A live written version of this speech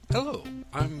Hello,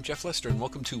 I'm Jeff Lester, and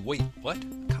welcome to Wait, What?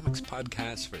 A comics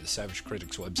podcast for the Savage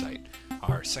Critics website.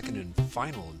 Our second and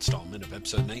final installment of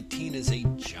episode 19 is a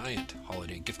giant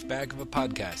holiday gift bag of a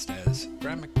podcast as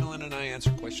Graham McMillan and I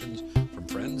answer questions from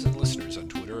friends and listeners on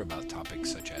Twitter about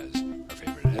topics such as our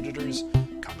favorite editors,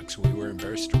 comics we were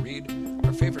embarrassed to read,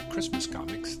 our favorite Christmas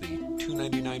comics, the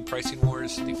 $2.99 pricing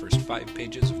wars, the first 5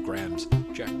 pages of Graham's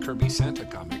Jack Kirby Santa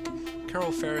comic,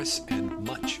 Carol Ferris, and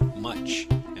much, much,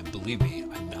 and believe me,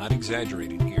 I'm not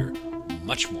exaggerating here,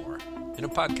 much more, in a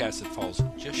podcast that falls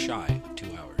just shy of 2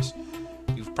 hours.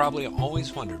 You've probably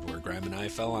always wondered where Graham and I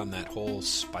fell on that whole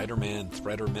Spider-Man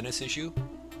Threat or Menace issue.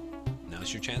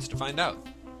 Now's your chance to find out.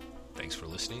 Thanks for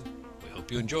listening, we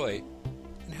hope you enjoy,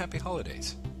 and happy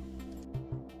holidays.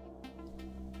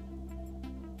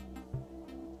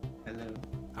 Hello.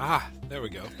 Ah, there we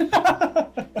go.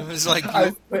 It was like...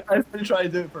 I've been trying to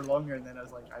do it for longer, and then I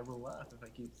was like, I will laugh if I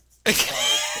keep quiet.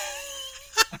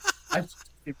 I just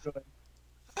keep going.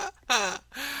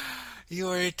 You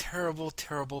are a terrible,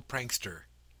 terrible prankster.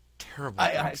 Terrible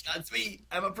That's prankster. me.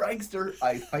 I'm a prankster.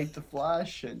 I fight the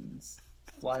Flash and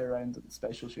fly around in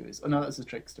special shoes. Oh no, that's a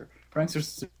trickster. Prankster's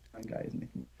a Superman guy, isn't he?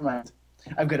 Never mind.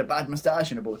 I've got a bad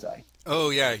moustache and a bow tie. Oh,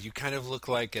 yeah, you kind of look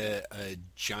like a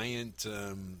giant,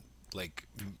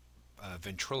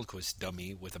 ventriloquist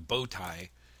dummy with a bow tie.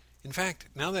 In fact,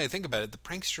 now that I think about it, the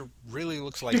prankster really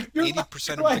looks like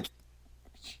 80% of it.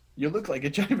 You look like a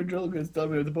giant ventriloquist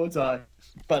dummy with a bow tie,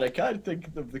 but I can't think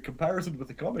of the comparison with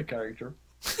the comic character.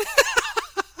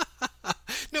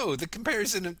 No, the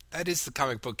comparison, that is the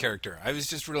comic book character. I was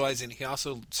just realizing he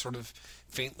also sort of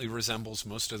faintly resembles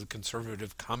most of the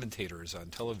conservative commentators on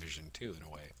television, too, in a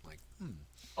way.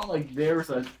 Oh, like there's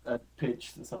a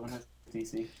pitch that someone has to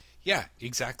DC. Yeah,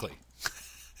 exactly.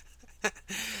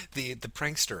 the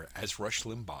prankster as Rush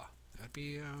Limbaugh.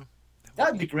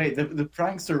 That'd be great. The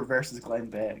prankster versus Glenn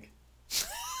Beck.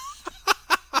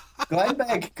 Glenn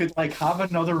Beck could have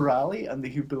another rally, and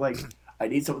he'd be like, "I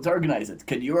need someone to organize it.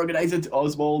 Can you organize it,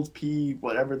 Oswald P.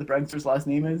 whatever the prankster's last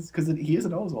name is? Because he is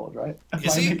an Oswald, right? Am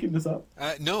I making this up?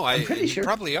 No, I'm pretty sure. You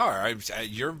probably are.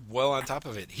 You're well on top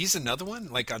of it. He's another one.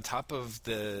 Like on top of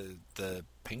the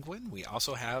Penguin, we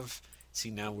also have.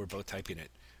 See, now we're both typing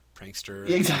it. Prankster.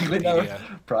 Yeah, exactly. No.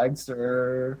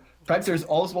 Wikipedia. Prankster's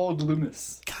Oswald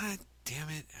Loomis. God damn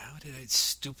it! How did I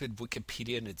stupid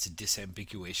Wikipedia and its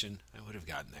disambiguation? I would have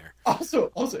gotten there. Also,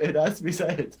 it has to be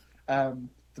said.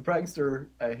 The prankster,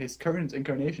 his current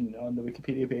incarnation on the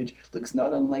Wikipedia page, looks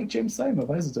not unlike James Simon of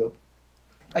Isotope.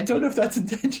 I don't know if that's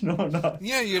intentional or not.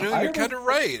 Yeah, you're kind of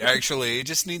right, actually. It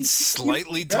just needs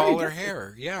slightly taller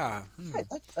hair. Yeah.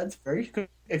 That's very good.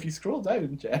 If you scroll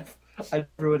down, Jeff, and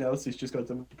everyone else who's just got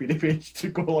the Wikipedia page to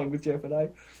go along with Jeff and I,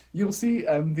 you'll see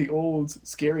the old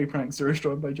scary prankster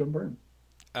drawn by John Byrne.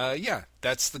 Yeah,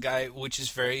 that's the guy, which is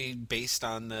very based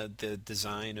on the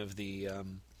design of the...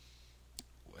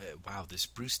 wow, this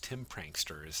Bruce Timm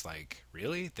prankster is like,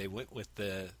 really? They went with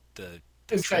the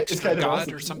It's kind of god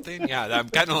awesome. or something? Yeah, I'm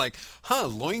kind of like,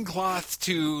 loincloth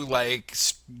to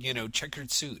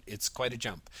checkered suit. It's quite a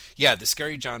jump. Yeah, the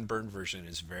scary John Byrne version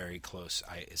is very close,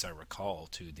 as I recall,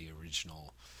 to the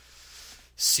original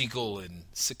Siegel and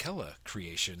Sikela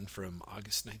creation from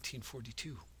August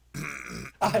 1942.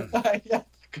 Yeah,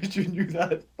 because you knew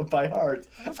that by heart.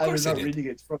 Of I course was I not did. reading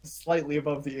it from slightly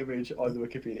above the image on the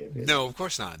Wikipedia page. No, of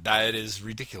course not. That is You're a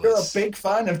ridiculous. big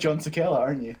fan of John Sikela,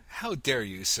 aren't you? How dare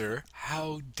you, sir?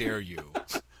 How dare you?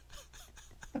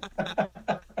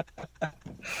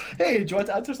 Hey, do you want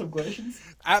to answer some questions?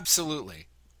 Absolutely.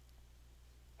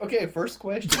 Okay, first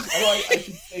question. I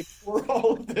should say before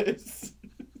all of this,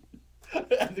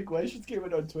 the questions came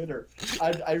in on Twitter,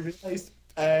 and I realized,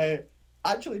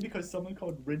 actually, because someone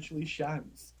called Ridgely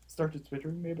Shantz started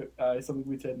twittering me about something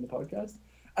we said in the podcast,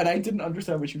 and I didn't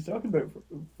understand what she was talking about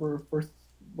for first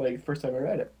time I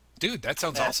read it. Dude, that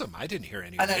sounds awesome. I didn't hear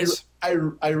any of And this.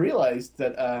 I realized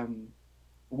that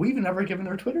we've never given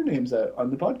our Twitter names out on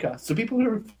the podcast, so people who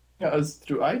are at us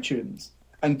through iTunes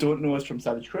and don't know us from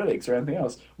Savage Critics or anything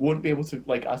else won't be able to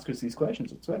ask us these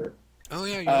questions on Twitter. Oh,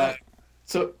 yeah, you're right.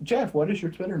 So, Jeff, what is your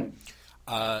Twitter name?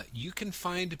 You can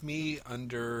find me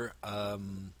under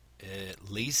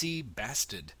Lazy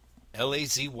Bastard.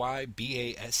 LAZYBASTID.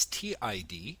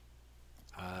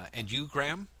 And you,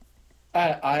 Graham?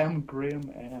 I am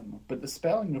Graham M, but the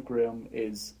spelling of Graham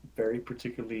is very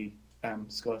particularly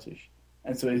Scottish.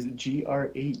 And so it's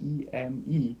Graeme.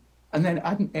 And then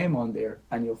add an M on there,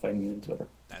 and you'll find me on Twitter.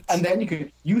 And then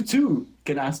you too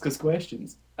can ask us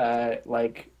questions,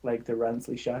 like the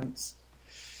Ransley Shantz.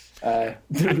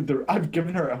 I've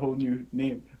given her a whole new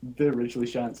name, the Ridgely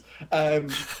Shantz.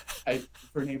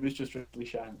 Her name is just Ridgely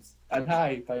Shantz. And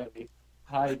hi, finally.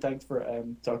 Hi, thanks for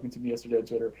talking to me yesterday on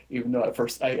Twitter, even though at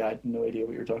first I had no idea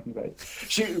what you were talking about.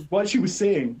 What she was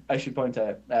saying, I should point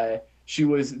out, she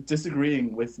was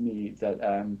disagreeing with me that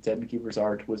Ted McKeever's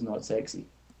art was not sexy.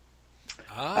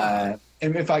 And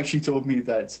in fact, she told me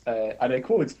that, and I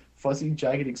quote, "fuzzy,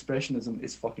 jagged expressionism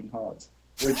is fucking hard,"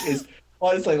 which is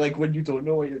honestly like when you don't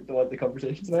know what the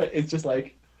conversation's about, it's just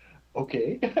like,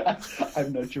 okay,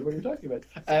 I'm not sure what you're talking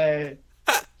about.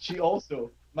 She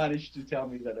also managed to tell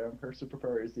me that her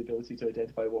superpower is the ability to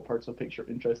identify what parts of a picture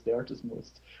interest the artist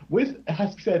most, with,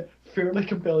 as we said, fairly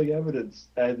compelling evidence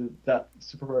that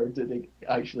superpower did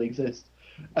actually exist.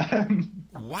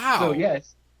 Wow. So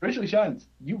yes, Rachel Shant,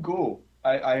 you go.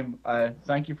 I'm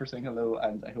thank you for saying hello,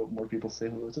 and I hope more people say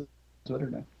hello to Twitter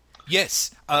now.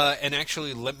 Yes, and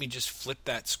actually, let me just flip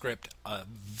that script a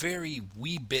very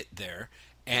wee bit there,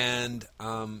 and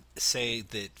say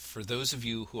that for those of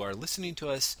you who are listening to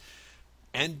us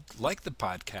and like the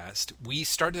podcast, we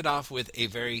started off with a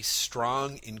very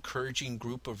strong, encouraging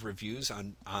group of reviews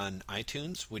on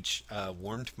iTunes, which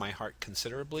warmed my heart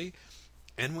considerably.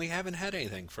 And we haven't had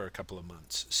anything for a couple of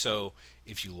months. So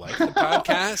if you like the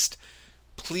podcast,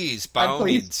 please, by all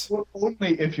means.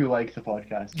 Only if you like the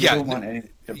podcast. Yeah, don't want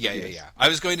anything. Yeah. I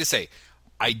was going to say,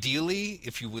 ideally,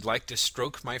 if you would like to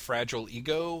stroke my fragile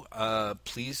ego,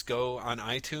 please go on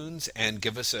iTunes and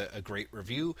give us a great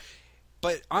review.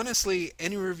 But honestly,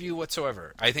 any review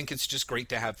whatsoever. I think it's just great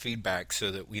to have feedback so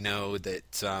that we know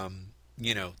that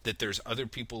that there's other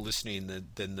people listening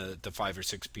than the 5 or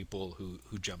 6 people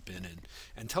who jump in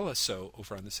and tell us so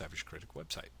over on the Savage Critic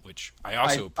website, which I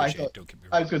also appreciate. Don't get me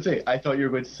wrong. I was going to say, I thought you were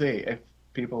going to say, if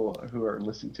people who are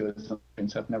listening to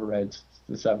us have never read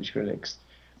the Savage Critics,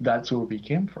 that's where we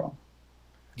came from.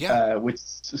 Yeah. Which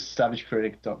is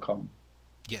savagecritic.com.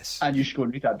 Yes. And you should go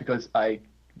and read that, because I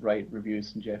write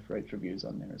reviews and Jeff writes reviews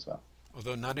on there as well.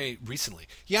 Although not recently.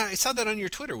 Yeah, I saw that on your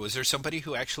Twitter. Was there somebody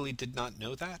who actually did not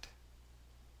know that?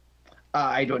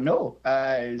 I don't know.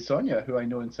 Sonia, who I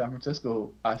know in San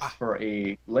Francisco, asked for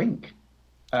a link.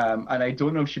 And I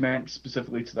don't know if she meant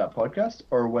specifically to that podcast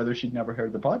or whether she'd never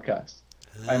heard the podcast.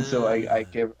 And so I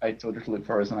told her to look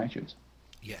for us on iTunes.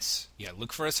 Yes. Yeah,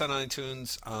 look for us on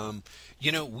iTunes.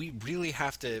 We really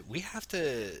have to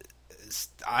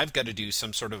I've got to do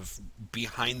some sort of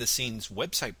behind-the-scenes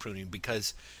website pruning,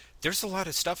 because there's a lot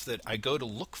of stuff that I go to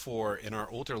look for in our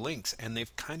older links, and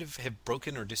they've kind of have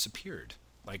broken or disappeared.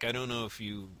 Like, I don't know if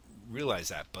you realize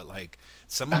that, but like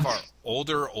some of our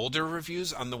older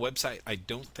reviews on the website, I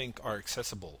don't think are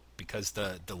accessible because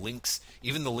the links,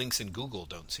 even the links in Google,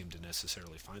 don't seem to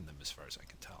necessarily find them, as far as I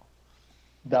can tell.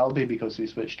 That'll be because we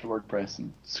switched to WordPress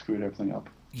and screwed everything up.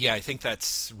 Yeah, I think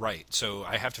that's right. So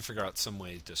I have to figure out some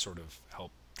way to sort of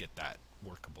help get that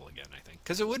workable again, I think.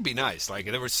 Because it would be nice.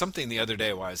 Like, there was something the other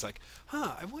day where I was like,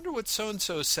 I wonder what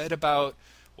so-and-so said about,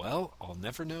 well, I'll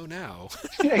never know now.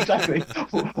 Yeah, exactly.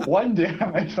 One day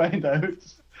I might find out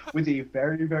with a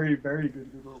very, very, very good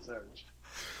Google search.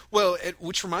 Well,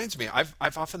 which reminds me,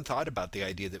 I've often thought about the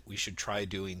idea that we should try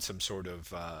doing some sort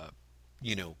of,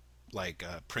 like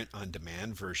a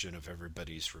print-on-demand version of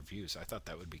everybody's reviews. I thought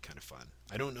that would be kind of fun.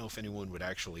 I don't know if anyone would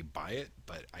actually buy it,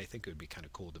 but I think it would be kind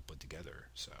of cool to put together.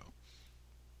 So,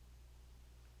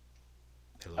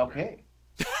 hello, okay.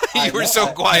 You were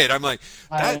so quiet. I'm like,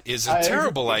 that is a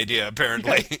terrible idea,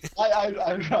 apparently.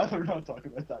 I'd rather not talk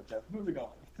about that, Jeff. Moving on.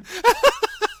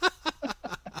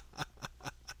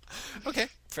 Okay,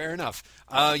 fair enough.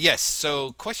 Yes,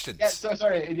 so questions. Yeah, so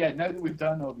sorry. Yeah, now that we've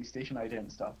done all these station ID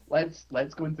and stuff, let's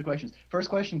go into the questions. First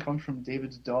question comes from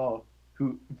David Daw,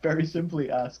 who very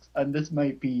simply asks, and this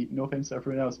might be, no offense to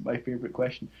everyone else, my favorite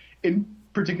question, in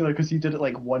particular because he did it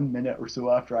like 1 minute or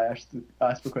so after I asked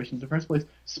for questions in the first place.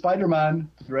 Spider-Man,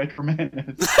 the Retro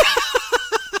Menace.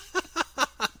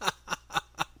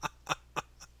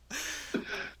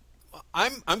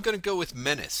 I'm going to go with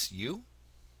Menace. You?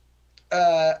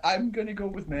 I'm going to go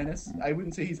with Menace. I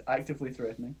wouldn't say he's actively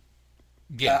threatening.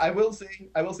 Yeah. I will say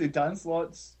Dan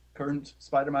Slott's current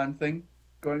Spider-Man thing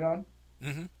going on.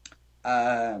 Mm-hmm.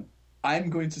 I'm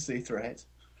going to say threat.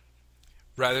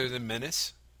 Rather than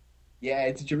Menace?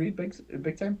 Yeah, did you read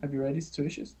Big Time? Have you read his 2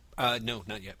 issues? No,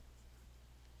 not yet.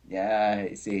 Yeah,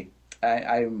 I see.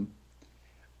 I'm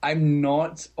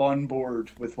not on board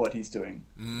with what he's doing.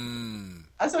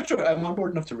 That's not true. I'm on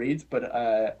board enough to read, but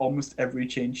almost every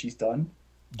change he's done,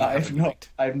 I've not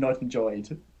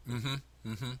enjoyed.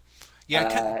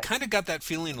 Yeah, kind of got that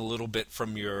feeling a little bit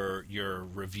from your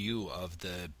review of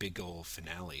the big old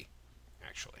finale,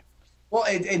 actually. Well,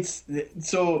 it's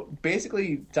so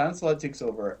basically Dan Slott takes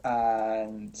over,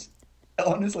 and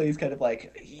honestly, he's kind of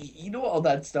like, you know, all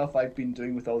that stuff I've been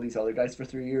doing with all these other guys for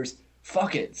 3 years.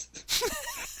 Fuck it.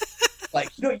 Like,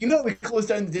 we closed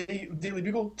down the Daily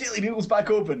Bugle. Daily Bugle's back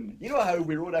open. You know how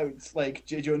we wrote out like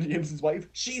J. Jonah Jameson's wife?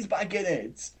 She's back in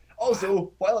it.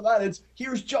 Also, while I'm at it,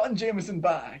 here's John Jameson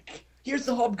back. Here's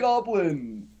the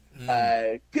Hobgoblin.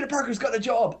 Peter Parker's got a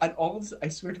job, and all of this, I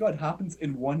swear to God, happens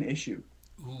in one issue.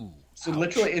 Ooh, so ouch.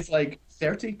 literally, it's like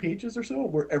 30 pages or so,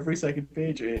 where every second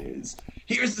page is,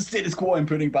 here's the status quo I'm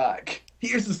putting back.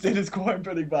 Here's the status quo I'm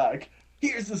putting back.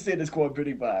 Here's the status quo I'm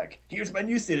putting back. Here's my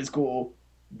new status quo,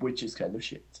 which is kind of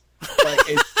shit. Like,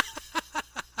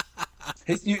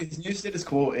 his new status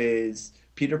quo is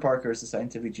Peter Parker is a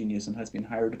scientific genius and has been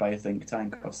hired by a think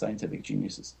tank of scientific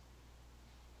geniuses.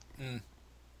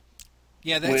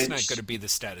 Yeah, that's not going to be the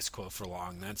status quo for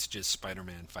long. That's just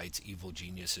Spider-Man fights evil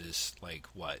geniuses, like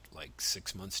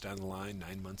 6 months down the line,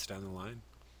 9 months down the line?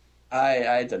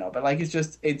 I don't know, but like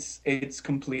it's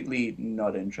completely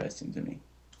not interesting to me.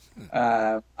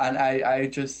 And I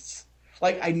just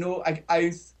like I know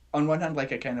I on one hand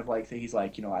like I kind of like that he's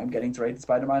like I'm getting to write the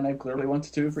Spider-Man I've clearly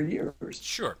wanted to for years.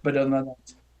 Sure, but on that,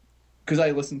 because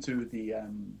I listened to the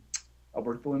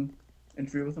Albert Bowen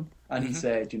interview with him, and he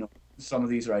said some of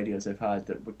these are ideas I've had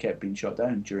that were kept being shot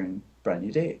down during Brand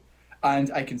New Day,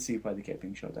 and I can see why they kept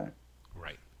being shot down.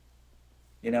 Right.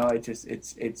 I just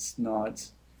it's not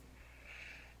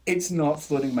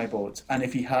floating my boat. And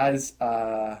if he has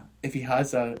a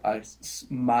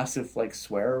massive like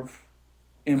swerve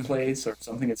in place or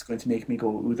something that's going to make me go,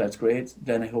 ooh, that's great,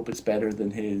 then I hope it's better than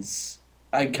his.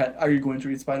 Are you going to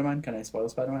read Spider-Man? Can I spoil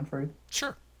Spider-Man for you?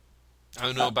 Sure. I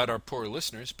don't know about our poor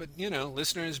listeners, but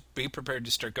listeners, be prepared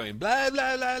to start going blah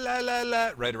blah blah blah blah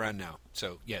blah right around now.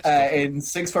 So yes. In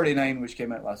 649, which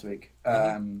came out last week,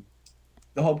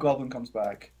 the Hobgoblin comes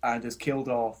back and is killed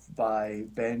off by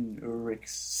Ben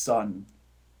Urich's son,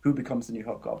 who becomes the new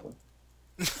Hobgoblin.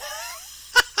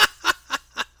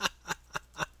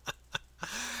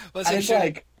 And it's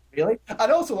like, really?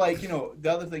 And also, like, the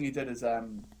other thing he did is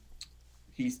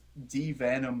he's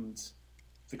de-venomed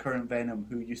the current Venom,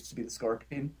 who used to be the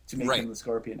Scorpion, to make him the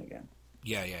Scorpion again.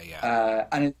 Yeah.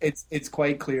 And it's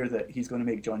quite clear that he's going to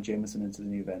make John Jameson into the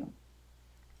new Venom.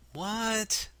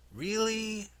 What?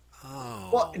 Really? Oh.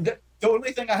 Well, the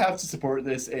only thing I have to support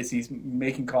this is he's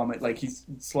making he's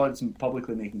slotted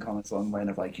publicly making comments along the line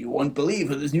of like, you won't believe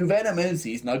who this new Venom is.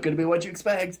 He's not going to be what you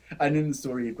expect. And in the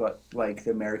story, you've got like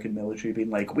the American military being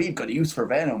like, we've got a use for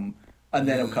Venom. And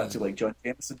then it'll cut to like John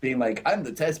Jameson being like, I'm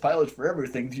the test pilot for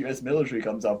everything the US military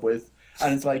comes up with.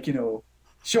 And it's like,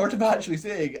 short of actually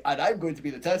saying, and I'm going to be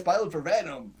the test pilot for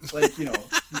Venom. Like,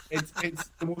 it's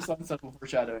the most unsubtle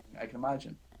foreshadowing I can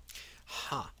imagine.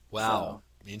 Huh. Wow.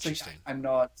 So, interesting. So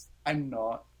I'm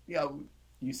not. Yeah,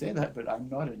 you say that, but I'm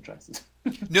not interested.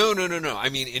 No. I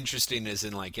mean, interesting as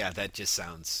in like, yeah, that just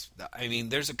sounds. I mean,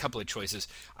 there's a couple of choices.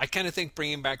 I kind of think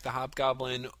bringing back the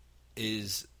Hobgoblin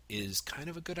is kind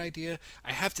of a good idea.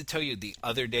 I have to tell you, the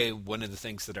other day, one of the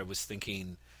things that I was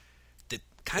thinking that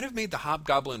kind of made the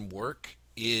Hobgoblin work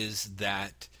is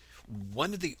that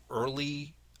one of the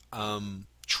early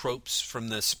tropes from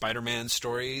the Spider-Man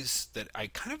stories that I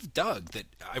kind of dug, that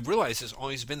I realize has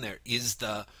always been there, is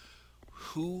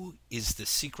who is the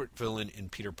secret villain in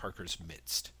Peter Parker's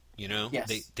midst.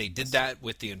 Yes. They did that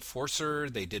with the Enforcer,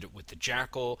 they did it with the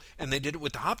Jackal, and they did it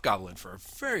with the Hobgoblin for a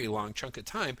very long chunk of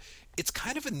time. It's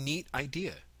kind of a neat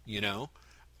idea,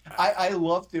 I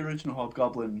love the original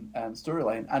Hobgoblin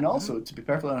storyline, and also, to be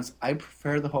perfectly honest, I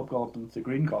prefer the Hobgoblin to the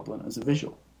Green Goblin as a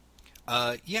visual.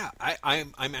 Yeah,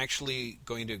 I'm actually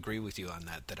going to agree with you on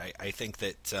that. That I think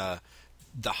that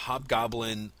the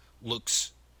Hobgoblin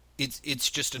looks,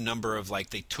 it's just a number of like,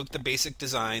 they took the basic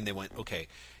design, they went, okay,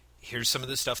 here's some of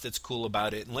the stuff that's cool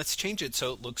about it, and let's change it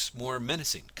so it looks more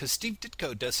menacing. Because Steve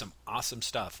Ditko does some awesome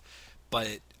stuff,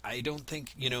 but I don't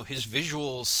think, his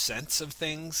visual sense of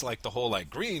things, like the whole like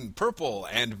green, purple,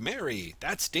 and Mary,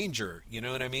 that's danger. You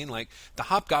know what I mean? Like, the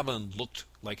Hobgoblin looked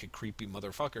like a creepy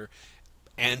motherfucker,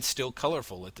 and still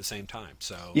colorful at the same time.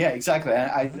 So yeah, exactly.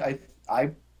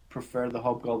 I prefer the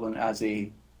Hobgoblin as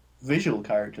a visual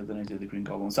character than I do the Green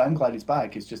Goblin. So I'm glad he's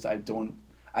back. It's just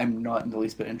I'm not in the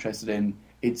least bit interested in.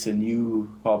 It's a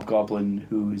new Hobgoblin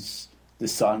who's the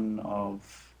son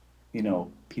of,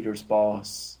 Peter's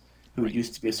boss, who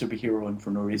used to be a superhero and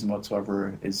for no reason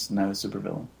whatsoever is now a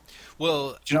supervillain.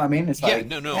 Well, do you know what I mean? It's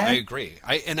I agree.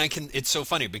 It's so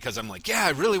funny because I'm like, yeah, I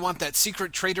really want that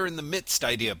secret traitor in the midst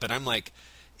idea, but I'm like,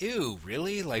 ew,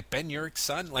 really? Like Ben Urich's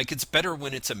son? Like, it's better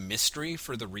when it's a mystery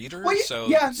for the reader. Well, so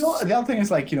the other thing is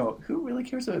like, who really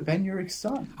cares about Ben Urich's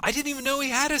son? I didn't even know he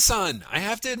had a son. I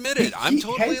have to admit it. I'm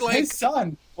totally his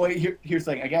son. Well, here's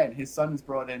the thing. Again, his son is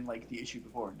brought in like the issue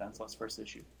before, in Dan Slott's first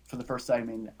issue, for the first time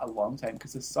in a long time,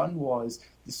 because his son was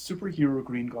the superhero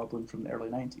Green Goblin from the early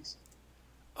 90s.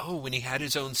 Oh, when he had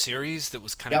his own series that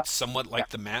was kind of Yep. somewhat like Yep.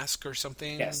 The Mask or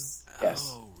something? Yes. Yes.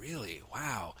 Oh, really?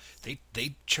 Wow.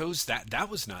 They chose that. That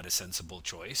was not a sensible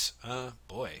choice.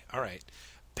 Boy. All right.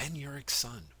 Ben Urich's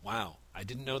son. Wow. I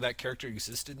didn't know that character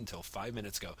existed until 5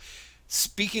 minutes ago.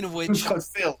 Speaking of Who's which, called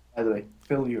Phil, by the way?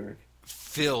 Phil Urich.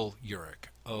 Phil Urich.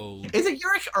 Oh, Is it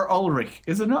Urich or Ulrich?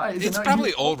 Is it not? Is it it's not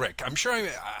probably Urich? Ulrich. I'm sure.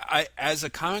 As a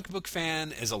comic book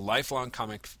fan, as a lifelong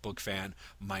comic book fan,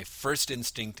 my first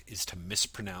instinct is to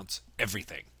mispronounce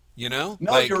everything. You know,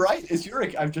 No, like, you're right. It's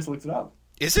Urich. I've just looked it up.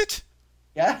 is it?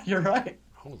 Yeah, you're right.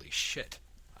 Holy shit,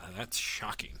 that's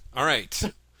shocking. All right,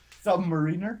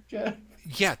 Submariner. Yeah.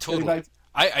 yeah, totally. Like,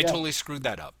 I yeah. totally screwed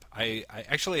that up. I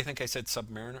actually I think I said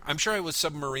Submariner. I'm sure I was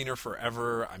Submariner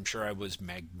forever. I'm sure I was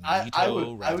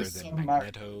Magneto rather than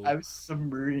Magneto. I was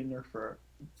Submariner for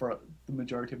the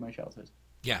majority of my childhood.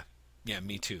 Yeah, yeah,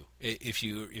 me too. If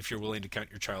you're willing to count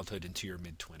your childhood into your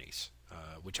mid-20s,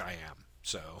 which I am,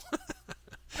 so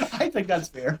I think that's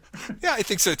fair. yeah, I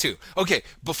think so too. Okay,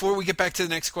 before we get back to the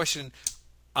next question,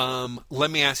 let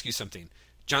me ask you something.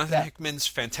 Jonathan Yeah. Hickman's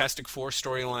Fantastic Four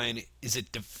storyline, is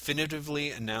it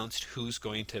definitively announced who's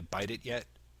going to bite it yet?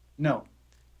 No,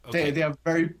 Okay, they have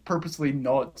very purposely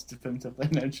not definitively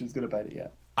announced who's going to bite it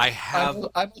yet. I have.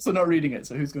 I'm also not reading it,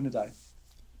 so who's going to die?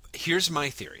 Here's my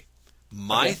theory.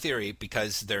 My Okay. theory,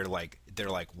 because they're like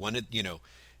one of,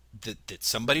 that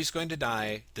somebody's going to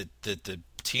die, that the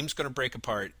team's going to break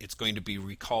apart. It's going to be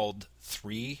recalled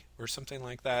 3 or something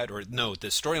like that, or no, the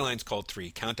storyline's called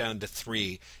 3. Countdown to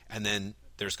 3, and then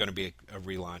there's going to be a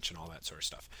relaunch and all that sort of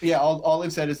stuff. Yeah, all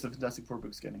they've said is the Fantastic Four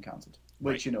book's getting cancelled,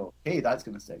 which Right. hey, that's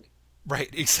going to stick. Right,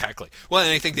 exactly. Well,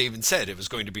 and I think they even said it was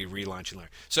going to be relaunching later.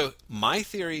 So my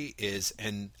theory is,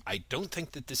 and I don't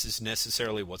think that this is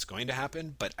necessarily what's going to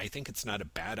happen, but I think it's not a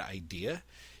bad idea,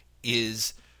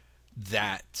 is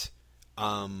that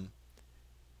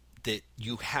that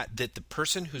the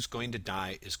person who's going to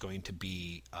die is going to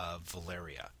be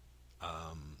Valeria,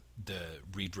 the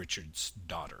Reed Richards'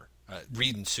 daughter,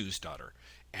 Reed and Sue's daughter,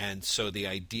 and so the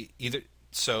idea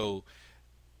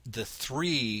the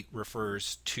 3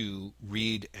 refers to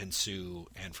Reed and Sue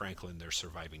and Franklin, their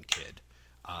surviving kid.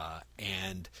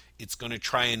 And it's going to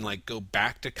try and like go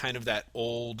back to kind of that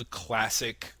old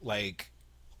classic, like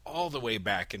all the way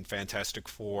back in Fantastic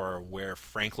Four, where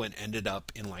Franklin ended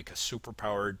up in like a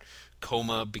superpowered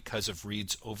coma because of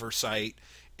Reed's oversight,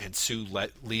 and Sue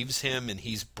leaves him, and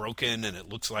he's broken, and it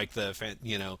looks like they're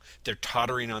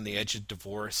tottering on the edge of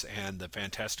divorce, and the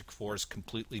Fantastic Four is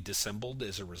completely dissembled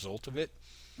as a result of it.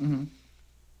 Mm-hmm.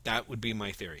 That would be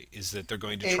my theory, is that they're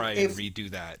going to try and If redo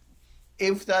that.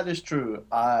 if that is true,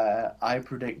 I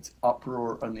predict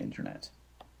uproar on the internet.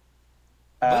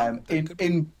 Well, that could be-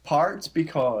 In part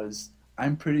because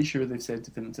I'm pretty sure they've said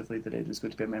definitively that it is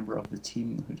going to be a member of the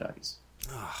team who dies.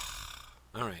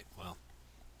 All right, well,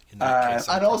 in that case,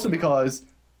 And also because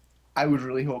I would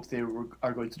really hope they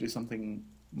are going to do something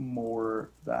more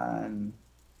than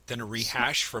then a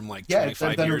rehash from like yeah,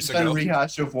 25 than years a ago.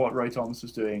 rehash of what Roy Thomas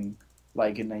was doing,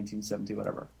 like in 1970,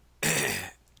 whatever.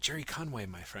 Jerry Conway,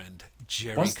 my friend.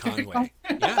 Jerry What's Jerry Conway.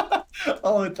 Yeah.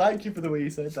 Oh, thank you for the way you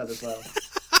said that as well.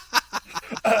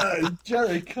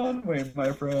 Jerry Conway,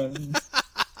 my friend.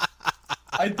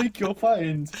 I think you'll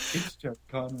find it's Jerry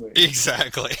Conway.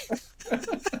 Exactly.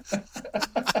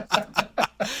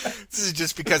 This is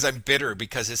just because I'm bitter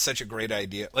because it's such a great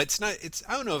idea. I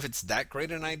don't know if it's that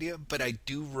great an idea, but I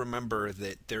do remember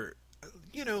that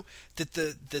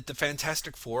that the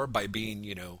Fantastic Four, by being,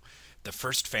 the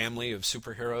first family of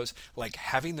superheroes, like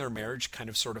having their marriage kind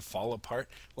of sort of fall apart.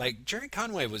 Like Jerry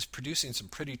Conway was producing some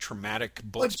pretty traumatic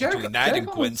books between that and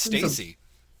Gwen Stacy.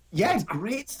 Yeah,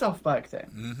 great stuff back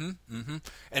then.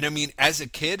 And I mean, as a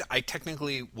kid, I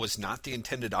technically was not the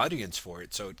intended audience for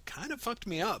it, so it kind of fucked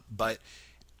me up. But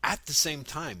at the same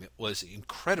time, it was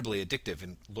incredibly addictive,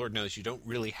 and Lord knows you don't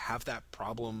really have that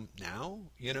problem now,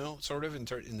 sort of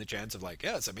in the chance of like,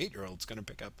 yeah, some 8-year-old's going to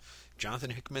pick up Jonathan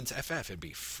Hickman's FF and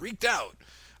be freaked out.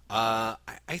 I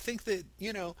think that,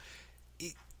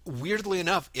 weirdly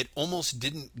enough, it almost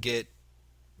didn't get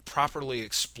properly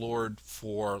explored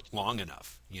for long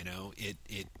enough.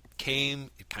 It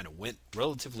came, it kind of went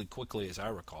relatively quickly, as I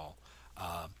recall,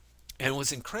 and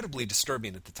was incredibly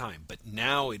disturbing at the time. But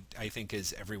now, I think,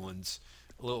 as everyone's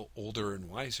a little older and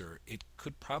wiser, it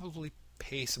could probably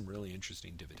pay some really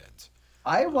interesting dividends.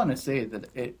 I want to say that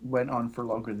it went on for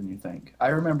longer than you think. I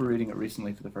remember reading it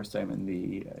recently for the first time in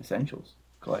the Essentials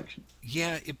collection.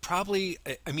 Yeah, it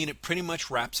pretty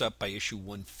much wraps up by issue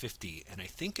 150, and I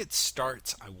think it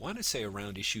starts, I want to say,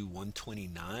 around issue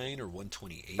 129 or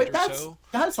 128 But or so.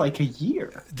 That's like a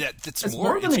year. That's It's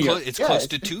more. more than a year. It's Yeah, close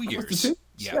to it's 2 close to years. 2 years,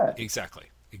 Yeah, yeah. exactly.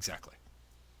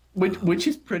 which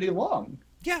is pretty long.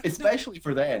 Yeah, Especially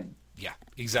for then. yeah,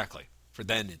 exactly. For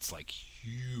then, it's like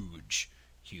huge,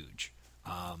 huge.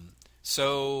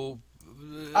 So,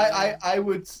 I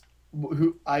would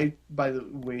who I by the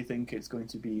way think it's going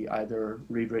to be either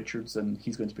Reed Richards and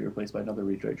he's going to be replaced by another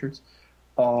Reed Richards,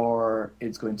 or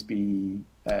it's going to be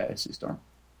Sue Storm.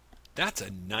 that's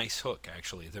a nice hook,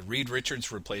 actually. The Reed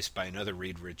Richards replaced by another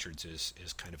Reed Richards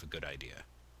is kind of a good idea.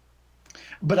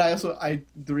 But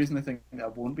the reason I think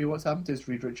that won't be what's happened is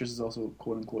Reed Richards has also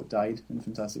quote unquote died in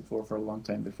Fantastic Four for a long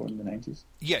time before in the 90s.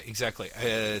 Yeah, exactly.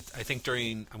 I think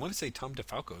during, I want to say Tom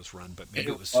DeFalco's run, but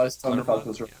maybe it was Tom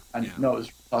DeFalco's run. And yeah. no, it was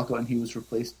Falco, and he was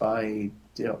replaced by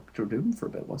Doctor Doom for a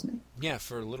bit, wasn't he? Yeah,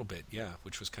 for a little bit, yeah,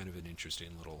 which was kind of an interesting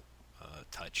little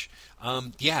touch.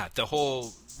 Yeah, the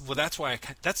whole, well, that's why,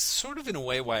 that's sort of in a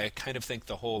way why I kind of think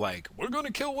the whole, like, we're going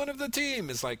to kill one of the team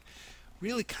is like,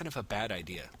 really kind of a bad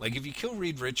idea. Like, if you kill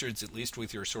Reed Richards, at least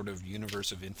with your sort of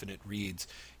universe of infinite Reeds,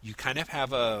 you kind of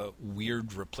have a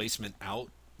weird replacement out,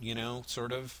 you know,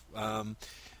 sort of.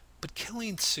 But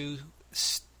killing Sue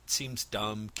seems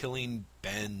dumb. Killing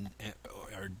Ben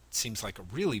seems like a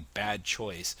really bad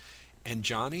choice. And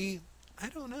Johnny, I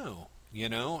don't know. You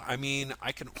know, I mean,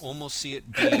 I can almost see it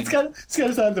being... It's kind of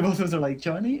sad that most of us are like,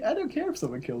 Johnny, I don't care if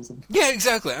someone kills him. Yeah,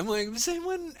 exactly. I'm like, has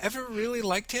anyone ever really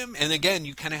liked him? And again,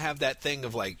 you kind of have that thing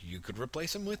of like, you could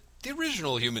replace him with the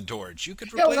original Human Torch. You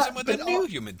could replace him with a new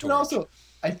Human Torch. But also,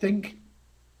 I think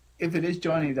if it is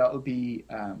Johnny, that would be...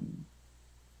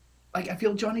 like, I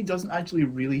feel Johnny doesn't actually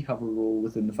really have a role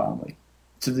within the family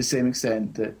to the same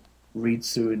extent that Reed,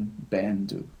 Sue, and Ben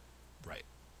do.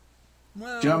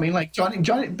 Well, do you know what I mean? Like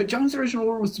Johnny, but John's original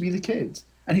role was to be the kid,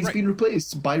 and he's been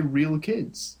replaced by real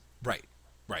kids. Right.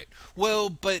 Well,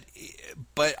 but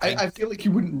I feel like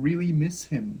you wouldn't really miss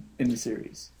him in the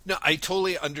series. No, I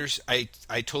totally I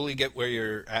totally get where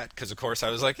you're at, because of course I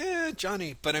was like,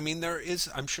 Johnny. But I mean,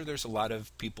 I'm sure there's a lot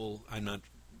of people, I'm not,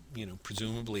 you know,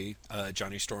 presumably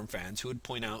Johnny Storm fans, who would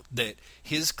point out that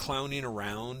his clowning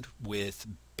around with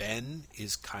Ben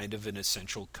is kind of an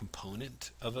essential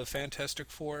component of a Fantastic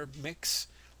Four mix.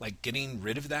 Like, getting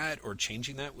rid of that or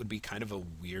changing that would be kind of a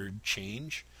weird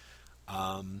change.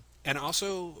 And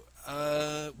also,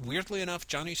 weirdly enough,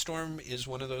 Johnny Storm is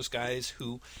one of those guys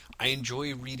who I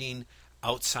enjoy reading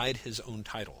outside his own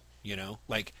title. You know,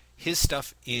 like his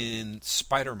stuff in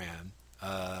Spider-Man.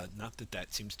 Not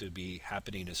that seems to be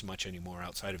happening as much anymore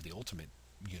outside of the Ultimate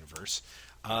Universe.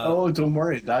 Don't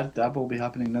worry, that will be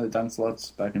happening now that Dan Slott's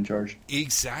back in charge.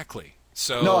 Exactly.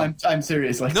 So no, I'm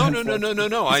serious. Like, no.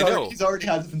 I know he's already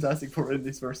had the Fantastic Four in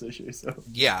this first issue. So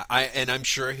yeah, I'm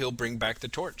sure he'll bring back the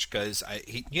torch, because I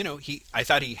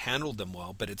thought he handled them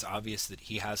well, but it's obvious that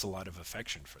he has a lot of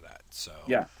affection for that. So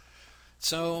yeah.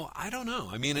 So I don't know.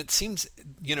 I mean, it seems,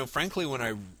 you know, frankly, when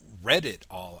I read it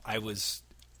all, I was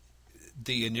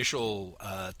the initial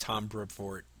Tom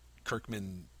Brevoort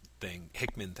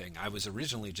Hickman thing. I was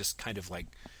originally just kind of like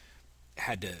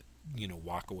had to, you know,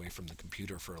 walk away from the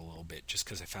computer for a little bit, just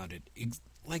because I found it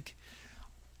like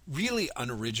really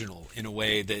unoriginal in a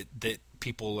way that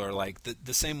people are like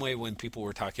the same way when people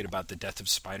were talking about the death of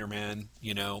Spider-Man,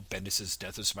 you know, Bendis'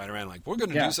 death of Spider-Man, like, we're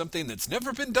going to do something that's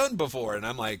never been done before, and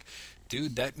I'm like,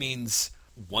 dude, that means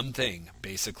one thing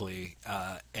basically,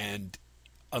 and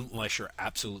unless you're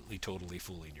absolutely totally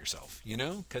fooling yourself, you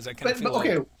know, because I kind of feel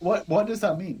okay, what does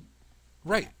that mean?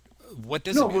 Right. What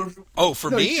does it mean? Oh, for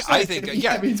me, I think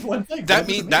that means one thing.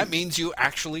 That means you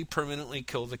actually permanently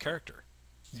kill the character.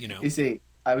 You know. You see,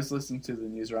 I was listening to the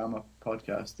Newsarama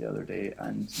podcast the other day,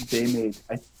 and they made.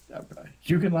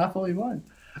 You can laugh all you want,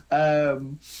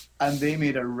 and they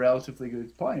made a relatively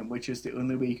good point, which is the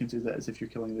only way you can do that is if you're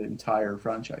killing the entire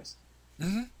franchise.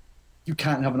 Mm-hmm. You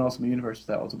can't have an Ultimate Universe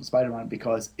without Ultimate Spider-Man,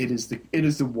 because it is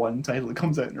the one title that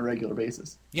comes out on a regular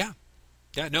basis. Yeah.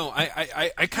 Yeah, no,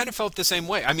 I kind of felt the same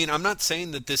way. I mean, I'm not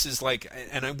saying that this is like,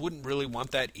 and I wouldn't really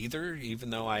want that either, even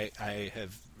though I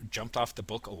have jumped off the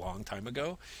book a long time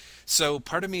ago. So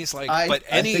part of me is like, but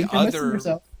any other...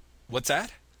 What's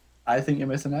that? I think you're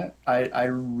missing out. I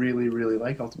really, really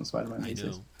like Ultimate Spider-Man.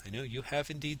 I know. You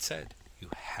have indeed said.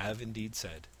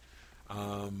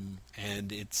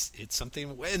 And it's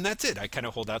something, and that's it. I kind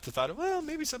of hold out the thought of, well,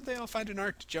 maybe someday I'll find an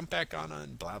arc to jump back on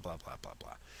blah, blah, blah, blah,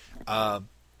 blah.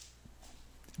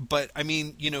 But, I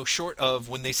mean, you know, short of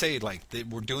when they say, like, that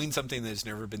we're doing something that's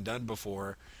never been done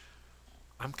before,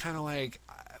 I'm kind of like,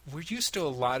 we're used to a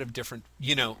lot of different,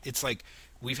 you know, it's like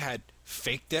we've had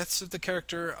fake deaths of the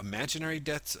character, imaginary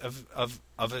deaths of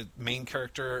a main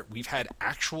character. We've had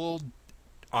actual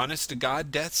honest-to-God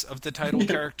deaths of the title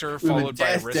character, followed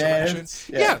by a resurrection.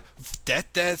 Yeah,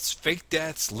 deaths, fake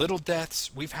deaths, little deaths.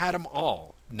 We've had them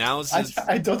all. now's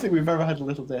I don't think we've ever had a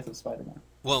little death of Spider-Man.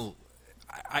 well,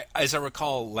 as I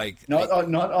recall, like Not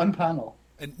on panel.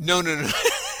 no.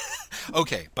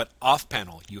 Okay, but off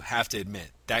panel, you have to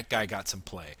admit that guy got some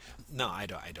play. No, I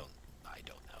don't know.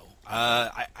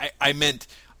 I meant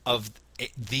of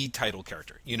the title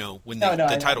character. You know, when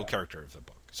the title character of the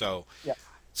book. So, yeah.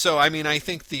 So I mean, I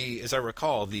think as I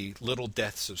recall, the Little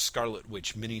Deaths of Scarlet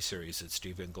Witch miniseries that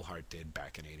Steve Englehart did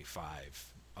back in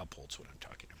 '85 upholds what I'm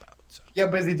talking about. So. Yeah,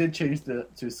 but they did change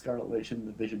to Scarlet Witch and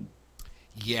the Vision.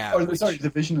 Yeah.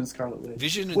 The Vision and Scarlet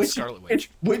Witch. Scarlet Witch.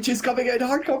 Which is coming out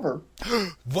hardcover.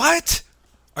 What?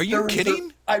 Are you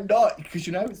kidding? I'm not, because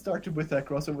it started with a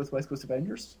crossover with West Coast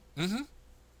Avengers. Mm-hmm.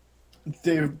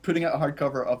 They're putting out a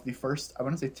hardcover of the first, I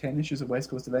want to say, 10 issues of West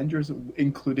Coast Avengers,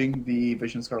 including the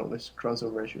Vision Scarlet Witch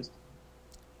crossover issues.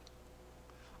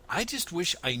 I just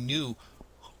wish I knew.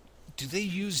 Do they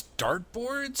use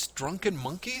dartboards, drunken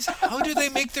monkeys? How do they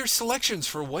make their selections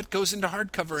for what goes into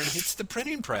hardcover and hits the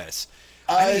printing press?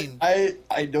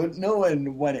 I don't know,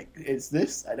 and when it's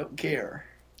this, I don't care.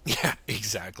 Yeah,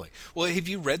 exactly. Well, have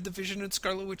you read the Vision and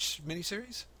Scarlet Witch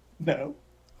miniseries? No.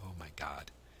 Oh my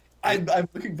God. I'm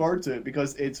looking forward to it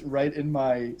because it's right in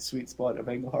my sweet spot of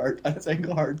Englehart, and it's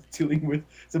Englehart dealing with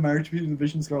the marriage between the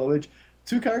Vision and Scarlet Witch.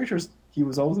 Two characters he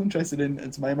was always interested in,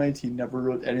 and to my mind, he never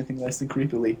wrote anything less than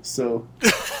creepily, so...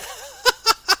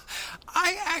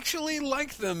 I actually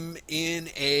like them in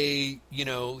the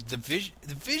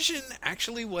Vision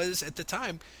actually was, at the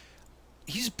time,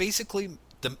 he's basically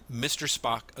the Mr.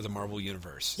 Spock of the Marvel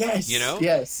Universe. Yes,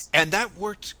 yes. And that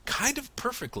worked kind of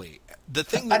perfectly. The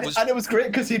thing that and it was great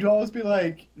because he'd always be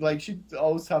like she'd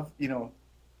always have,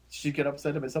 she'd get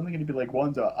upset about something and he'd be like,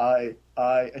 Wanda,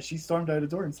 and she stormed out the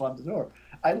door and slammed the door.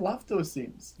 I loved those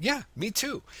scenes. Yeah, me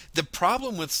too. The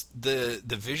problem with the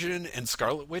Vision and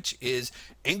Scarlet Witch is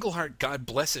Englehart, God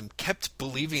bless him, kept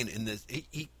believing in this.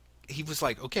 He was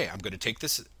like, okay, I'm going to take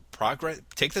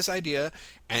this idea,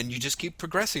 and you just keep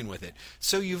progressing with it.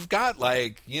 So you've got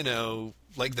like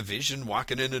the Vision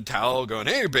walking in a towel going,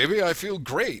 hey baby, I feel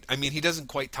great. I mean, he doesn't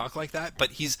quite talk like that,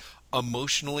 but he's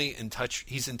emotionally in touch.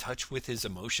 He's in touch with his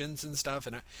emotions and stuff,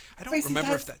 and I don't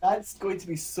remember if that's going to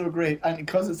be so great. And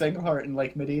because it's Englehart in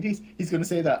like mid-80s, he's going to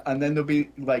say that, and then there'll be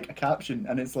like a caption,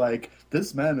 and it's like,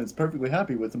 this man is perfectly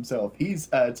happy with himself. He's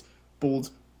at bold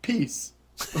peace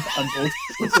and bold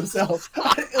with himself.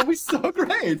 It'll be so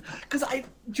great. Because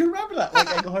do you remember that?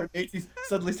 Like Englehart in the 80s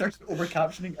suddenly starts over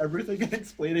captioning everything and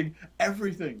explaining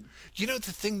everything. The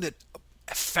thing that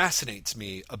fascinates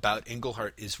me about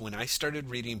Englehart is when I started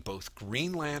reading both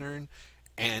Green Lantern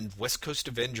and West Coast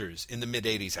Avengers in the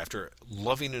mid-'80s, after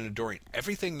loving and adoring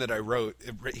everything that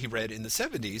he read in the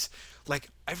 70s, like,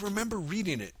 I remember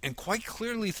reading it and quite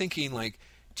clearly thinking, like,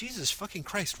 Jesus fucking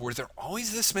Christ, were there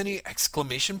always this many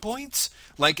exclamation points?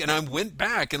 Like, and I went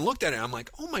back and looked at it, and I'm like,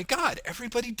 oh my God,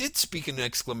 everybody did speak in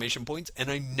exclamation points,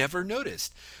 and I never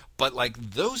noticed. But like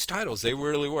those titles, they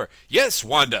really were. Yes,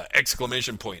 Wanda!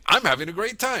 Exclamation point. I'm having a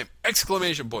great time!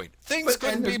 Exclamation point. Things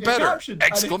couldn't be better!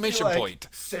 Exclamation point.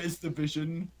 Says the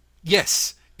Vision.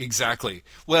 Yes, exactly.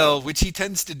 Well, which he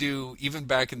tends to do even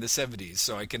back in the 70s,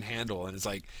 so I can handle. And it's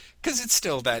like, because it's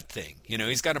still that thing.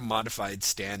 He's got a modified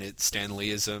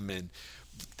Stanleyism, and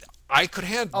I could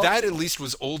handle that. At least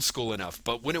was old school enough.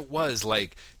 But when it was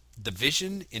like the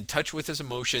Vision in touch with his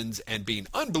emotions and being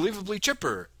unbelievably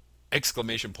chipper,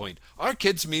 exclamation point. Our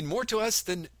kids mean more to us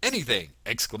than anything!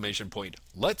 Exclamation point.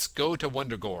 Let's go to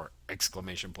Wondergore!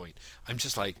 Exclamation point. I'm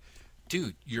just like,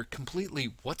 dude, you're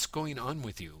completely, what's going on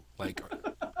with you? Like,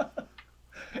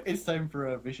 it's time for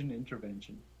a Vision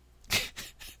intervention.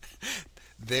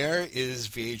 There is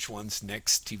VH1's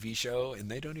next TV show, and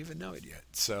they don't even know it yet.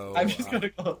 So I'm just gonna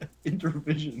call it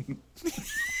Intervision.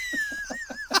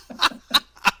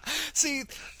 See,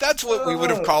 that's what we would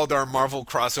have called our Marvel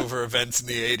crossover events in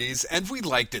the 80s, and we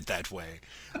liked it that way.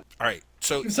 All right,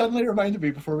 so... You suddenly reminded me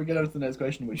before we get out to the next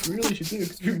question, which we really should do,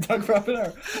 because we've been talking for half an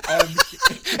hour.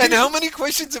 And how many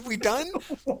questions have we done?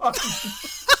 One.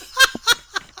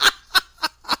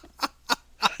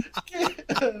 Kate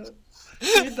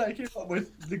and I came up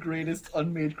with the greatest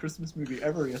unmade Christmas movie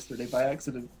ever yesterday by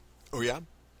accident. Oh, yeah?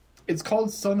 It's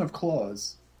called Son of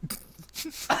Claus.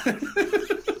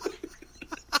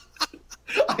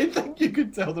 I think you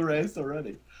could tell the rest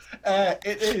already.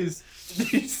 It is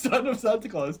the son of Santa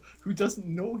Claus who doesn't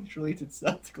know he's related to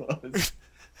Santa Claus.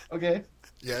 Okay?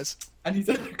 Yes. And he's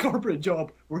in a corporate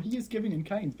job where he is giving in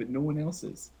kind, but no one else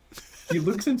is. He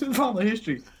looks into the family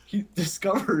history. He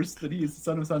discovers that he is the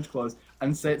son of Santa Claus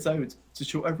and sets out to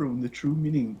show everyone the true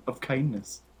meaning of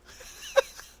kindness.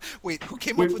 Wait, who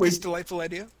came up with this delightful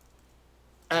idea?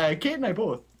 Kate and I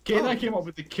both. Kate and I came up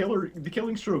with the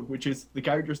Killing Stroke, which is the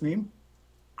character's name,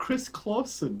 Chris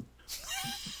Clausen.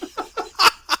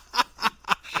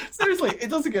 Seriously, it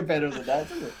doesn't get better than that,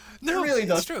 does it? No, it really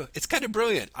does. It's true. It's kind of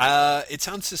brilliant. It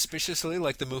sounds suspiciously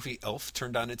like the movie Elf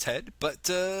turned on its head, but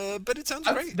it sounds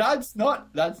great. That's not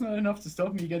enough to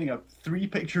stop me getting a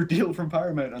 3-picture deal from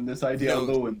Paramount on this idea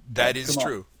alone. That is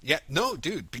true. Yeah, no,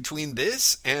 dude. Between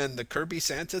this and the Kirby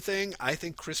Santa thing, I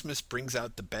think Christmas brings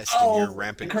out the best in your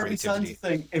rampant the Kirby creativity.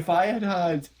 Santa thing. If I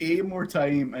had A, more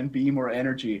time, and B, more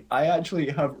energy, I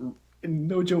actually have,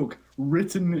 no joke,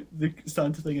 written the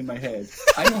Santa thing in my head.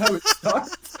 I know how it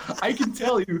starts. I can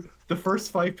tell you the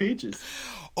first 5 pages.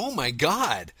 Oh my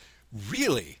god!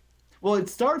 Really? Well, it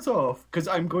starts off, because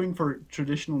I'm going for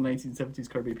traditional 1970s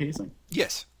Kirby pacing,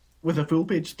 Yes. with a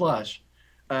full-page splash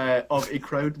of a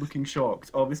crowd looking shocked.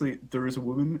 Obviously, there is a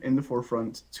woman in the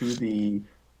forefront to the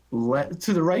right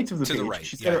of the page. the right.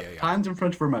 She's Yeah, got her hand in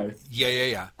front of her mouth.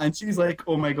 Yeah. And she's like,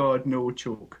 oh my god, no,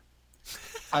 choke.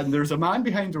 And there's a man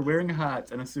behind her wearing a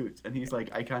hat and a suit, and he's like,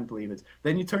 I can't believe it.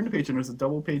 Then you turn the page and there's a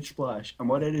double-page splash, and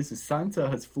what it is Santa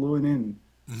has flown in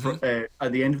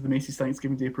at the end of the Macy's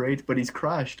Thanksgiving Day Parade, but he's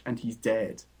crashed and he's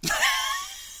dead.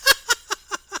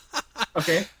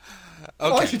 Okay?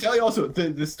 Oh, I should tell you also,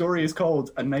 the story is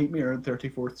called A Nightmare on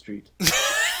 34th Street.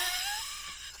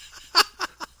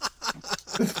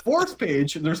 The 4th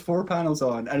page, there's 4 panels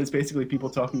on, and it's basically people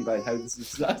talking about how this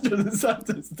is after the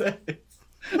Santa's dead.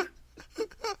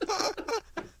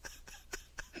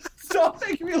 Stop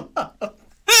making me laugh.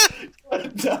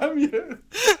 God damn you.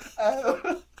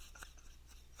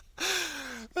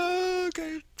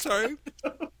 Okay, sorry.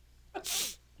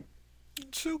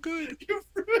 So good. You've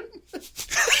ruined it.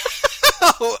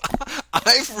 Oh,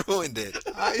 I've ruined it.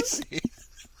 I see.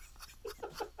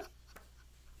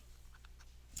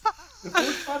 The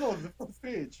 4th panel of the 4th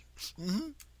page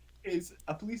is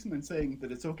a policeman saying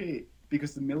that it's okay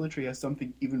because the military has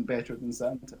something even better than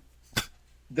Santa.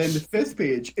 Then the 5th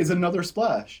page is another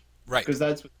splash. Right. Because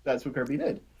that's what Kirby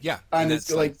did. Yeah. And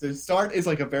it's like the start is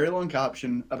like a very long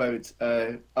caption about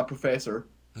a professor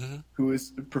who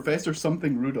is Professor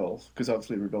something Rudolph, because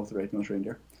obviously Rudolph the Red-Nosed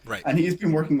Reindeer. Right. And he's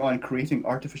been working on creating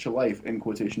artificial life, in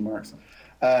quotation marks.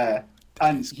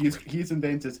 And he's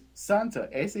invented Santa,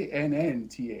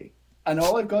 Santa. And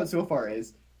all I've got so far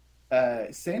is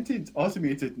scented,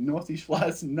 automated, naughty,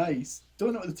 schlas, nice.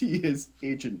 Don't know what the T is,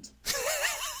 agent.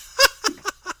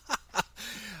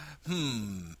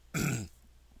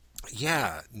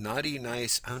 Yeah, naughty,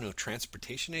 nice, I don't know,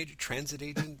 transportation agent, transit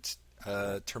agent,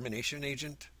 termination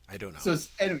agent, I don't know. So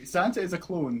anyway, Santa is a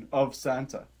clone of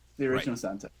Santa, the original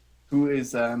Santa, who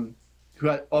is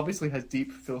obviously has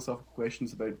deep philosophical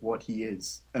questions about what he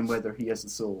is and whether he has a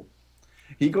soul.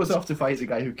 He goes off to fight the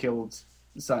guy who killed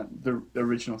the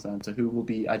original Santa, who will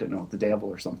be, I don't know, the devil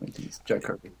or something. He's Jack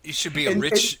Kirby. He should be a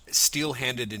rich,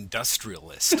 steel-handed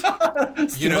industrialist.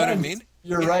 You know what I mean?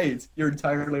 You're right. You're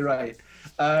entirely right.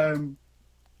 And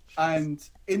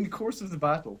in the course of the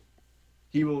battle,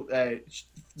 he will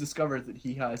discover that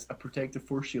he has a protective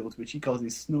force shield, which he calls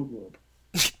his snow globe.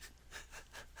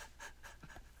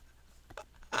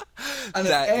 And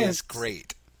that is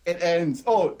great. It ends.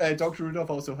 Oh, Dr. Rudolph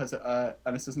also has an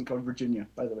assistant called Virginia,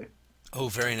 by the way. Oh,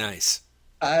 very nice.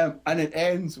 And it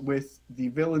ends with the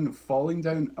villain falling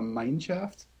down a mine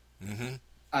shaft,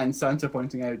 and Santa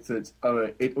pointing out that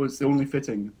it was only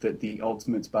fitting that the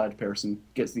ultimate bad person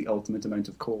gets the ultimate amount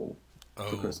of coal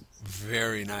for Christmas.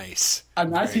 Very nice.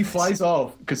 And as he flies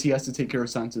off, because he has to take care of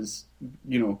Santa's,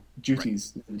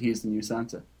 duties, he is the new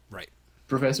Santa. Right.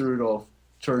 Professor Rudolph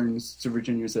turns to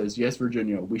Virginia and says, "Yes,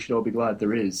 Virginia, we should all be glad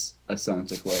there is a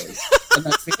Santa Claus." And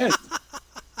that's the end.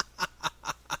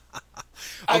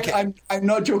 Okay. I'm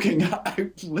not joking.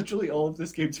 Literally all of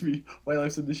this came to me while I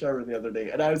was in the shower the other day,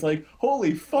 and I was like,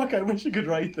 holy fuck, I wish I could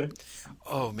write this.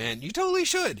 Oh man, you totally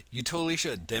should. You totally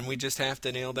should. Then we just have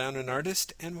to nail down an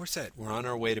artist and we're set. We're on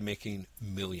our way to making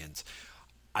millions.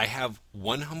 I have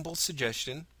one humble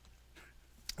suggestion,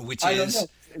 which I is... don't know.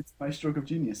 It's my stroke of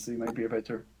genius, so you might be about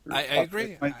to... I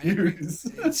agree.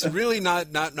 It's really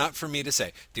not for me to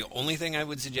say. The only thing I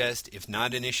would suggest, if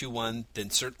not in issue 1, then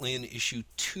certainly in issue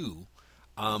 2,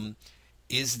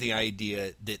 is the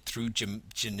idea that through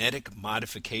genetic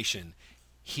modification,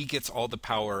 he gets all the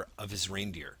power of his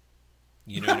reindeer.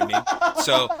 You know what I mean?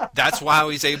 So that's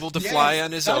why he's able to fly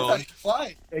on his own.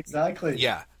 Fly, exactly.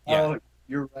 Yeah. Oh,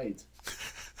 you're right.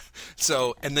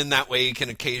 So, and then that way you can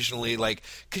occasionally, like,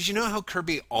 because you know how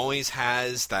Kirby always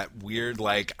has that weird,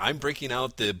 like, I'm breaking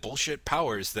out the bullshit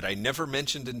powers that I never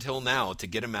mentioned until now to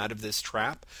get him out of this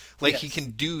trap? Like, he Yes.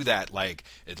 can do that, like,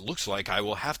 it looks like I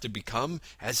will have to become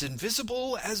as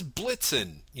invisible as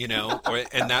Blitzen,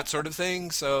 and that sort of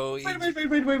thing. So, Wait.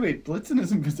 Blitzen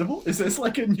is invisible? Is this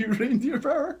like a new reindeer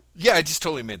power? yeah, I just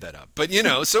totally made that up. But,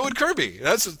 so would Kirby.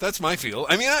 That's my feel.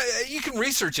 I mean, you can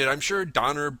research it. I'm sure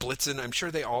Donner, Blitzen, I'm sure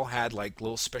they all had like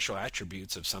little special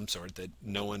attributes of some sort that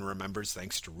no one remembers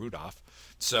thanks to Rudolph.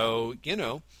 So,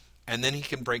 and then he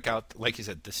can break out, like you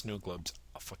said, the snow globe's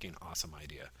a fucking awesome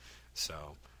idea.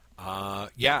 So,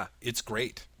 yeah, it's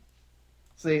great.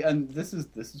 See, and this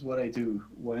is what I do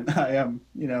when I am,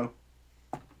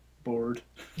 bored.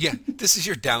 Yeah, this is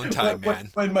your downtime, man.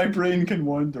 When my brain can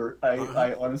wander,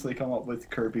 I honestly come up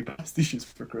with Kirby pastiches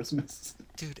for Christmas.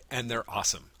 Dude, and they're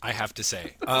awesome, I have to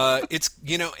say. It's,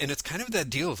 and it's kind of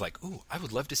that deal of like, ooh, I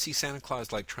would love to see Santa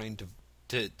Claus like trying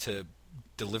to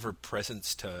deliver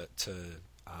presents to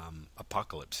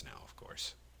Apocalypse now, of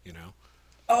course,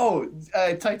 Oh,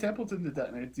 Ty Templeton did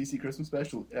that in a DC Christmas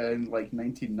special in like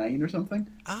 1999 or something.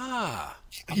 Ah.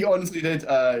 He honestly did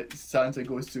Santa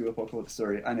Goes to Apocalypse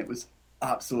Story, and it was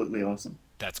absolutely awesome.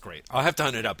 That's great. I'll have to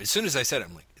hunt it up. As soon as I said it,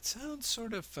 I'm like, it sounds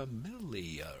sort of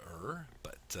familiar,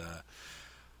 but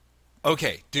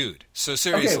okay, dude. So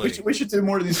seriously, okay, we should do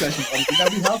more of these sessions. Now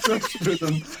we have to do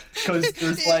them because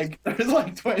there's like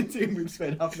 20, and we've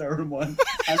spent half an hour on one,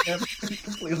 and then we're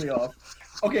completely off.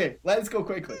 Okay, let's go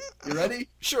quickly. You ready?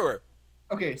 Sure.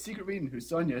 Okay, Secret Reading, who's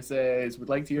Sonia, says, would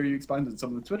like to hear you expand on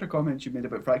some of the Twitter comments you made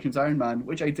about Fractions Iron Man,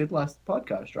 which I did last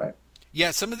podcast, right?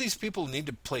 Yeah, some of these people need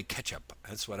to play catch up.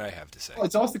 That's what I have to say. Well,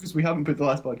 it's also because we haven't put the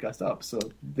last podcast up, so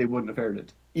they wouldn't have heard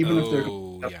it. Even if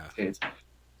they're yeah. It.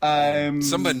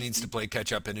 Somebody needs to play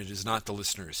catch up, and it is not the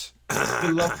listeners.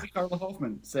 The lovely Carla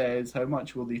Hoffman says, how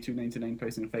much will the $2.99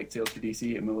 pricing affect sales for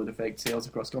DC, and will it affect sales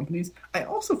across companies? I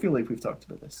also feel like we've talked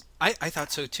about this. I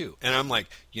thought so too. And I'm like,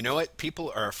 you know what?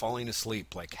 People are falling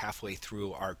asleep like halfway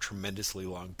through our tremendously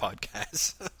long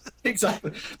podcast.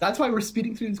 Exactly. That's why we're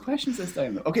speeding through these questions this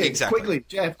time. Okay, exactly. Quickly,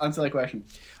 Jeff, answer that question.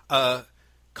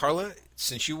 Carla,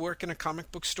 since you work in a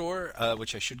comic book store,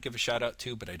 which I should give a shout out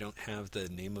to, but I don't have the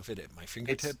name of it at my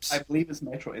fingertips. I believe it's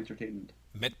Metro Entertainment.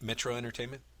 Metro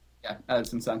Entertainment? Yeah,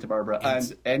 it's in Santa Barbara.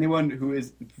 And anyone who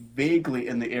is vaguely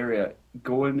in the area,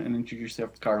 go in and introduce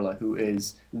yourself to Carla, who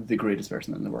is the greatest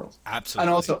person in the world. Absolutely.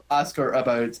 And also ask her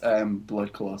about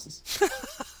Blood Colossus.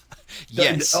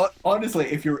 Yes. Honestly,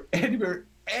 if you're anywhere,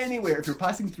 if you're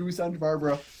passing through Santa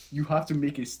Barbara, you have to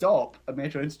make a stop at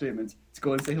Metro Entertainment to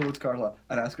go and say hello to Carla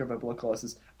and ask her about Blood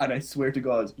Colossus. And I swear to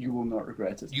God, you will not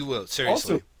regret it. You will,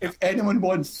 seriously. Also, if anyone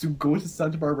wants to go to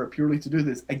Santa Barbara purely to do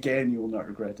this, again, you will not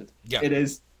regret it. Yeah. It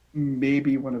is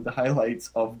maybe one of the highlights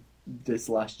of this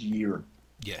last year.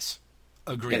 Yes.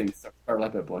 Agreed. Getting Carla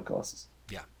about Blood Colossus.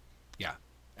 Yeah.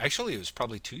 Actually, it was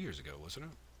probably 2 years ago, wasn't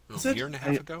it? A year and a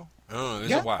half ago? Oh, it was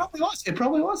yeah, a while. It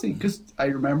probably was. Because I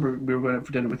remember we were going out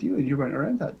for dinner with you and you weren't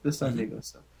around that this San Diego.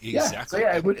 So. Exactly.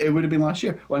 Yeah, it would have been last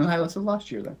year. One of the highlights of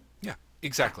last year then. Yeah,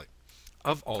 exactly.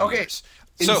 Of all years.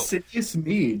 So, Insidious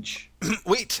Mage.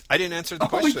 Wait, I didn't answer the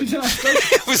question. You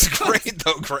It was great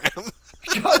though, Graham.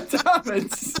 God damn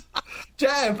it.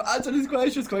 Jeff, answer these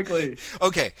questions quickly.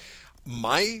 Okay.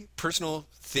 My personal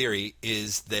theory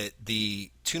is that the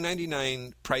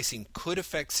 $2.99 pricing could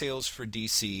affect sales for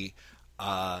DC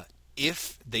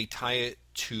if they tie it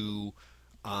to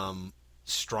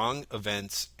strong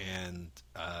events and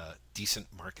decent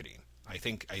marketing. I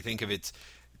think if it's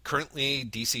currently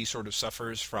DC sort of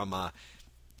suffers from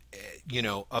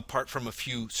apart from a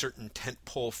few certain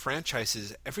tentpole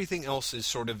franchises, everything else is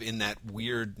sort of in that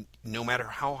weird, no matter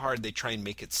how hard they try and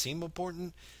make it seem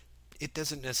important, it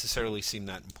doesn't necessarily seem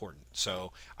that important.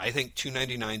 So I think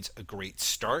 $2.99's a great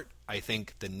start. I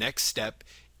think the next step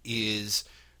is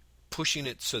pushing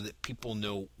it so that people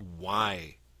know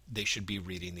why they should be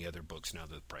reading the other books now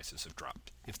that the prices have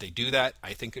dropped. If they do that,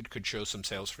 I think it could show some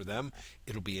sales for them.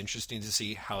 It'll be interesting to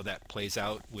see how that plays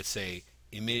out with, say,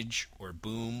 Image or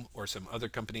Boom or some other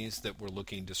companies that were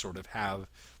looking to sort of have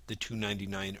the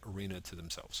 $2.99 arena to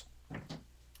themselves.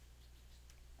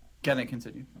 Can I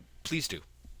continue? Please do.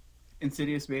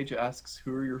 Insidious Mage asks,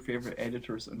 who are your favorite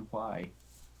editors and why?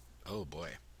 Oh boy.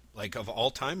 Like of all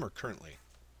time or currently?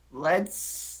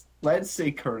 Let's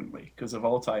say currently, because of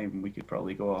all time we could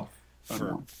probably go off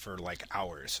for like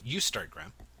hours. You start,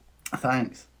 Graham.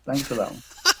 Thanks for that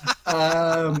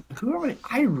one. Who am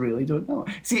I really don't know.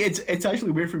 See, it's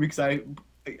actually weird for me because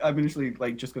I'm initially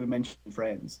like just going to mention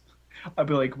friends. I'd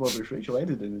be like, well, there's Rachel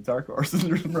Edidin at Dark Horse and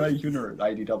there's Mariah Huner at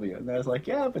IDW, and I was like,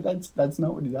 yeah, but that's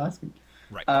not what he's asking.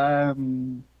 Right.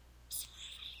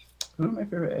 Who are my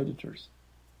favorite editors?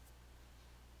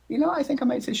 I think I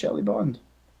might say Shelley Bond.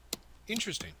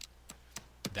 Interesting.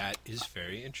 That is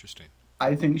very interesting.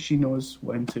 I think she knows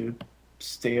when to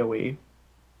stay away,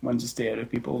 when to stay out of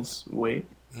people's way.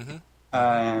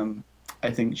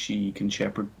 I think she can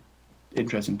shepherd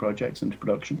interesting projects into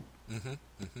production.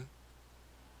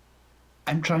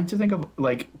 I'm trying to think of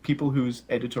people whose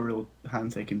editorial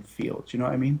hands I can feel. Do you know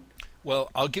what I mean?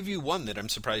 Well, I'll give you one that I'm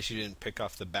surprised you didn't pick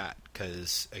off the bat,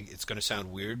 because it's going to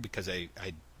sound weird because I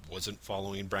wasn't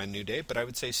following Brand New Day, but I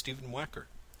would say Stephen Wacker,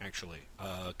 actually,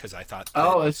 because I thought...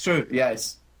 Oh, that's true.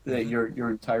 Yes, you're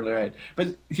entirely right.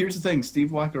 But here's the thing.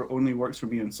 Steve Wacker only works for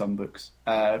me on some books.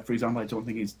 For example, I don't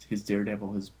think his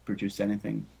Daredevil has produced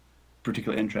anything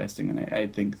particularly interesting, and I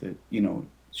think that,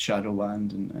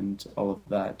 Shadowland and all of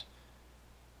that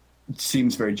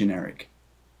seems very generic.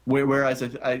 Whereas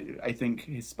I think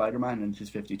his Spider-Man and his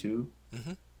 52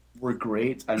 were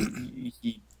great, and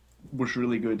he was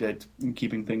really good at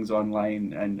keeping things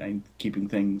online and keeping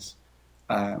things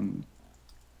to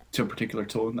a particular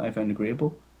tone that I found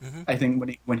agreeable. I think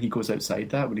when he goes outside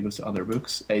that, when he goes to other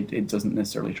books, it doesn't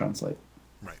necessarily translate.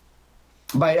 Right.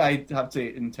 But I have to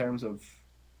say, in terms of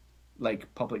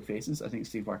public faces, I think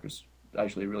Steve Wacker's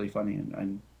actually really funny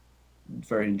and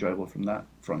very enjoyable from that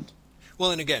front.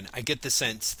 Well, and again, I get the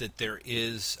sense that there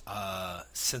is a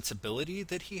sensibility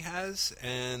that he has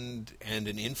and an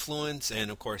influence,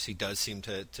 and of course he does seem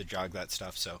to jog that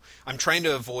stuff. So I'm trying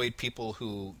to avoid people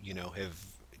who, have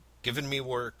given me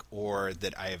work or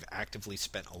that I have actively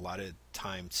spent a lot of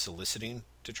time soliciting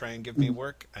to try and give me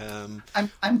work. I'm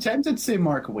tempted to say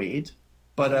Mark Waid,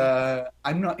 but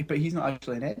I'm not. But he's not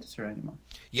actually an editor anymore.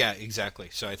 Yeah, exactly.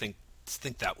 So I think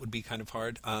that would be kind of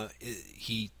hard.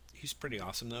 He's pretty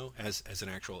awesome though as an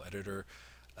actual editor.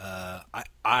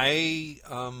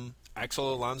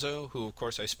 Axel Alonso, who of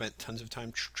course I spent tons of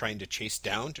time trying to chase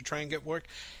down to try and get work.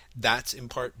 That's in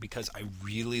part because I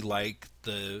really like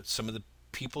some of the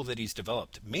people that he's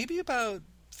developed. Maybe about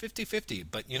 50-50,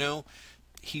 but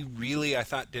he really, I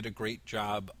thought, did a great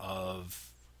job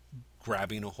of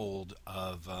grabbing a hold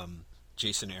of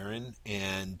Jason Aaron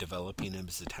and developing him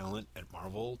as a talent at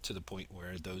Marvel to the point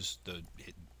where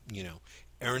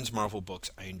Aaron's Marvel books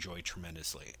I enjoy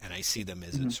tremendously, and I see them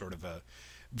as a sort of a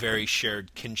very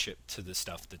shared kinship to the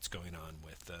stuff that's going on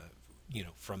with,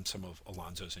 from some of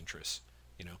Alonso's interests.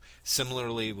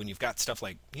 Similarly, when you've got stuff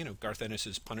like, Garth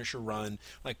Ennis's Punisher run,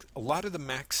 like a lot of the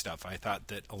Max stuff, I thought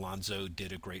that Alonso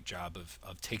did a great job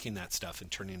of taking that stuff and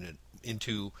turning it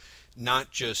into not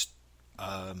just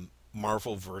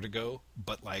Marvel Vertigo,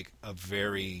 but like a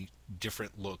very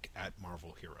different look at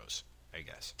Marvel heroes, I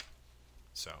guess.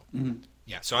 So,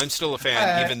 yeah, so I'm still a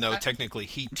fan, even though technically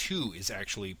he too is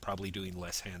actually probably doing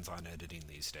less hands-on editing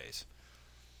these days.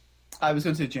 I was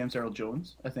going to say James Earl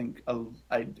Jones. I think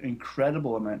an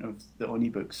incredible amount of the Oni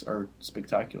books are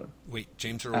spectacular. Wait,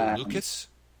 James Earl Lucas?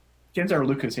 James Earl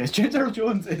Lucas, yes. James Earl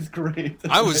Jones is great.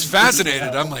 I was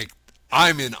fascinated. I'm like,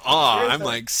 I'm in awe. I'm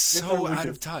like so out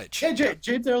of touch. Yeah,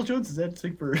 James Earl Jones is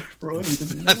editing for Oni.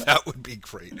 That would be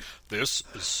great. This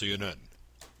is CNN.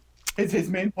 His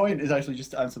main point is actually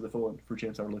just to answer the phone for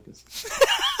James R. Lucas.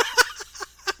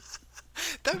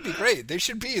 That would be great. There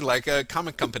should be like a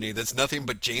comic company that's nothing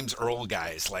but James Earl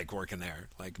guys like working there,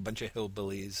 like a bunch of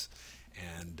hillbillies.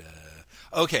 And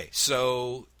okay,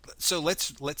 so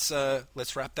let's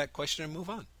wrap that question and move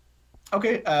on.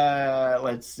 Okay,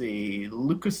 let's see.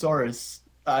 Lucasaurus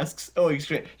asks. Oh, he's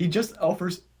great. He just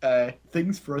offers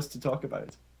things for us to talk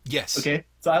about. Yes. Okay,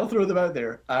 so I'll throw them out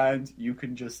there, and you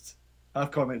can just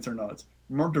have comments or not.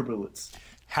 Murder Bullets.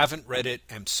 Haven't read it.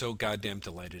 I'm so goddamn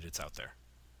delighted it's out there.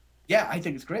 Yeah, I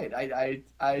think it's great. I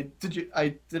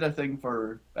did a thing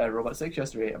for Robot 6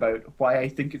 yesterday about why I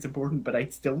think it's important, but I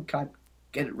still can't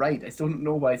get it right. I still don't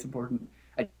know why it's important.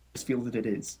 I just feel that it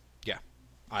is. Yeah,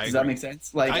 Does that make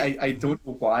sense? Like, I don't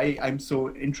know why I'm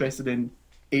so interested in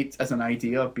it as an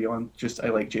idea beyond just I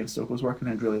like James Stokoe's work and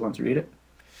I'd really want to read it.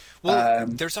 Well,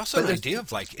 there's also an idea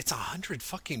of like it's 100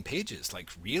 fucking pages. Like,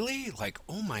 really? Like,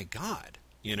 oh my god,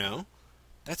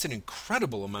 that's an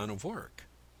incredible amount of work.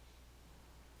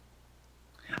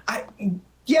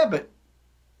 Yeah, but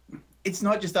it's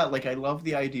not just that. Like, I love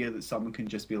the idea that someone can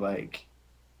just be like,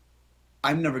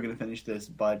 I'm never going to finish this,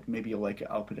 but maybe you'll like it.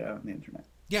 I'll put it out on the internet.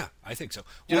 Yeah, I think so. Do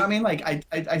you know what I mean? Like,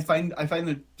 I find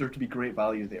there to be great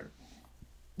value there.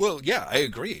 Well, yeah, I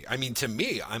agree. I mean, to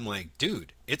me, I'm like,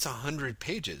 dude, it's 100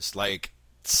 pages. Like,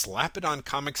 slap it on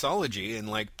Comixology and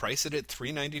like price it at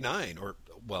 $3.99, or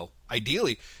well,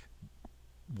 ideally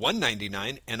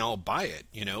 $1.99, and I'll buy it.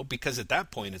 Because at that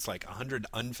point, it's like 100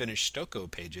 unfinished Stokoe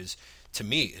pages. To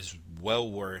me, is well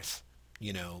worth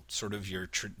sort of your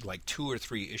like 2 or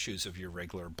 3 issues of your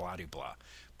regular blah blah.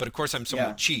 But of course, I'm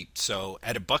somewhat cheap, so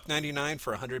at $1.99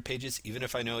 for 100 pages, even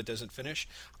if I know it doesn't finish,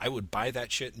 I would buy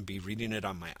that shit and be reading it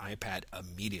on my iPad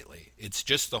immediately. It's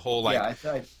just the whole I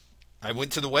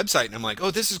went to the website and I'm like, oh,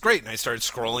 this is great, and I started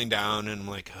scrolling down and I'm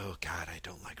like, oh god, I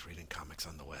don't like reading comics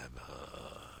on the web.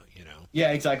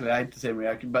 Yeah, exactly. I had the same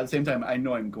reaction, but at the same time, I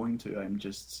know I'm going to.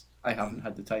 I haven't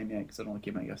had the time yet because it only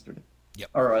came out yesterday.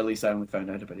 Yep. Or at least I only found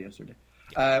out about it yesterday.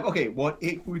 Yep. Okay, what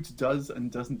Akewood does and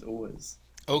doesn't owe us.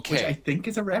 Okay. Which I think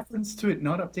is a reference to it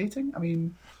not updating. I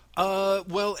mean,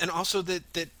 well, and also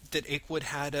that Akewood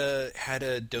had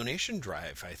a donation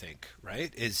drive. I think,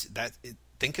 right? I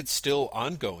think it's still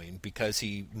ongoing because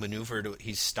he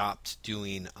stopped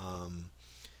doing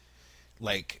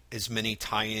like as many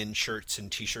tie-in shirts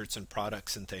and T-shirts and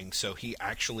products and things. So he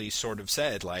actually sort of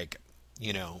said, like,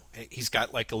 he's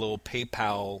got like a little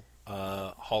PayPal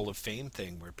Hall of Fame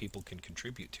thing where people can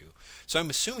contribute to. So I'm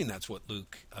assuming that's what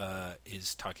Luke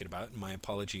is talking about. And my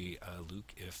apology,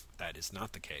 Luke, if that is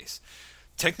not the case.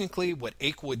 Technically, what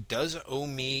Akewood does owe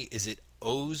me is it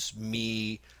owes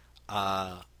me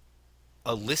a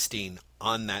listing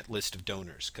on that list of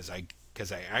donors because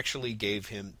I actually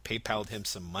PayPal'd him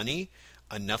some money,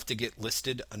 enough to get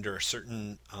listed under a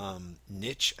certain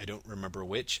niche. I don't remember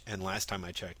which, and last time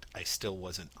I checked, I still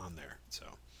wasn't on there. So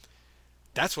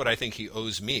that's what I think he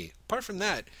owes me. Apart from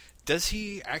that, does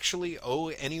he actually owe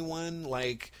anyone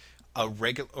like a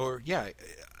regular or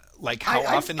like how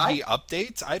often he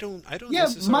updates? I don't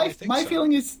necessarily think so. My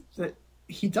feeling is that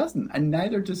he doesn't, and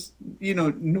neither does no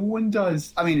one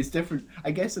does. I mean, it's different.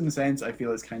 I guess in the sense, I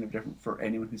feel it's kind of different for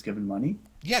anyone who's given money.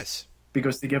 Yes.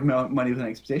 Because they give money with an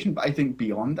expectation, but I think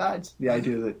beyond that, the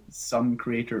idea that some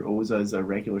creator owes us a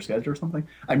regular schedule or something,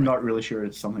 I'm not really sure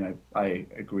it's something I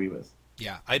agree with.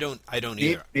 Yeah, I don't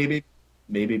either.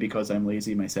 Maybe because I'm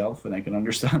lazy myself and I can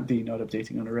understand the not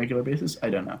updating on a regular basis. I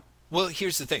don't know. Well,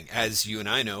 here's the thing. As you and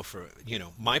I know,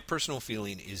 my personal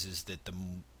feeling is that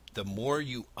the more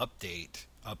you update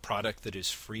a product that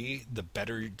is free, the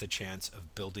better the chance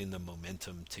of building the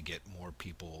momentum to get more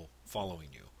people following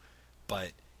you.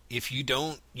 But if you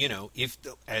don't,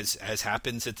 as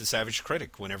happens at the Savage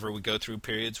Critic, whenever we go through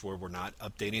periods where we're not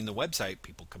updating the website,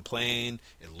 people complain.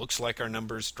 It looks like our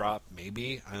numbers drop.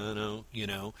 Maybe, I don't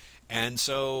know, and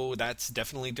so that's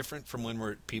definitely different from when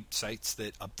we're at sites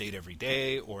that update every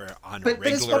day or on a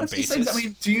regular basis. I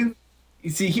mean, you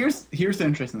see? Here's the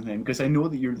interesting thing, because I know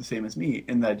that you're the same as me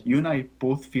in that you and I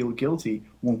both feel guilty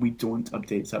when we don't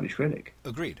update Savage Critic.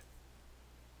 Agreed.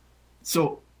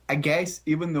 So I guess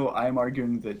even though I'm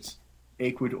arguing that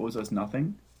Akewood owes us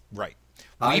nothing, right?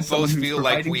 We both feel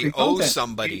like we owe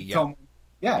somebody. Yeah.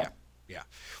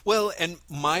 Well,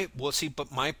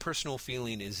 but my personal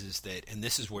feeling is that, and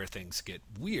this is where things get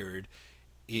weird,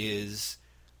 is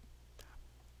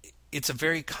it's a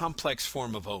very complex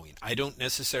form of owing. I don't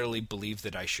necessarily believe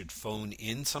that I should phone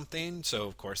in something, so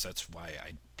of course that's why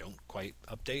I don't quite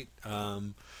update.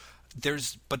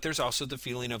 But there's also the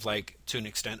feeling of, like, to an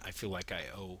extent, I feel like I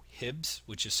owe Hibbs,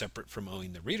 which is separate from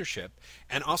owing the readership.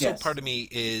 And also part of me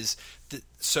is,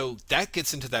 so that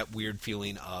gets into that weird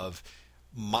feeling of,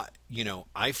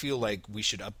 I feel like we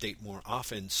should update more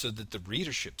often so that the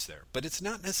readership's there. But it's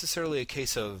not necessarily a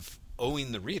case of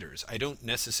owing the readers. I don't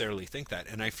necessarily think that.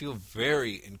 And I feel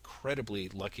very incredibly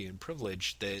lucky and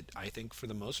privileged that I think for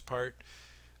the most part,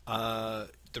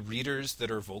 the readers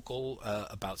that are vocal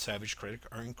about Savage Critic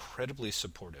are incredibly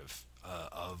supportive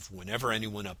of whenever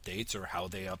anyone updates or how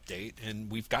they update. And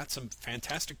we've got some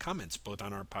fantastic comments both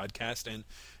on our podcast and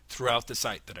throughout the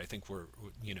site that I think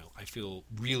I feel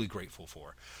really grateful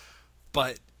for.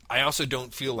 But I also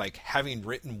don't feel like having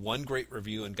written one great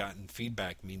review and gotten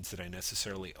feedback means that I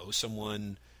necessarily owe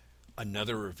someone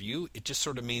another review. It just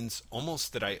sort of means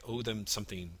almost that I owe them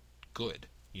something good.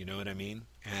 You know what I mean?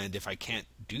 And if I can't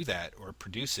do that or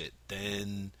produce it,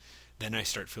 then I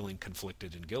start feeling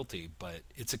conflicted and guilty. But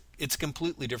it's a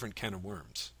completely different can of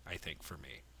worms, I think, for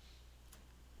me.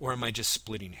 Or am I just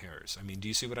splitting hairs? I mean, do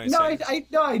you see what I say?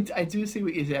 I do see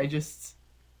what you say.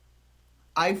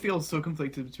 I feel so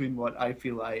conflicted between what I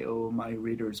feel I owe my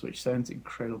readers, which sounds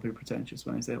incredibly pretentious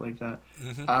when I say it like that,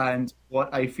 and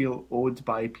what I feel owed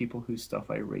by people whose stuff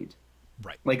I read.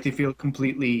 Right. Like, they feel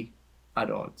completely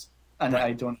at odds. And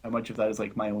I don't know how much of that is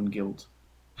like my own guilt,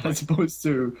 as opposed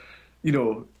to,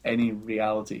 any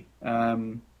reality.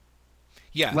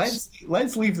 Yes.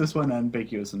 Let's leave this one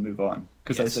ambiguous and move on,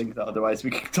 because I think that otherwise we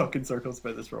could talk in circles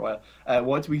about this for a while.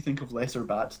 What do we think of lesser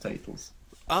bat titles?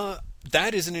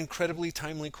 That is an incredibly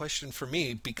timely question for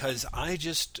me, because I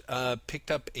just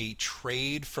picked up a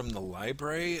trade from the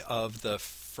library of the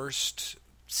first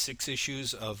 6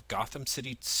 issues of Gotham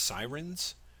City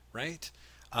Sirens, right?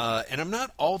 And I'm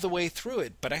not all the way through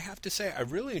it, but I have to say I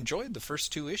really enjoyed the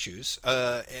first 2 issues.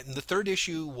 And the third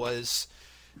issue was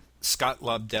Scott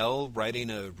Lobdell writing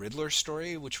a Riddler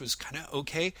story, which was kind of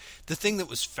okay. The thing that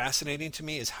was fascinating to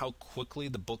me is how quickly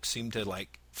the book seemed to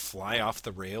like fly off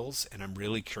the rails, and I'm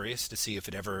really curious to see if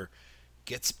it ever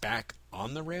gets back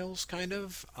on the rails, kind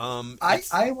of.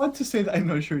 I want to say that I'm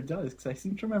not sure it does, because I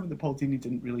seem to remember that Paul Dini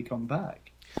didn't really come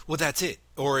back. Well, that's it.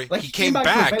 Or like, he came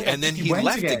back and then he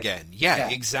left again. again. Yeah,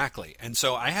 exactly. And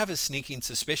so I have a sneaking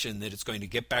suspicion that it's going to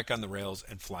get back on the rails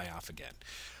and fly off again.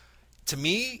 To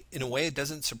me, in a way, it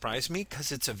doesn't surprise me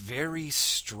because it's a very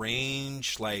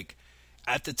strange, like,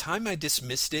 at the time I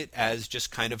dismissed it as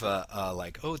just kind of a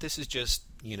like, oh, this is just,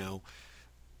 you know,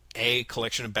 A,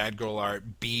 collection of bad girl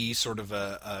art, B, sort of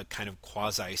a kind of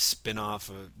quasi spin-off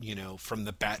of, you know, from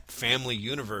the Bat family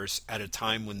universe at a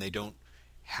time when they don't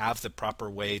have the proper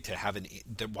way to have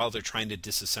while they're trying to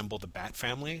disassemble the Bat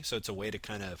family. So it's a way to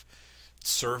kind of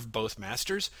serve both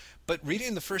masters. But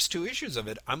reading the first 2 issues of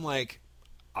it, I'm like,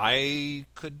 I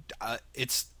could.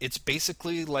 It's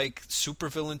basically like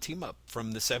supervillain team up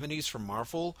from the 70s from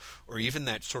Marvel, or even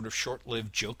that sort of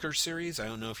short-lived Joker series. I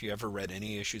don't know if you ever read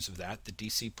any issues of that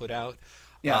DC put out.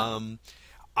 Yeah.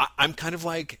 I'm kind of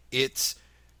like, it's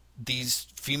these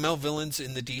female villains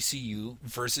in the DCU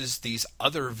versus these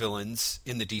other villains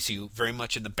in the DCU, very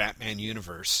much in the Batman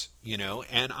universe, you know.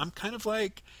 And I'm kind of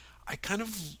like,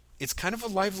 it's kind of a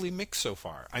lively mix so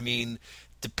far. I mean,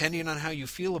 depending on how you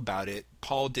feel about it,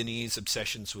 Paul Dini's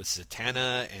obsessions with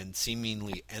Zatanna and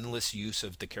seemingly endless use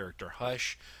of the character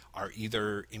Hush are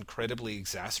either incredibly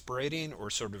exasperating or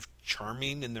sort of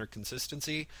charming in their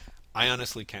consistency. I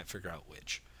honestly can't figure out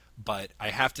which. But I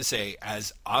have to say,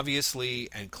 as obviously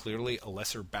and clearly a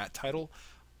lesser Bat title,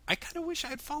 I kind of wish I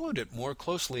had followed it more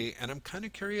closely, and I'm kind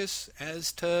of curious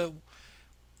as to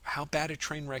how bad a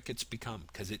train wreck it's become,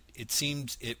 because it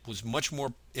seems it was much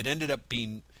more, it ended up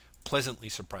being pleasantly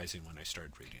surprising when I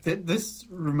started reading it. This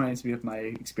reminds me of my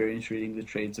experience reading The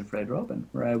Trades of Red Robin,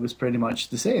 where I was pretty much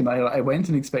the same. I went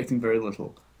in expecting very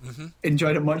little,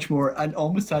 enjoyed it much more, and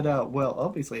almost had well,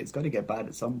 obviously it's got to get bad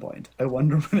at some point. I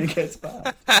wonder when it gets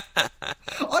bad.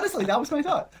 Honestly, that was my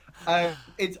thought.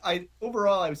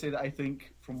 Overall, I would say that I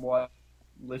think from what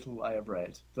little I have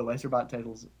read, the lesser Bat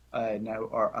titles now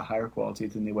are a higher quality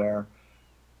than they were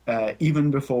even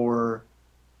before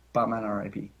Batman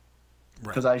R.I.P.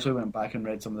 Because I actually went back and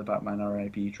read some of the Batman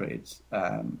R.I.P. trades,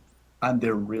 and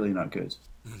they're really not good.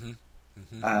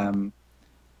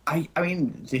 I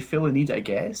mean, they fill a need, I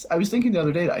guess. I was thinking the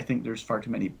other day that I think there's far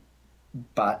too many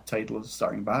Bat titles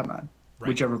starring Batman,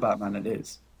 whichever Batman it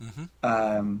is.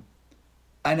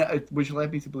 And which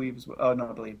led me to believe as well. Oh,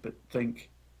 not believe, but think.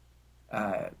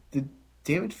 Did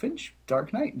David Finch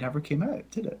Dark Knight never came out?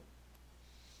 Did it?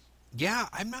 Yeah,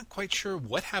 I'm not quite sure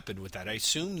what happened with that. I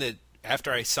assume that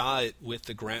after I saw it with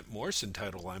the Grant Morrison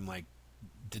title, I'm like,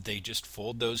 did they just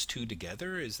fold those two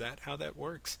together? Is that how that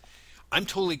works? I'm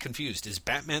totally confused. Is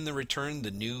Batman the Return the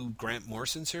new Grant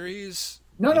Morrison series?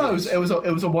 No, it was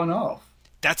a one-off.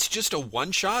 That's just a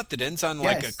one-shot that ends on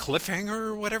like a cliffhanger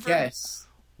or whatever? Yes.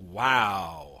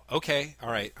 Wow. Okay. All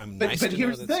right. But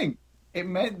here's the thing. It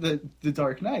meant that The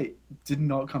Dark Knight did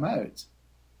not come out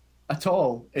at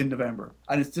all in November.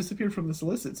 And it's disappeared from the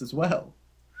solicits as well.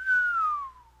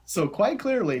 So quite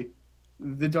clearly,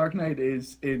 The Dark Knight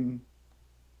is in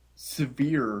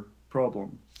severe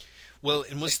problem. Well,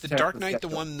 and was The Dark Knight the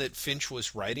one that Finch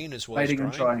was writing as well as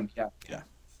drawing? Writing and drawing, yeah.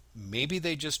 Maybe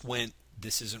they just went,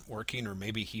 this isn't working, or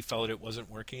maybe he felt it wasn't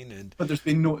working. But there's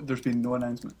been no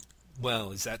announcement.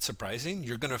 Well, is that surprising?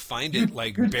 You're going to find it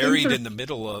like buried in the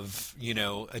middle of,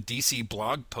 a DC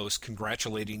blog post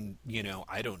congratulating,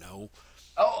 I don't know.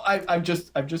 Oh, I've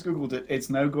just Googled it. It's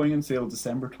now going on sale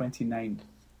December 29th.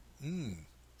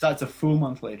 That's a full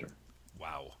month later.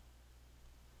 Wow.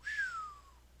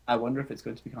 I wonder if it's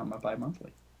going to become a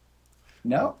bi-monthly.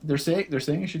 No, they're saying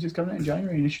issue 2's coming out in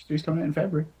January and issue 3's coming out in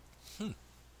February.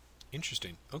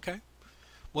 Interesting. Okay.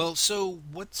 Well, so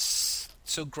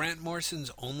Grant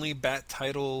Morrison's only Bat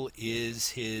title is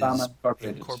his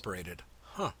Batman Incorporated.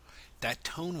 Huh. That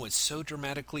tone was so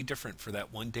dramatically different for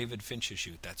that one David Finch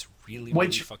issue. That's really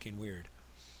fucking weird.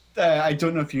 I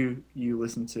don't know if you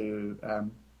listen to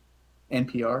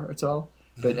NPR at all,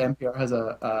 but NPR has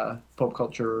a pop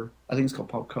culture, I think it's called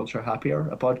Pop Culture Happier,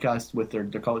 a podcast with their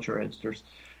culture editors.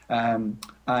 And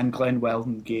Glenn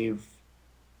Weldon gave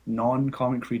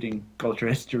non-comic reading culture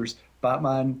editors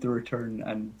Batman, The Return,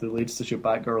 and the latest issue of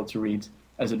Batgirl to read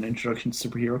as an introduction to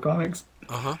superhero comics.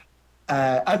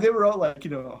 And they were all like,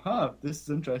 this is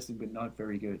interesting, but not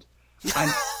very good.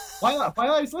 And while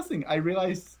I was listening, I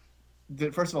realized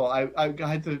that first of all, I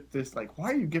had this like,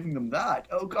 why are you giving them that?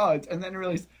 Oh God! And then I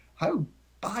realized how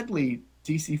badly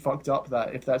DC fucked up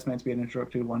that if that's meant to be an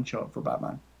introductory one shot for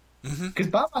Batman. Because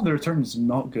Batman: The Return is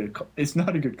not good. It's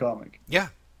not a good comic. Yeah.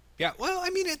 Yeah. Well, I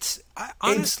mean,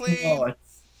 honestly. It's not.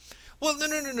 Well,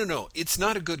 no. It's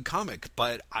not a good comic,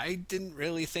 but I didn't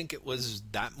really think it was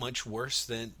that much worse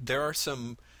than there are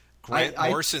some Grant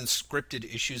Morrison scripted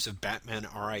issues of Batman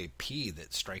R.I.P.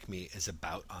 that strike me as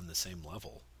about on the same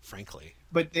level, frankly.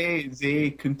 But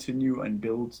they continue and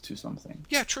build to something.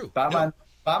 Yeah, true. Batman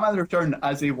The Return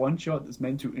as a one-shot that's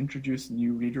meant to introduce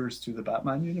new readers to the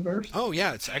Batman universe. Oh,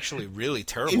 yeah, it's actually really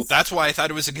terrible. That's why I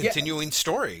thought it was a continuing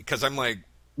story, because I'm like...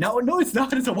 No, it's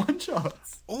not. It's a one-shot.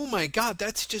 Oh, my God,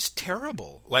 that's just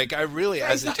terrible. Like, I really...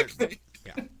 Exactly.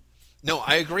 Yeah. No,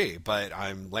 I agree, but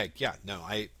I'm like, yeah, no,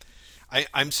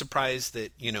 I'm surprised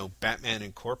that, Batman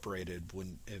Incorporated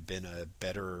wouldn't have been a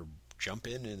better jump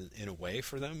in a way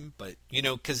for them, but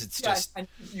because it's just... and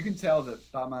you can tell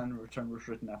that Batman Return was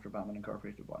written after Batman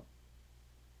Incorporated 1.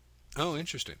 Oh,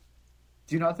 interesting.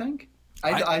 Do you not think?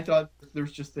 I thought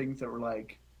there's just things that were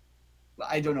like,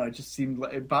 I don't know, it just seemed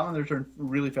like Batman Return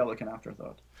really felt like an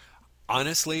afterthought.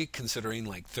 Honestly, considering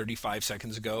like 35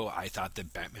 seconds ago, I thought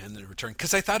that Batman the Return,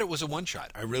 because I thought it was a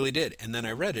one-shot. I really did. And then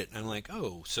I read it, and I'm like,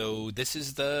 oh, so this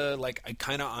is I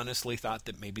kind of honestly thought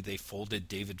that maybe they folded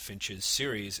David Finch's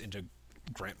series into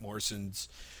Grant Morrison's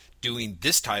doing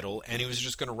this title, and he was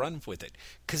just going to run with it.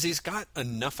 Because he's got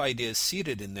enough ideas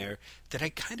seated in there that I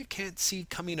kind of can't see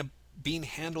being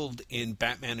handled in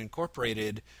Batman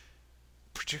Incorporated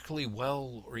particularly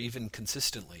well or even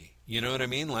consistently. You know what I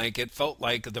mean? Like, it felt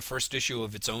like the first issue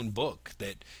of its own book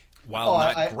that, while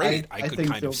not great, I could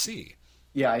kind of see.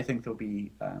 Yeah, I think they'll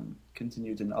be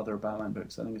continued in other Batman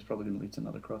books. I think it's probably going to lead to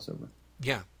another crossover.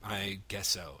 Yeah, I guess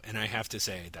so. And I have to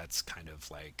say, that's kind of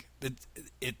like,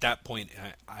 at that point,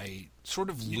 I sort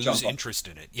of lose interest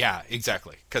in it. Yeah,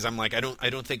 exactly. Because I'm like, I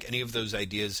don't think any of those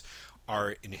ideas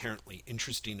are inherently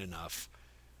interesting enough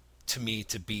to me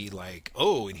to be like,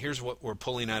 oh, and here's what we're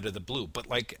pulling out of the blue. But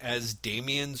like, as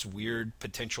Damian's weird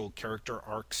potential character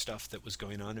arc stuff that was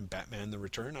going on in Batman the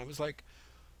Return, I was like,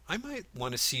 I might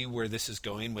want to see where this is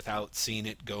going without seeing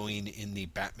it going in the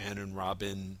Batman and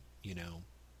Robin,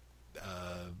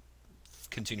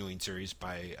 continuing series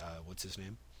by what's his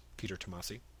name, Peter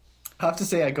Tomasi. I have to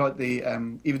say, I got the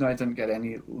even though I didn't get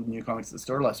any new comics at the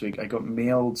store last week, I got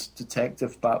mailed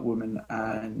Detective Batwoman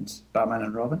and Batman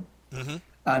and Robin. Mm-hmm.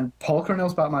 And Paul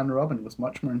Cornell's Batman and Robin was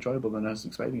much more enjoyable than I was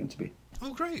expecting it to be.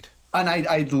 Oh, great! And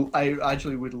I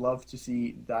actually would love to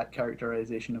see that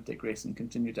characterization of Dick Grayson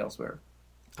continued elsewhere.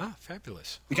 Ah,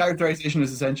 fabulous! The characterization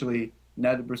is essentially,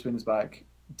 now that Bruce Wayne is back,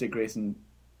 Dick Grayson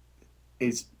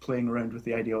is playing around with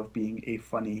the idea of being a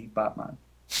funny Batman.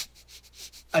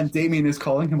 And Damian is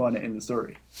calling him on it in the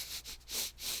story.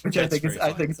 Which I think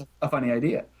is a funny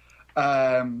idea.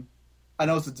 And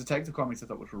also Detective Comics I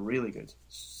thought was really good.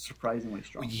 Surprisingly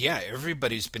strong. Yeah,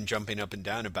 everybody's been jumping up and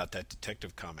down about that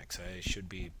Detective Comics. I should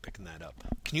be picking that up.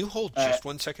 Can you hold just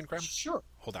 1 second, Graham? Sure.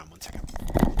 Hold on 1 second.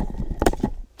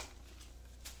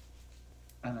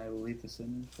 And I will leave this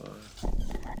in for...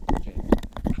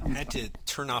 I had to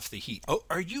turn off the heat. Oh,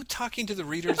 are you talking to the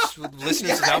readers,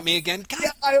 listeners, without me again? God.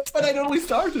 Yeah, but I only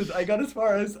started. I got as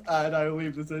far as, and I will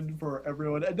leave this in for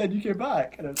everyone, and then you came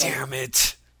back. And damn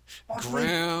it,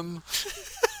 Graham.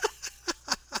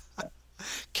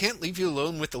 Can't leave you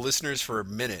alone with the listeners for a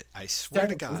minute. I swear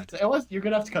to God. You're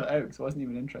going to have to cut it out because it wasn't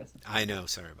even interesting. I know.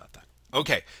 Sorry about that.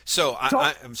 Okay, so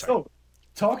I'm sorry. So,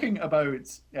 talking about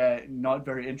not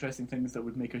very interesting things that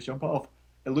would make us jump off,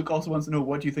 Luke also wants to know,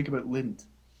 what do you think about Lind?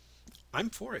 I'm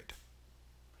for it.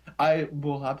 I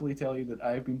will happily tell you that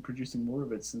I've been producing more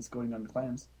of it since going on the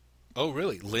clams. Oh,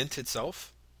 really? Lint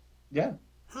itself? Yeah.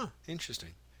 Huh, interesting.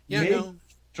 Yeah,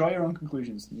 Draw your own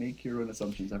conclusions. Make your own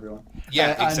assumptions, everyone.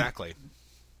 Yeah, exactly.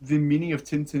 The meaning of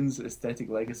Tintin's aesthetic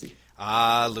legacy.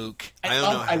 Ah, Luke. I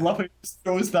don't know. I love how he just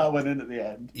throws that one in at the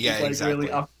end. Yeah, it's like exactly.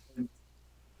 Really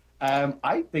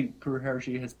I think poor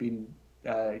Hershey has been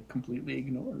completely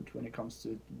ignored when it comes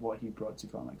to what he brought to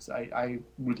comics. I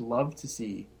would love to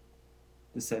see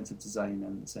the sense of design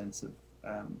and the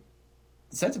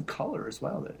sense of color as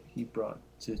well that he brought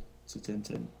to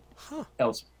Tintin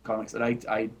else comics. And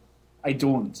I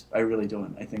don't. I really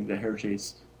don't. I think that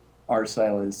Hershey's art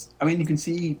style is... I mean, you can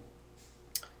see...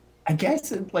 I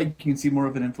guess you can see more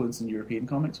of an influence in European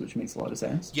comics, which makes a lot of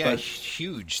sense. Yeah,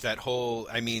 huge. That whole...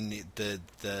 I mean,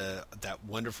 that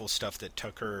wonderful stuff that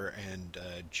Tucker and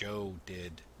Joe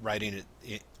did, writing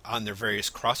it on their various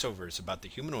crossovers about the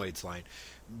Humanoids line,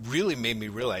 really made me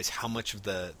realize how much of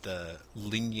the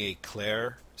Ligne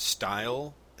Claire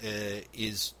style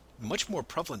is much more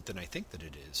prevalent than I think that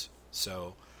it is.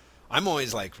 So I'm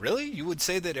always like, really? You would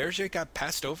say that Hergé got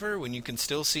passed over when you can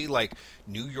still see like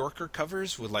New Yorker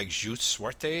covers with like Juste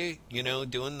Suerte,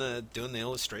 doing the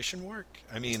illustration work?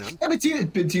 I mean, Yeah, but do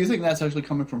you think that's actually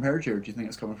coming from Hergé, or do you think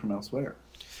it's coming from elsewhere?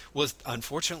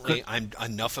 Unfortunately, I'm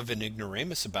enough of an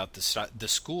ignoramus about the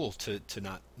school to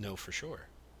not know for sure.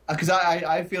 Because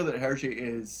I feel that Hergé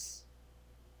is,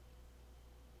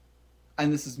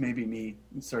 and this is maybe me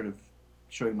sort of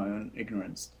showing my own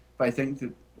ignorance, but I think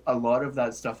that a lot of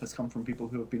that stuff has come from people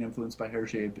who have been influenced by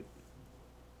Hergé,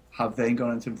 have then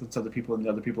gone on to influence other people, and the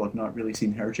other people have not really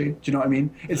seen Hergé. Do you know what I mean?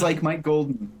 It's like Mike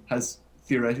Golden has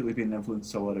theoretically been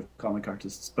influenced a lot of comic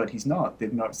artists, but he's not.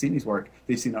 They've not seen his work.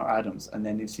 They've seen Art Adams, and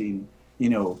then they've seen,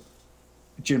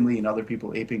 Jim Lee and other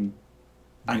people aping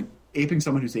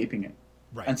someone who's aping it.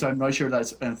 Right. And so I'm not sure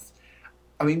that's.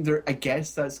 I mean, I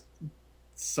guess that's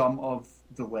some of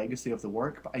the legacy of the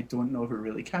work, but I don't know if it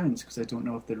really counts because I don't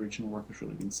know if the original work has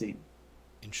really been seen.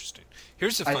 Interesting.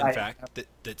 Here's a fun fact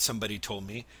that somebody told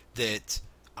me that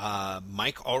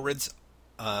Mike Allred's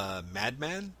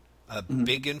Madman, a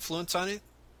big influence on it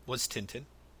was Tintin.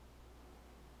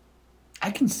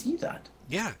 I can see that.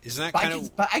 Yeah, isn't that kind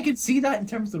of? But I can see that in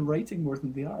terms of the writing more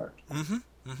than the art.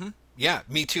 Yeah,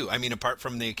 me too. I mean, apart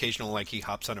from the occasional like he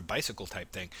hops on a bicycle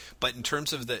type thing, but in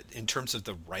terms of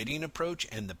the writing approach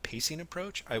and the pacing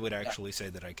approach, I would actually say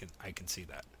that I can see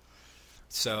that.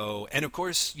 So, and of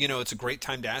course, it's a great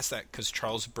time to ask that because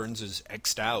Charles Burns's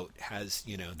X'd Out has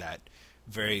that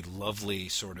very lovely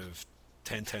sort of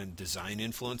Tintin design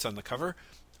influence on the cover.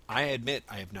 I admit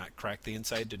I have not cracked the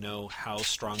inside to know how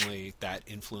strongly that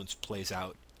influence plays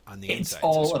out on the inside. It's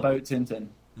all about Tintin.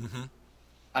 Mm-hmm.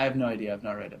 I have no idea. I've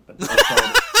not read it, but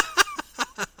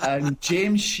that's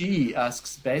James Shee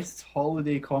asks best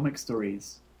holiday comic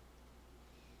stories.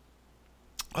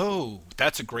 Oh,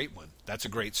 that's a great one. That's a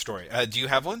great story. Do you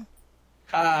have one?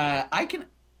 I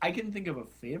can think of a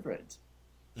favorite,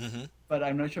 but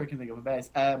I'm not sure I can think of a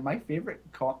best. My favorite,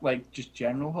 just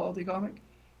general holiday comic,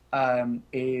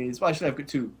 is actually I've got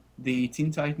two: the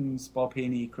Teen Titans Bob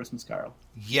Haney Christmas Carol.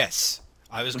 Yes,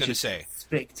 I was going to say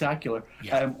spectacular.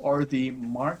 Yeah. Or the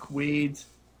Mark Waid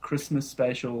Christmas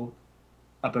special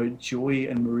about Joey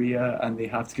and Maria, and they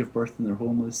have to give birth and they're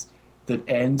homeless. That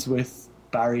ends with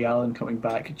Barry Allen coming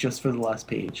back just for the last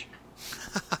page.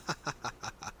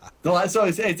 So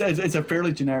it's a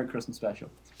fairly generic Christmas special,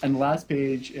 and the last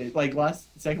page,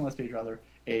 second last page rather,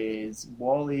 is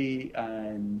Wally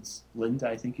and Linda.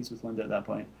 I think he's with Linda at that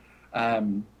point.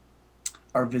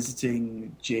 Are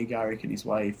visiting Jay Garrick and his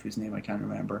wife, whose name I can't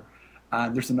remember.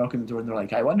 And there's a knock on the door, and they're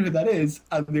like, "I wonder who that is."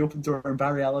 And they open the door, and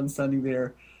Barry Allen's standing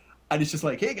there. And it's just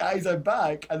like, "Hey guys, I'm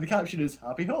back." And the caption is,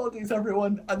 "Happy holidays,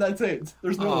 everyone." And that's it.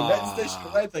 There's no let's dish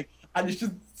or anything. And it's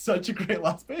just such a great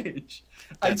last page.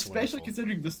 And especially wonderful.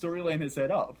 Considering the storyline it's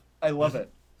set up. I love it.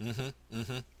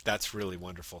 That's really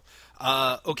wonderful.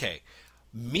 Okay.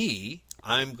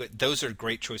 I'm good. Those are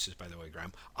great choices, by the way,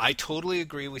 Graham. I totally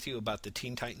agree with you about the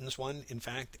Teen Titans one, in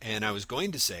fact. And I was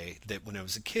going to say that when I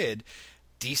was a kid,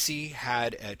 DC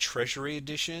had a Treasury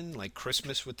edition, like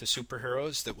Christmas with the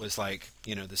Superheroes, that was like,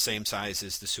 the same size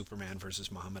as the Superman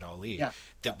versus Muhammad Ali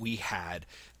that we had.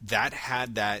 That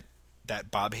had that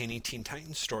Bob Haney Teen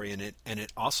Titans story in it, and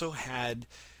it also had...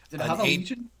 Did it have a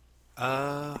Legion?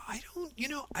 I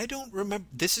don't remember.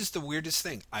 This is the weirdest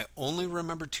thing. I only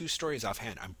remember two stories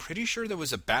offhand. I'm pretty sure there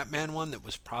was a Batman one that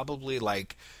was probably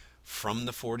like from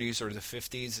the 40s or the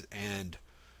 50s, and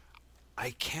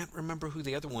I can't remember who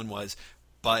the other one was.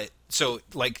 But so,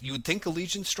 you would think a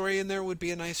Legion story in there would be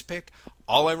a nice pick.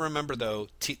 All I remember, though,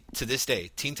 to this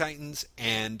day, Teen Titans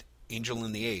and Angel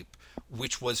and the Ape,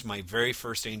 which was my very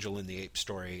first Angel and the Ape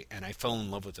story, and I fell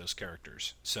in love with those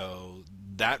characters. So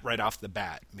that right off the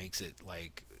bat makes it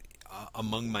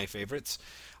among my favorites.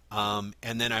 And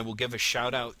then I will give a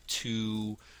shout out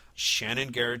to Shannon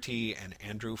Garrity and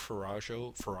Andrew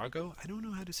Farago. I don't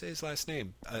know how to say his last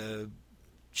name.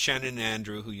 Shannon and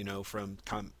Andrew, who you know from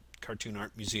Cartoon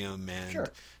Art Museum and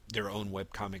their own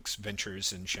webcomics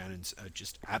ventures, and Shannon's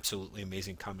just absolutely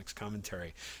amazing comics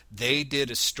commentary. They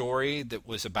did a story that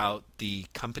was about the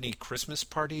company Christmas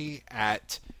party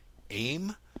at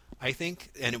AIM, I think,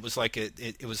 and it was like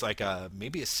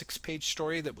maybe a 6-page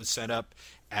story that was set up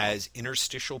as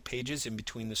interstitial pages in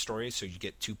between the stories, so you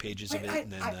get 2 pages of it.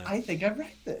 I think I've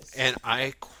read this, and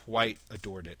I quite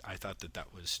adored it. I thought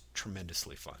that was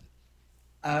tremendously fun.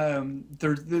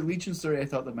 The Legion story I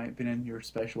thought that might have been in your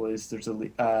special is there's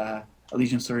a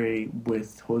Legion story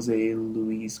with Jose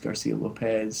Luis Garcia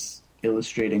Lopez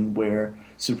illustrating where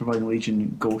Superboy and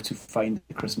Legion go to find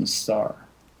the Christmas star.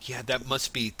 Yeah,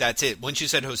 that's it. Once you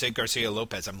said Jose Garcia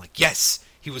Lopez, I'm like, yes,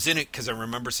 he was in it because I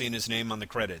remember seeing his name on the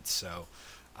credits. So,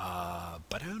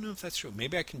 but I don't know if that's true.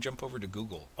 Maybe I can jump over to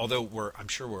Google. Although I'm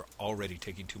sure we're already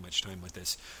taking too much time with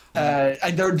this.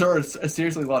 And there are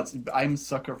seriously lots. I'm a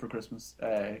sucker for Christmas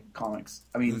comics.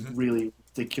 I mean, really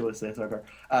ridiculously sucker.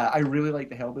 I really like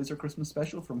the Hellblazer Christmas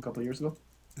special from a couple of years ago,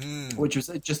 which was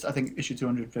just, I think, issue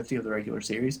 250 of the regular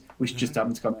series, which just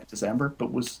happened to come out in December,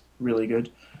 but was really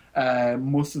good.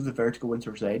 Most of the Vertigo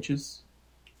Winter's Edges,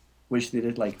 which they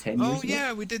did like 10 years ago. Oh,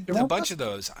 yeah, we did a bunch of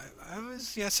those.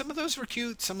 Some of those were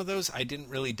cute. Some of those I didn't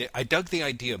really dig. I dug the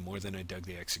idea more than I dug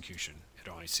the execution. It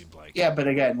always seemed like. Yeah, but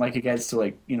again, like it gets to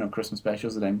like, Christmas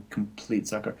specials, and I'm complete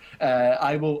sucker.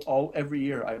 Every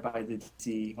year I buy the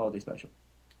DC holiday special.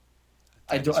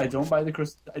 I don't buy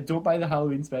the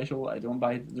Halloween special.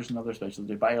 There's another special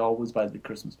to do, but I always buy the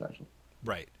Christmas special.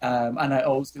 Right. And I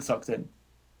always get sucked in.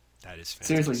 That is fantastic.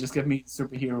 Seriously, just give me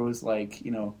superheroes, like,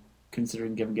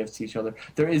 considering giving gifts to each other.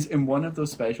 There is, in one of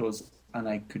those specials, and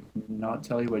I could not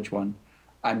tell you which one,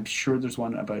 I'm sure there's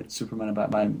one about Superman and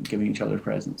Batman giving each other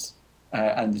presents.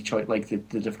 And the choice, like the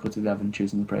difficulty they have in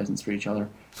choosing the presents for each other.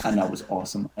 And that was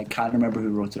awesome. I can't remember who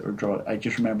wrote it or drew it. I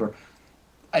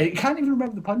can't even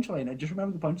remember the punchline. I just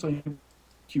remember the punchline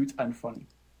cute and funny.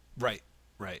 Right.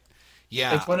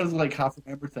 Yeah. It's one of the like half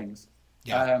remembered things.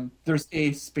 Yeah. There's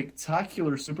a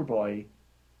spectacular Superboy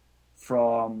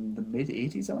from the mid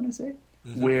 80s, I want to say,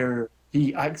 where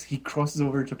he crosses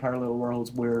over to parallel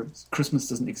worlds where Christmas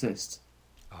doesn't exist.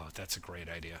 Oh, that's a great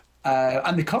idea.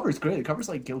 And the cover is great. The cover's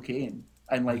like Gil Kane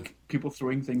and like people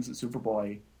throwing things at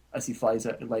Superboy as he flies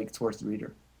out like towards the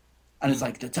reader. And it's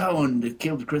like the town that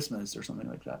killed Christmas or something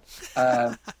like that.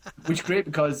 Which is great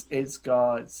because it's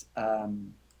got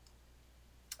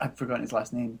I've forgotten his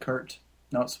last name. Kurt,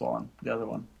 not Swan, the other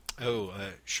one. Oh,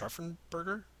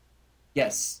 Scharfenberger?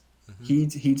 Yes.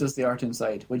 He does the art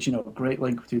inside, which, great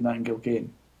link between that and Gil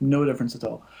Kane. No difference at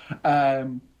all.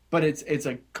 But it's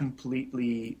a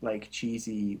completely like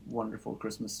cheesy, wonderful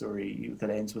Christmas story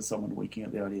that ends with someone waking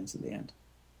up the audience at the end.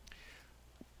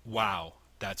 Wow,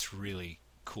 that's really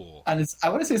cool. And I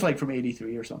want to say it's like from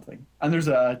 '83 or something. And there's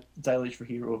a Dial H for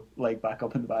Hero like back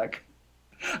up in the back.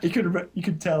 You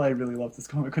could tell I really loved this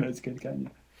comic when I was a kid,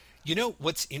 can't you?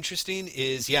 What's interesting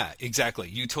is, yeah, exactly.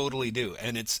 You totally do,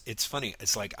 and it's funny.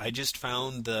 It's like I just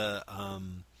found the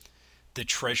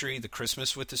Treasury, the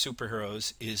Christmas with the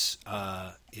Superheroes is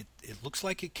it looks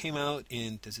like it came out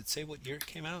in. Does it say what year it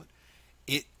came out?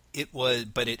 It was,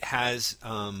 but it has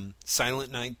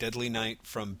Silent Night, Deadly Night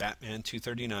from Batman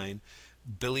 239,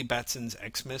 Billy Batson's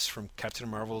Xmas from Captain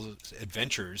Marvel's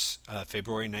Adventures,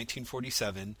 February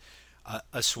 1947.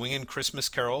 A Swingin' Christmas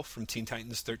Carol from Teen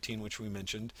Titans 13, which we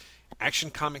mentioned,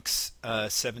 Action Comics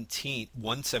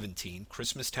 117,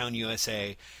 Christmas Town,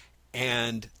 USA,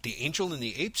 and the Angel and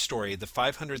the Ape story, the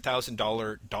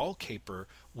 $500,000 doll caper,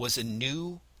 was a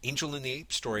new Angel and the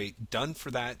Ape story done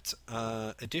for that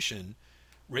edition,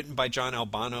 written by John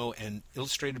Albano and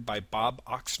illustrated by Bob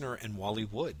Oxner and Wally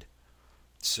Wood.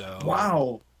 So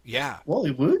wow, yeah,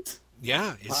 Wally Wood.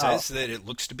 Yeah, it says that it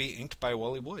looks to be inked by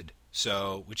Wally Wood.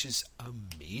 So, which is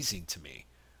amazing to me.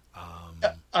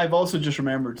 I've also just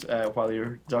remembered while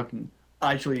you're talking,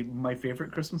 actually, my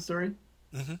favorite Christmas story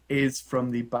is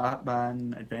from the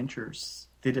Batman Adventures.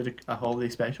 They did a holiday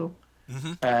special.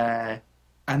 And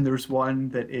there's one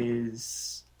that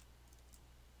is,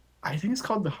 I think it's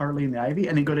called The Harley and the Ivy,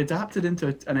 and it got adapted into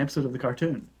an episode of the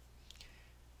cartoon.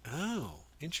 Oh,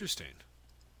 interesting.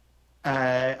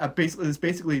 It's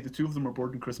basically the two of them are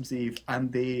born on Christmas Eve,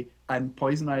 and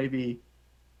Poison Ivy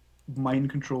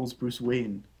mind controls Bruce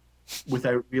Wayne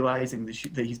without realizing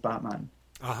that he's Batman.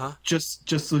 Just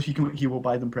so he will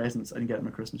buy them presents and get them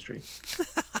a Christmas tree.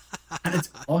 And it's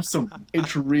awesome.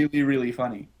 It's really, really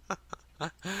funny.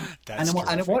 That's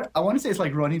and I want to say it's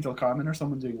like Ronnie Del Carmen or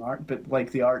someone doing art, but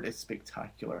like the art is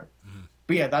spectacular.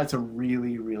 But yeah, that's a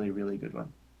really, really, really good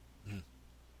one.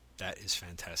 That is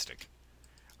fantastic.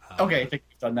 Okay, I think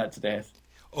we've done that to death.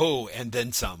 Oh, and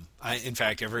then some. In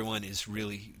fact, everyone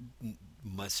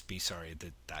must be sorry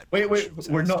that. Wait,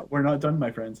 we're not done,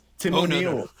 my friends. Tim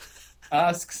O'Neill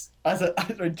asks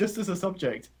just as a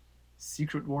subject,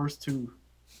 Secret Wars 2.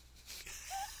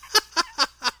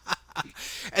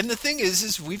 And the thing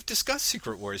is we've discussed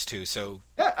Secret Wars 2, so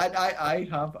yeah, I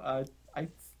have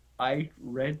I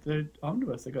read the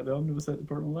omnibus. I got the omnibus at the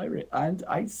Portland Library, and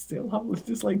I still have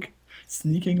this like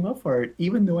sneaking love for it,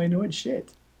 even though I know it's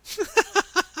shit.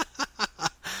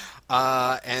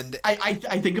 And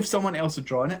I think if someone else had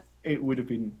drawn it, it would have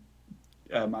been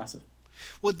massive.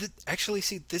 Well, actually,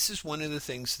 see, this is one of the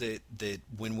things that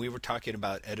when we were talking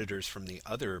about editors from the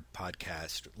other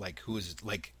podcast, like who was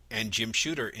like, and Jim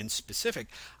Shooter in specific,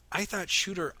 I thought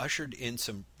Shooter ushered in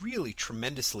some really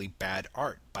tremendously bad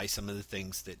art by some of the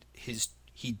things that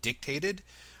he dictated.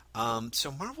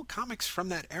 So Marvel Comics from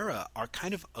that era are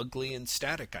kind of ugly and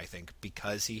static, I think,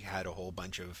 because he had a whole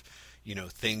bunch of,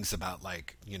 things about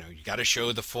like, you got to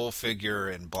show the full figure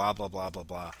and blah, blah, blah, blah,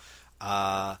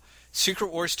 blah.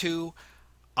 Secret Wars 2,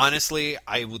 honestly,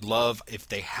 I would love if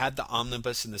they had the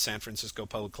omnibus in the San Francisco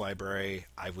Public Library.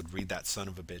 I would read that son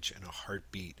of a bitch in a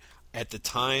heartbeat. At the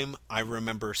time, I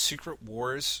remember Secret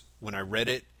Wars, when I read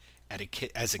it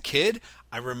as a kid,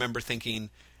 I remember thinking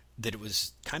that it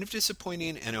was kind of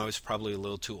disappointing and I was probably a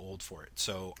little too old for it.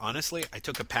 So honestly, I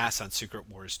took a pass on Secret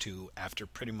Wars 2 after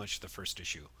pretty much the first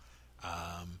issue.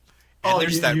 And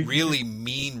there's that really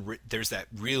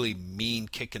mean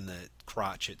kick in the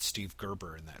crotch at Steve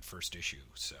Gerber in that first issue.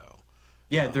 So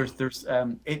yeah, there's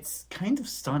it's kind of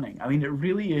stunning. I mean, it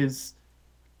really is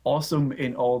awesome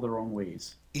in all the wrong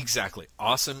ways. Exactly,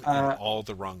 awesome in all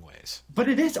the wrong ways. But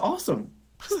it is awesome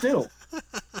still.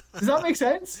 Does that make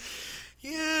sense?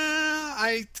 Yeah,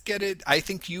 I get it. I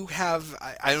think you have,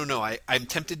 I don't know, I'm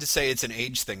tempted to say it's an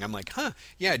age thing. I'm like,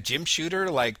 yeah, Jim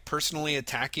Shooter, like, personally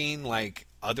attacking, like,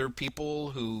 other people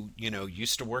who,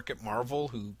 used to work at Marvel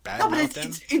who badmouth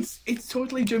them. It's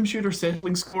totally Jim Shooter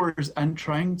settling scores and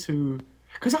trying to...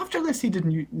 Because after this, he did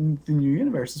the New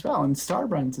Universe as well, and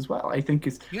Starbrands as well, I think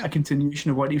is a continuation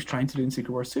of what he was trying to do in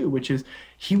Secret Wars 2, which is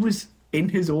he was, in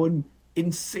his own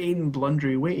insane,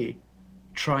 blundery way,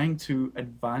 trying to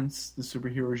advance the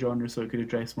superhero genre so it could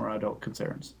address more adult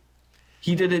concerns.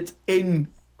 He did it in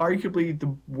arguably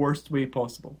the worst way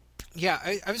possible. Yeah,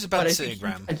 I was about to say,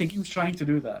 Graham. I think he was trying to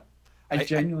do that. I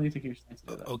genuinely think he was trying to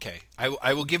do that. Okay,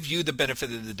 I will give you the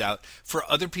benefit of the doubt. For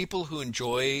other people who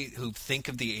think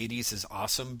of the 80s as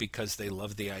awesome because they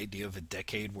love the idea of a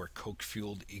decade where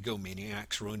coke-fueled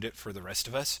egomaniacs ruined it for the rest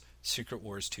of us, Secret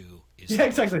Wars 2 is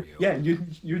exactly. For you. Yeah,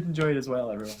 you'd enjoy it as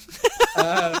well, everyone.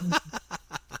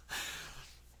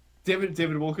 David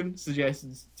Wolken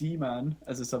suggests D-Man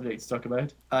as a subject to talk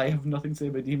about. I have nothing to say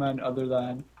about D-Man other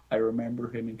than I remember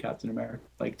him in Captain America,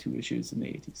 like 2 issues in the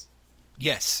 80s.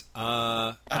 Yes,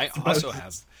 I also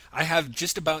have. I have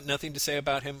just about nothing to say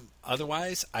about him.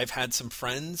 Otherwise, I've had some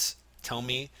friends tell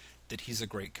me that he's a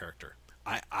great character.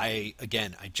 I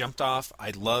jumped off. I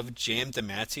loved J.M.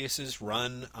 DeMatteis's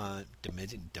run on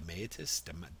DeMatteis.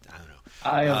 I don't know.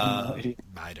 I have no idea.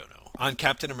 I don't know. On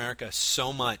Captain America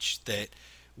so much that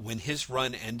when his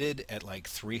run ended at like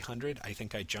 300, I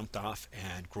think I jumped off,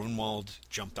 and Grunwald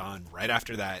jumped on right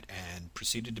after that and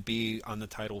proceeded to be on the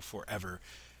title forever.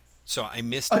 So I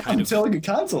missed until it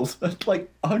cancelled.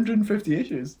 Like 150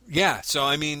 issues. Yeah, so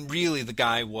I mean, really, the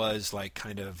guy was like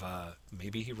kind of,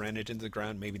 maybe he ran it into the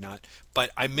ground, maybe not.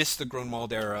 But I missed the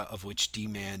Grunwald era, of which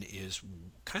D-Man is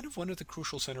kind of one of the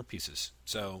crucial centerpieces.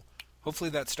 So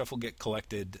hopefully that stuff will get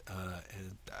collected,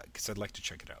 because I'd like to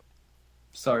check it out.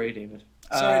 Sorry, David.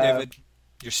 David.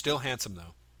 You're still handsome,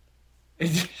 though.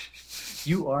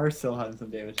 You are still handsome,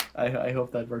 David. I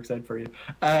hope that works out for you.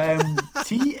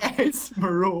 T.S.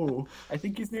 Moreau. I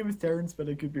think his name is Terrence, but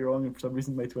I could be wrong. And for some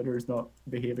reason, my Twitter is not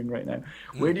behaving right now.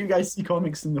 Where do you guys see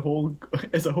comics as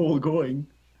a whole going?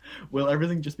 Will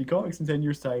everything just be comics in 10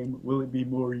 years' time? Will it be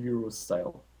more Euro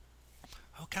style?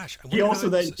 Oh gosh! He also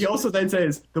then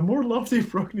says the more lofty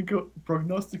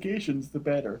prognostications, the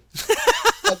better.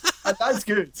 And that's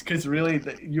good, because really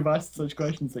you've asked such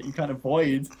questions that you can't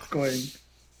avoid going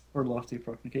for lofty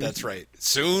prognostications. That's right.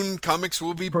 Soon comics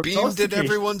will be beamed at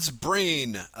everyone's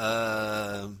brain.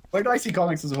 Where do I see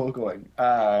comics as a whole going?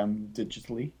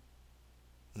 Digitally.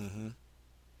 Mm-hmm.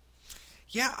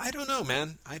 Yeah, I don't know,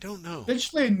 man. I don't know.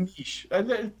 Digitally and niche.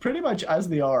 Pretty much as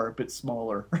they are, but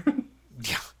smaller.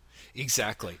 Yeah,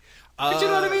 exactly. But you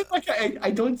know what I mean? Like,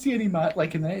 I don't see any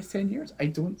like in the next 10 years. I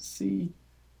don't see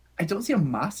a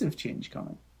massive change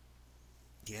coming.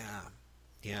 Yeah.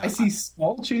 I see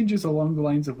small changes along the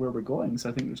lines of where we're going. So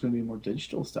I think there's going to be more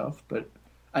digital stuff, and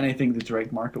I think the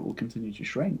direct market will continue to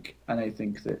shrink. And I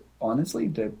think that honestly,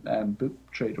 the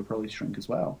book trade will probably shrink as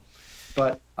well.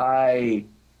 But I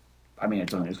don't think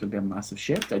it's going to be a massive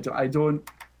shift.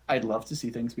 I'd love to see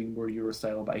things being more Euro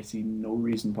style, but I see no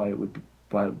reason why it would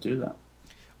do that.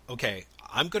 Okay,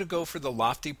 I'm going to go for the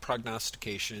lofty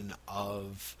prognostication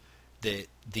of that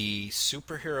the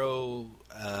superhero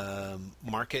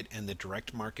market and the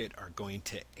direct market are going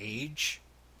to age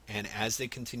and as they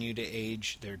continue to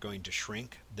age, they're going to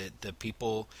shrink. That the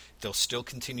people, they'll still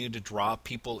continue to draw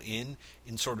people in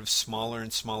sort of smaller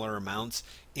and smaller amounts,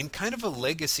 in kind of a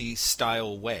legacy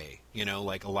style way.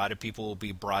 Like a lot of people will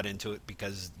be brought into it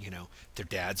because their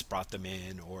dads brought them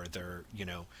in, or their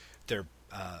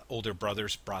older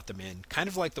brothers brought them in, kind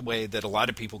of like the way that a lot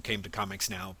of people came to comics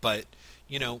now, but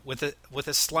with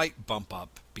a slight bump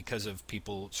up because of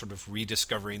people sort of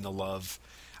rediscovering the love.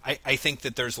 I think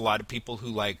that there's a lot of people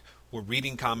who were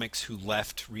reading comics who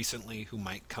left recently, who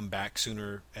might come back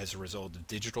sooner as a result of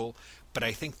digital. But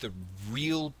I think the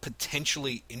real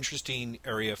potentially interesting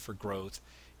area for growth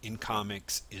in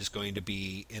comics is going to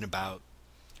be in about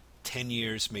 10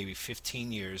 years, maybe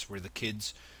 15 years, where the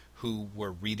kids who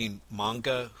were reading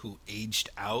manga, who aged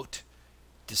out,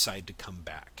 decide to come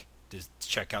back to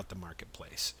check out the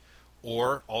marketplace.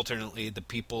 Or, alternately, the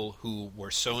people who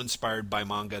were so inspired by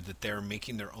manga that they're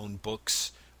making their own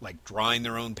books, like drawing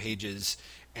their own pages,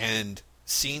 and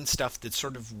seeing stuff that's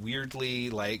sort of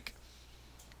weirdly like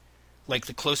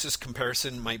the closest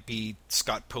comparison might be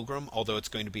Scott Pilgrim, although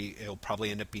it'll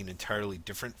probably end up being entirely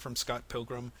different from Scott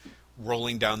Pilgrim,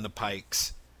 rolling down the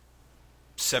pikes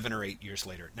 7 or 8 years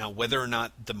later. Now, whether or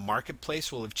not the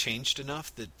marketplace will have changed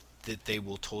enough that they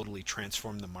will totally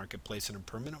transform the marketplace in a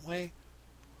permanent way,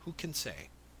 who can say?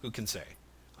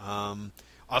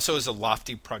 Also, as a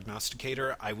lofty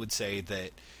prognosticator, I would say that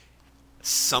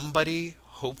somebody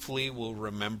hopefully will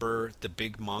remember the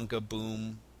big manga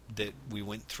boom that we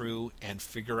went through and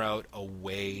figure out a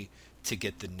way to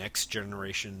get the next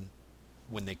generation,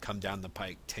 when they come down the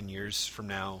pike 10 years from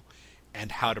now,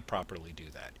 and how to properly do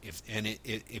that.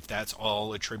 If that's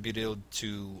all attributed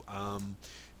to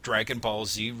Dragon Ball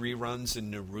Z reruns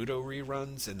and Naruto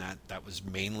reruns, and that was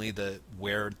mainly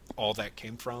where all that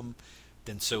came from,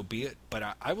 then so be it.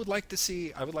 But I would like to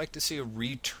see a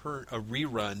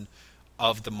rerun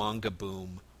of the manga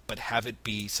boom, but have it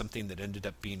be something that ended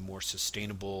up being more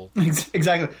sustainable.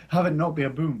 Exactly. Have it not be a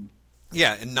boom.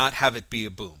 Yeah, and not have it be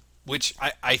a boom, which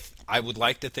I would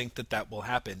like to think that will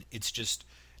happen. It's just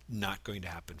not going to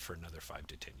happen for another 5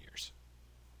 to 10 years.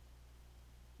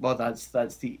 Well, that's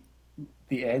the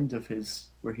end of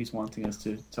where he's wanting us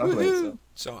to talk about.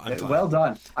 So I'm fine. Well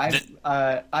done.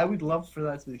 I would love for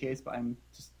that to be the case, but I'm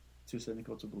just too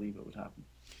cynical to believe it would happen.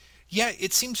 Yeah,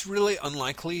 it seems really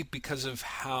unlikely because of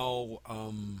how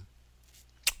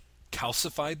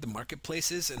calcified the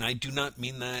marketplace is, and I do not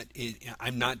mean that.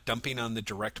 I'm not dumping on the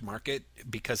direct market,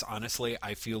 because honestly,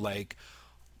 I feel like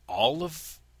all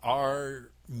of our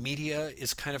media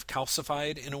is kind of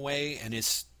calcified in a way and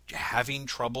is having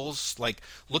troubles. Like,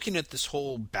 looking at this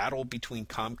whole battle between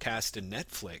Comcast and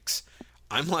Netflix,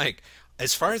 I'm like,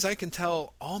 as far as I can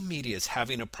tell, all media is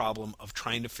having a problem of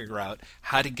trying to figure out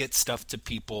how to get stuff to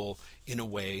people in a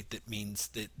way that means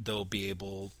that they'll be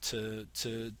able to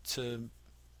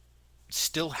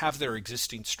still have their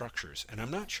existing structures. And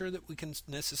I'm not sure that we can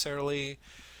necessarily...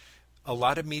 A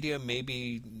lot of media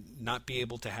maybe not be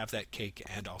able to have that cake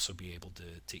and also be able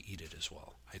to eat it as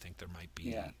well. I think there might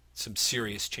be some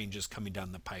serious changes coming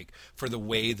down the pike for the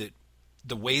way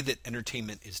that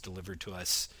entertainment is delivered to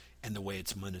us and the way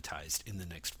it's monetized in the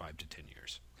next 5 to 10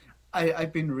 years.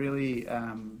 I've been really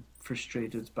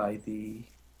frustrated by the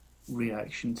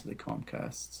reaction to the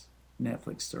Comcast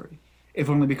Netflix story, if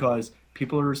only because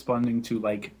people are responding to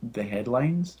the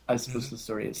headlines as opposed to the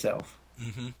story itself.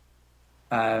 Mm-hmm.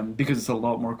 Because it's a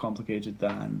lot more complicated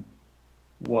than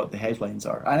what the headlines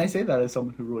are. And I say that as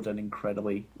someone who wrote an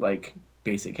incredibly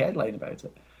basic headline about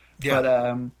it.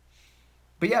 Yeah.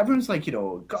 But yeah, everyone's like,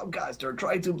 Comcast are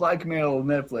trying to blackmail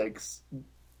Netflix.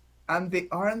 And they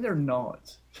are and they're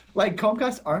not.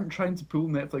 Comcast aren't trying to pull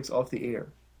Netflix off the air,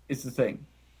 is the thing.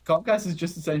 Comcast is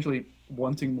just essentially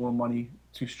wanting more money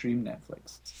to stream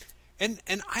Netflix. And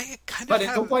I kind of But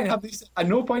at no point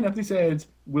have they said,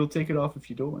 we'll take it off if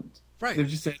you don't. Right. They've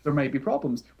just said there might be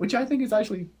problems, which I think is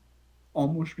actually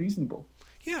almost reasonable.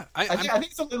 Yeah. I think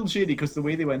it's a little shady because the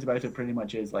way they went about it pretty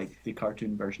much is the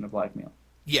cartoon version of blackmail.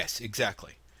 Yes,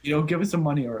 exactly. Give us some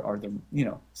money or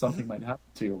something might happen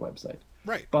to your website.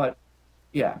 Right. But,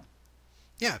 yeah.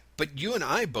 Yeah, but you and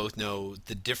I both know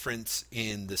the difference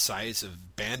in the size of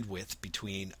bandwidth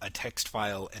between a text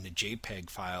file and a JPEG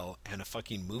file and a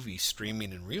fucking movie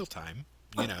streaming in real time.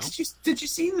 Did you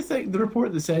see the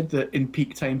report that said that in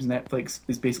peak times Netflix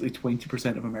is basically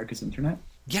 20% of America's internet?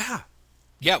 Yeah.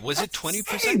 Yeah, was it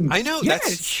 20%? I know, yes.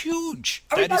 That's huge.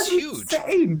 That is huge.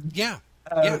 Insane. Yeah.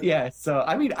 So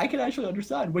I can actually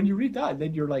understand when you read that.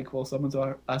 Then you're like, well, someone's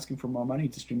asking for more money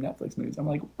to stream Netflix movies. I'm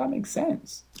like, that makes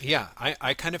sense. Yeah,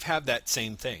 I kind of have that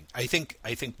same thing. I think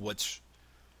what's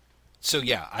So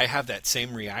yeah, I have that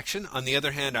same reaction. On the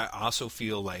other hand, I also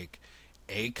feel like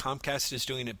A, Comcast is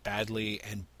doing it badly,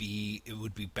 and B, it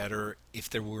would be better if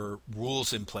there were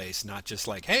rules in place, not just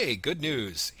like, hey, good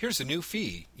news, here's a new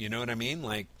fee. You know what I mean?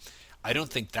 Like, I don't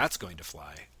think that's going to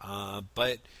fly.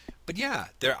 But yeah,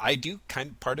 there I do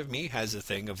part of me has a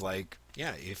thing of like,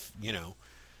 yeah, if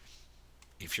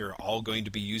if you're all going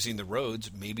to be using the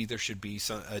roads, maybe there should be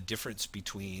a difference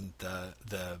between the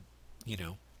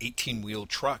 18-wheel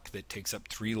truck that takes up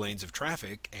 3 lanes of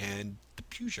traffic and the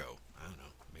Peugeot. I don't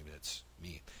know. Maybe that's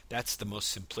me. That's the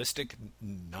most simplistic,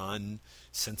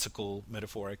 nonsensical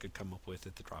metaphor I could come up with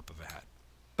at the drop of a hat.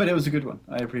 But it was a good one.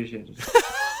 I appreciate it.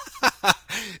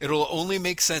 It'll only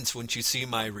make sense once you see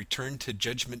my Return to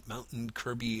Judgment Mountain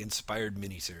Kirby-inspired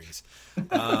miniseries.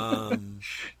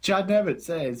 Chad Nevitt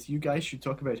says, you guys should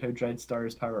talk about how Dreadstar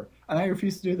is power. And I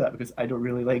refuse to do that because I don't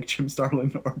really like Jim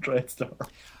Starlin or Dreadstar.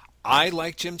 I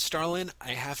like Jim Starlin.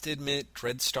 I have to admit,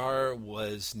 Dreadstar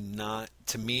was not,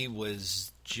 to me,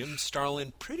 was Jim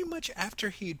Starlin pretty much after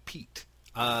he'd peaked.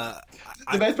 The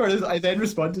best part is I then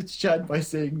responded to Chad by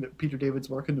saying that Peter David's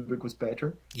work in the book was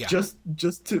better. Yeah.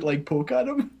 Just to like poke at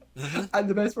him. Mm-hmm. And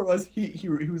the best part was he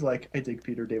was like, I dig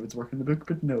Peter David's work in the book,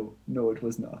 but no, it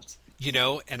was not.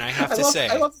 And I have to say,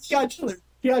 I love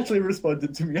he actually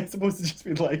responded to me as opposed to just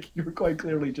being like, you were quite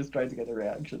clearly just trying to get a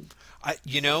reaction.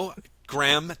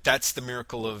 Graham, that's the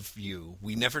miracle of you.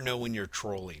 We never know when you're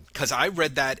trolling. Because I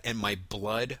read that and my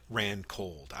blood ran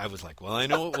cold. I was like, well, I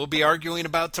know what we'll be arguing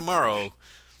about tomorrow.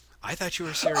 I thought you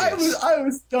were serious. I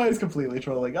was completely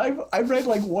trolling. I've read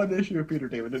like one issue of Peter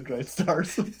David and Dreadstar,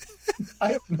 so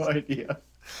I have no idea.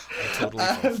 I totally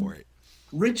fall for it.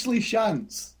 Richly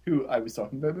Shantz, who I was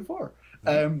talking about before,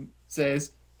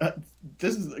 says,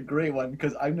 this is a great one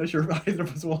because I'm not sure if either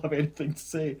of us will have anything to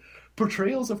say.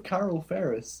 Portrayals of Carol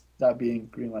Ferris, that being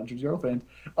Green Lantern's girlfriend,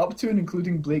 up to and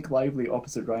including Blake Lively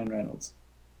opposite Ryan Reynolds.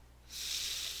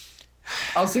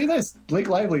 I'll say this, Blake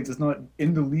Lively does not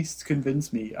in the least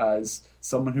convince me as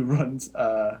someone who runs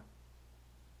a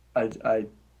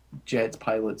jet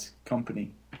pilot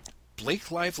company.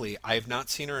 Blake Lively, I have not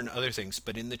seen her in other things,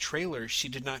 but in the trailer, she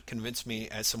did not convince me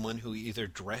as someone who either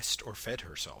dressed or fed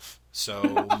herself.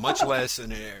 So, much less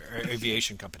an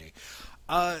aviation company.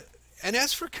 And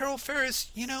as for Carol Ferris,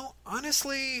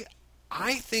 honestly,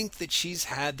 I think that she's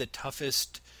had the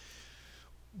toughest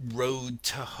road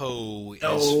to hoe.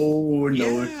 No.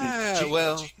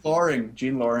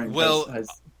 Jean Loring. Well, has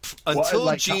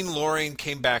until Jean Loring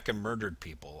came back and murdered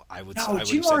people, I would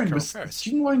say Carol Ferris.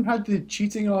 Jean Loring had the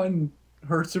cheating on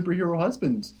her superhero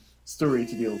husband story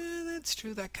to deal with. That's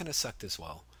true. That kind of sucked as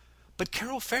well. But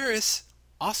Carol Ferris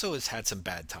also has had some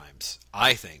bad times,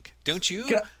 I think. Don't you?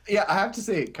 Yeah, I have to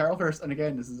say, Carol Ferris, and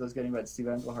again, this is us getting back to Steve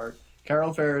Englehart.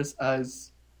 Carol Ferris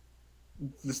as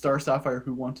the Star Sapphire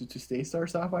who wanted to stay Star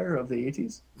Sapphire of the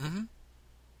 80s.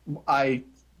 Mm-hmm. I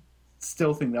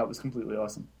still think that was completely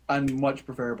awesome and much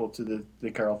preferable to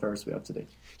the Carol Ferris we have today.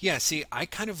 Yeah, see, I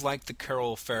kind of like the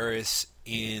Carol Ferris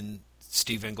in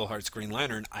Steve Englehart's Green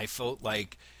Lantern. I felt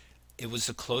like it was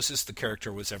the closest the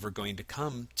character was ever going to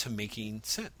come to making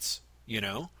sense.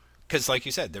 Because like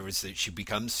you said, she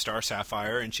becomes Star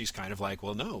Sapphire, and she's kind of like,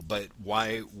 well, no, but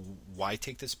why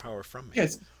take this power from me?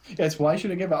 Yes. Why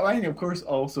should I give it? I mean, of course,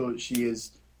 also she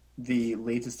is the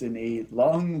latest in a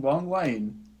long, long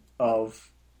line of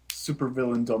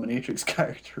supervillain dominatrix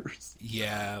characters.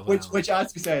 Yeah, well. which,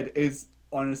 as we said, is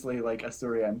honestly like a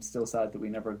story I'm still sad that we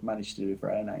never managed to do for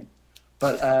I9.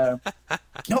 But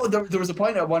no, there was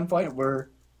at one point where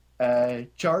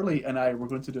Charlie and I were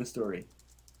going to do a story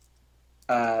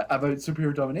about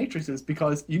superhero dominatrixes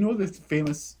because the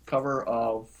famous cover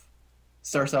of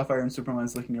Star Sapphire and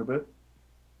Superman's licking her boot.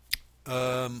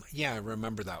 Yeah, I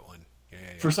remember that one. Yeah.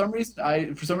 For some reason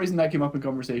that came up in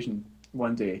conversation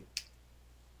one day,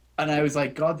 and I was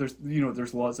like, God,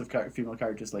 there's lots of female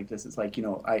characters like this. It's like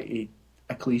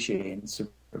a cliche in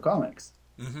super comics.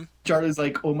 Mm-hmm. Charlie's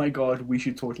like, oh my God, we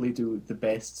should totally do the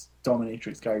best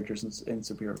dominatrix characters in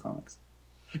superhero comics.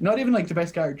 Not even like the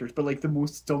best characters, but like the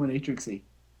most dominatrixy.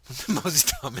 The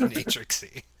most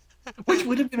dominatrixy. Which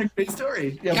would have been a great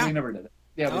story. Yeah, we never did it.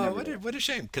 Yeah, what a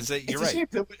shame, because you're it's right. A shame.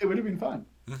 It would have been fun.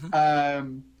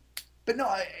 Mm-hmm. But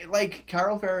no, like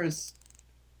Carol Ferris.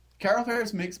 Carol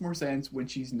Ferris makes more sense when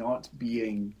she's not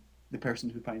being the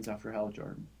person who pines after Hal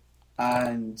Jordan.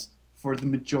 And for the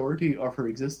majority of her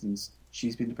existence,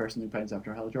 she's been the person who pines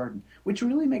after Hal Jordan, which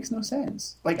really makes no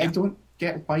sense. Like, I don't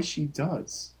get why she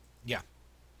does.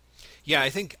 Yeah,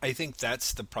 I think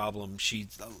that's the problem. She,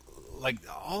 like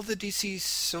all the DC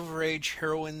Silver Age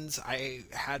heroines, I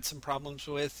had some problems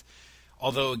with.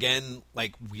 Although, again,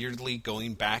 like, weirdly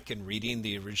going back and reading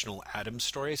the original Adams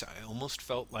stories, I almost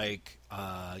felt like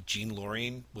Jean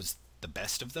Loring was the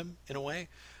best of them in a way.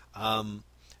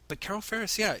 But Carol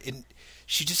Ferris, yeah,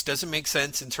 she just doesn't make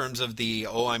sense in terms of the,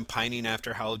 oh, I'm pining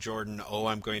after Hal Jordan, oh,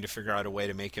 I'm going to figure out a way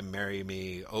to make him marry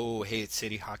me, oh, hey, it's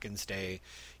Sadie Hawkins Day,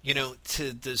 to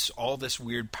all this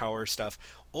weird power stuff.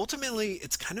 Ultimately,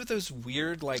 it's kind of those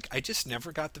weird, like, I just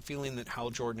never got the feeling that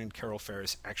Hal Jordan and Carol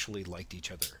Ferris actually liked each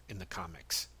other in the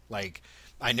comics. Like,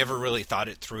 I never really thought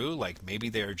it through, like, maybe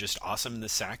they're just awesome in the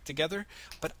sack together,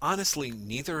 but honestly,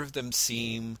 neither of them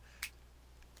seem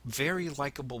very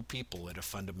likable people at a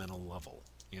fundamental level,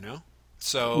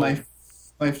 So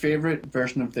my favorite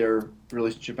version of their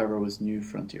relationship ever was New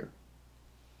Frontier.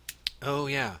 Oh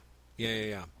yeah.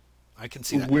 I can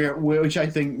see that. Which I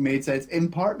think made sense in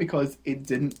part because it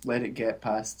didn't let it get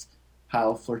past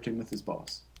Hal flirting with his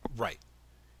boss. Right.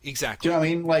 Exactly. Do you know what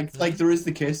I mean? Like there is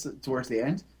the kiss towards the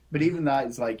end, but even that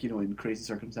is like, in crazy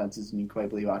circumstances, and you quite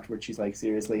believe afterwards she's like,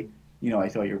 seriously, I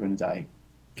thought you were going to die.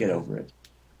 Get over it.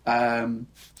 And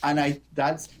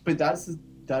that's the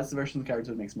version of the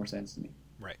character that makes more sense to me.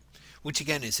 Right. Which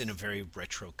again is in a very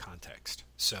retro context.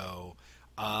 So,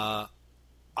 I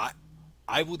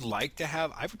would like to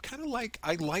have. I would kind of like.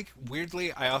 I like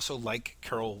weirdly. I also like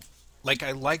Carol. Like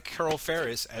I like Carol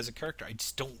Ferris as a character. I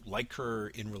just don't like her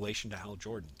in relation to Hal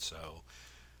Jordan. So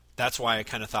that's why I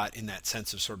kind of thought, in that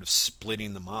sense of sort of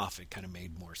splitting them off, it kind of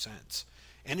made more sense.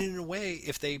 And in a way,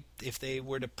 if they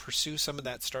were to pursue some of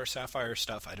that Star Sapphire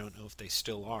stuff, I don't know if they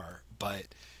still are, but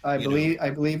I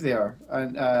believe they are.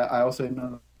 And I also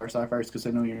know Star Sapphires because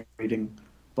I know you're reading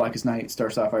Blackest Night.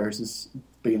 Star Sapphires is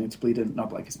beginning to bleed in,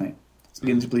 not Blackest Night. It's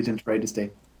beginning to bleed into Brightest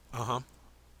Day.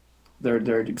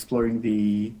 They're exploring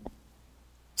the,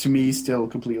 to me, still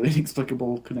completely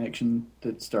inexplicable connection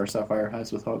that Star Sapphire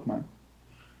has with Hawkman.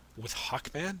 With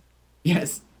Hawkman?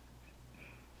 Yes.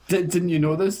 Didn't you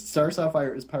know this? Star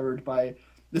Sapphire is powered by...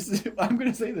 I'm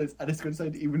going to say this, and it's going to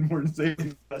sound even more insane than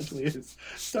it actually is.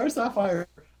 Star Sapphire,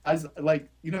 as like,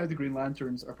 how the Green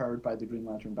Lanterns are powered by the Green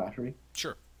Lantern battery?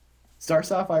 Sure. Star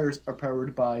Sapphires are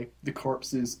powered by the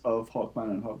corpses of Hawkman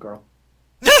and Hawkgirl.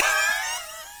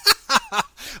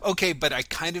 Okay, but I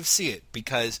kind of see it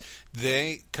because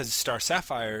Star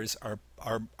Sapphires are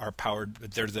powered.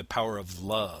 They're the power of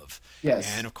love.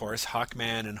 Yes. And of course,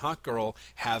 Hawkman and Hawkgirl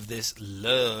have this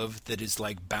love that is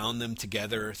like bound them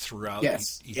together throughout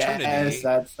eternity. Yes,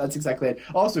 that's exactly it.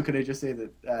 Also, could I just say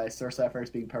that Star Sapphires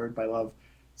being powered by love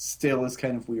still is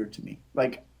kind of weird to me.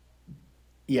 Like,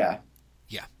 yeah.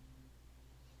 Yeah.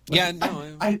 Like, yeah.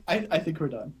 No. I think we're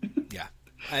done. Yeah.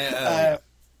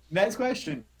 Next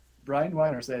question. Brian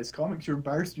Weiner says, comics you're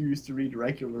embarrassed you used to read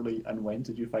regularly, and when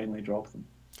did you finally drop them?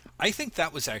 I think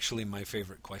that was actually my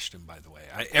favorite question, by the way.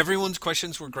 Everyone's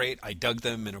questions were great. I dug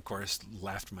them and, of course,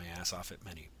 laughed my ass off at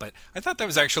many. But I thought that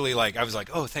was actually I was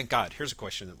like, oh, thank God, here's a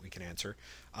question that we can answer.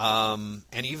 And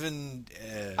even...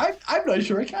 I'm not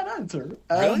sure I can answer.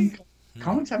 Really?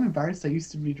 Comics I'm embarrassed I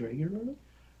used to read regularly?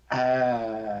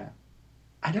 I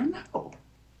don't know.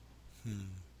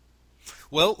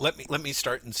 Well, let me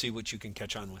start and see what you can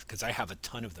catch on with, because I have a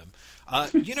ton of them.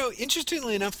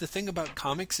 Interestingly enough, the thing about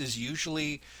comics is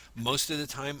usually most of the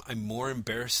time I'm more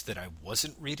embarrassed that I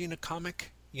wasn't reading a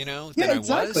comic, than I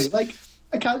was. Like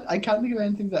I can't think of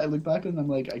anything that I look back on and I'm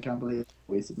like, I can't believe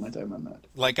I wasted my time on that.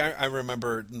 Like I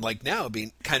remember now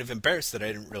being kind of embarrassed that I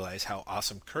didn't realize how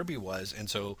awesome Kirby was, and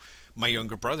so my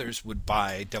younger brothers would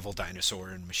buy Devil Dinosaur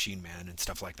and Machine Man and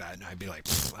stuff like that, and I'd be like,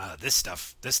 this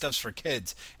stuff's for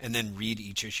kids, and then read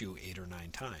each issue 8 or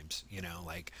 9 times,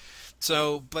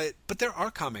 So, but there are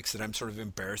comics that I'm sort of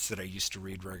embarrassed that I used to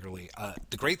read regularly.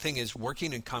 The great thing is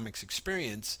working in Comics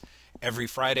Experience every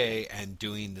Friday and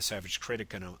doing the Savage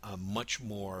Critic on a much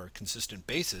more consistent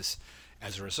basis.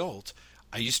 As a result,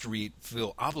 I used to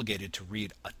feel obligated to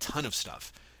read a ton of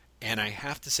stuff. And I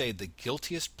have to say the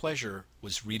guiltiest pleasure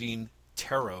was reading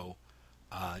Tarot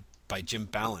by Jim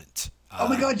Ballant. Oh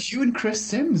my God, you and Chris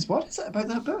Sims. What is it about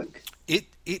that book? It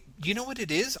you know what it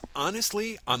is?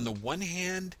 Honestly, on the one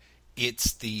hand,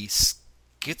 it's the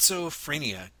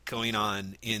schizophrenia going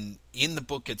on in the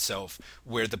book itself,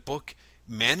 where the book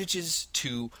manages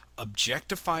to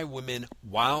objectify women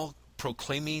while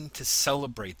proclaiming to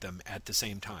celebrate them at the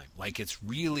same time. Like, it's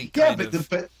really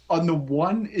but on the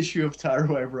one issue of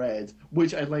Tarot I've read,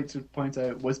 which I'd like to point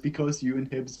out was because you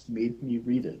and Hibbs made me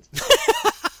read it.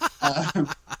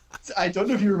 I don't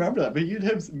know if you remember that, but you and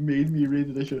Hibbs made me read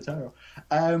an issue of Tarot.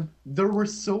 There were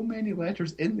so many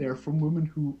letters in there from women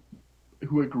who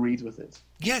agreed with it.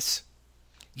 Yes.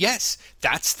 Yes,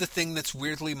 that's the thing that's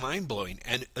weirdly mind-blowing.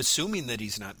 And assuming that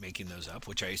he's not making those up,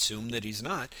 which I assume that he's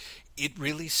not, it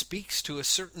really speaks to a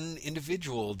certain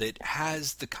individual that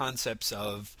has the concepts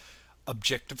of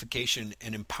objectification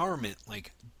and empowerment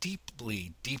like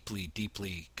deeply, deeply,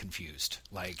 deeply confused.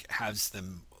 Like has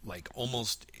them like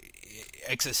almost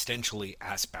existentially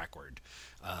ass backward.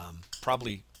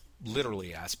 Probably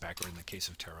literally ass backward in the case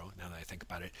of tarot, now that I think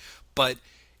about it. But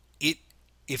it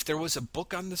if there was a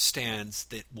book on the stands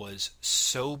that was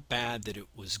so bad that it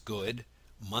was good,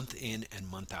 month in and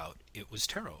month out, it was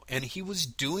tarot. And he was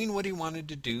doing what he wanted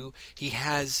to do. He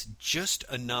has just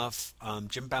enough,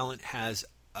 Jim Ballant has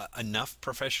enough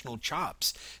professional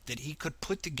chops that he could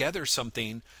put together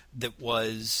something that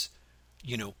was,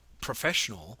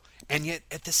 professional, and yet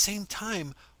at the same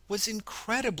time was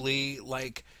incredibly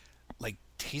like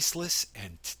tasteless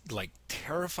and like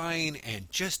terrifying and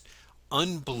just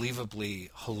unbelievably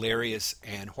hilarious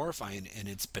and horrifying in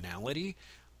its banality,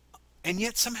 and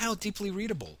yet somehow deeply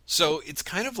readable. So it's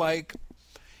kind of like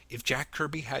if Jack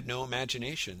Kirby had no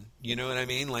imagination, you know what I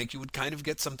mean? Like you would kind of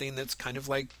get something that's kind of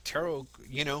like tarot,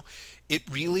 It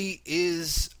really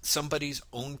is somebody's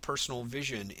own personal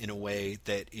vision in a way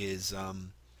that is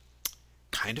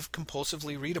kind of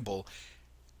compulsively readable,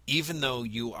 even though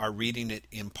you are reading it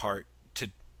in part to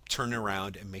turn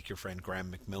around and make your friend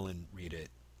Graham McMillan read it,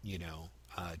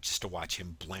 just to watch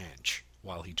him blanch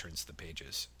while he turns the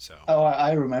pages. So. Oh,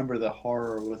 I remember the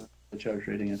horror with which I was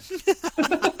reading it.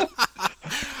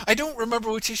 I don't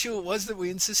remember which issue it was that we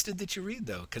insisted that you read,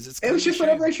 though, because it was just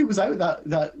whatever issue was out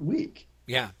that week.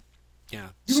 Yeah. You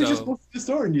were just walking to the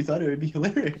store and you thought it would be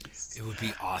hilarious. It would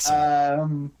be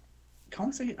awesome.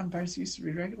 Comics I'm embarrassed used to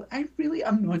read regularly. I really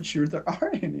am not sure there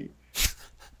are any.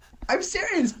 I'm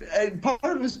serious. Part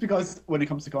of it is because when it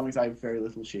comes to comics, I have very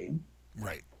little shame.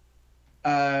 Right.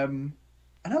 And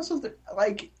also,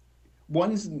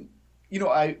 ones,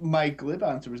 my glib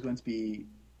answer was going to be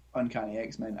Uncanny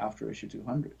X-Men after issue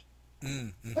 200.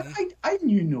 Mm-hmm. But I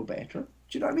knew no better. Do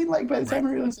you know what I mean? Like, by the time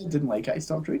I realized I didn't like it, I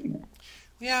stopped reading it.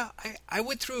 Yeah, I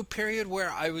went through a period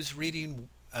where I was reading,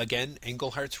 again,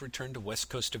 Englehart's Return to West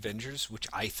Coast Avengers, which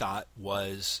I thought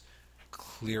was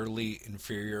clearly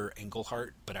inferior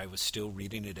Englehart, but I was still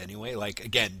reading it anyway. Like,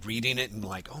 again, reading it and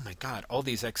like, oh my God, all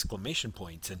these exclamation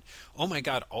points, and oh my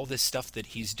God, all this stuff that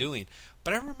he's doing.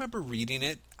 But I remember reading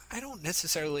it. I don't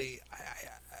necessarily,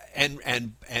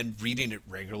 and reading it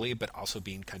regularly, but also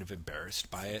being kind of embarrassed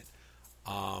by it.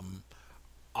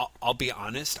 I'll be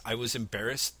honest, I was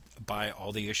embarrassed by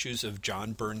all the issues of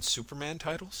John Byrne's Superman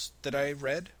titles that I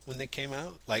read when they came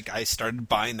out. Like, I started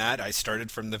buying that. I started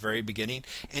from the very beginning.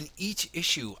 And each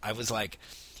issue, I was like,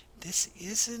 this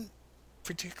isn't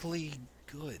particularly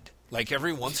good. Like,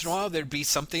 every once in a while, there'd be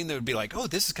something that would be like, oh,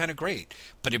 this is kind of great.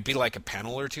 But it'd be like a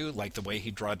panel or two, like the way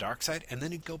he'd draw Darkseid. And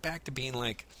then he'd go back to being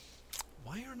like,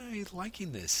 why aren't I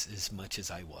liking this as much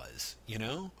as I was?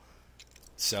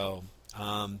 So,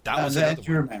 that was another one.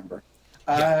 You remember.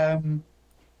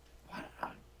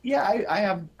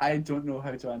 I don't know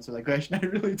how to answer that question. I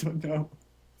really don't know.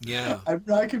 Yeah. I'm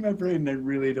racking my brain and I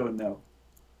really don't know.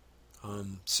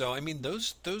 So, I mean,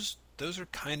 those are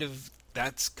kind of,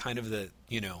 that's kind of the,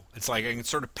 it's like I can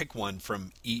sort of pick one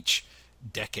from each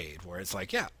decade where it's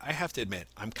like, yeah, I have to admit,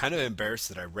 I'm kind of embarrassed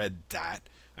that I read that.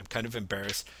 I'm kind of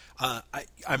embarrassed.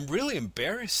 I'm really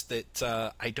embarrassed that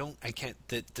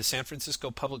that the San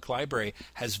Francisco Public Library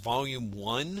has Volume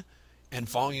 1 and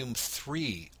Volume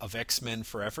 3 of X-Men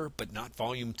Forever, but not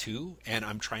Volume 2, and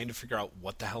I'm trying to figure out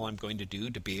what the hell I'm going to do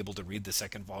to be able to read the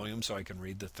second volume so I can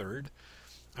read the third.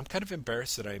 I'm kind of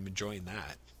embarrassed that I'm enjoying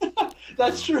that.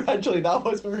 That's true, actually. That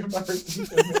was very embarrassing.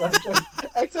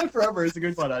 X-Men Forever is a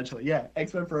good one, actually. Yeah,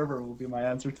 X-Men Forever will be my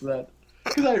answer to that.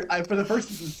 Because I for the first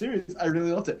series, I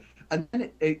really loved it. And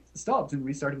then it stopped and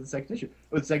restarted the second issue,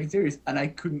 with the second series, and I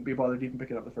couldn't be bothered even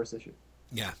picking up the first issue.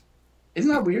 Yeah.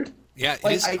 Isn't that weird? Yeah,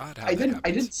 it is odd how I that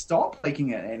didn't stop liking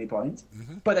it at any point,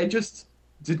 but I just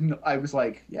didn't. I was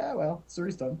like, yeah, well,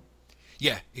 story's done.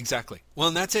 Yeah, exactly. Well,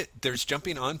 and that's it. There's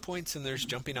jumping on points and there's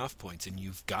jumping off points, and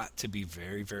you've got to be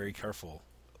very, very careful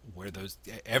where those.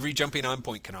 Every jumping on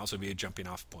point can also be a jumping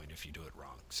off point if you do it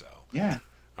wrong. So yeah.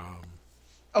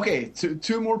 Okay,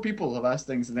 two more people have asked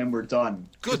things, and then we're done.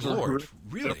 Good Lord,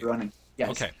 really? Running. Yes.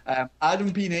 Okay.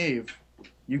 Adam P. Nave.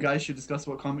 You guys should discuss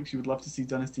what comics you would love to see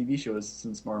done as TV shows,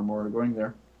 since more and more are going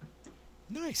there.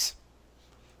 Nice.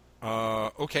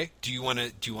 Okay. Do you want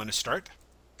to start?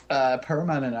 Power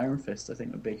Man and Iron Fist, I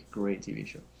think, would make a great TV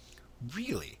show.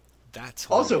 Really? That's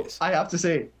hilarious. Also, I have to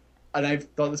say, and I've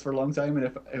thought this for a long time, and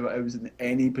if I was in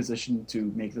any position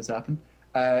to make this happen,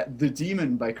 The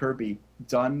Demon by Kirby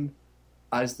done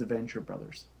as the Venture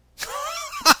Brothers.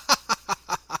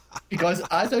 Because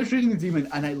as I was reading the demon,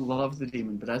 and I love the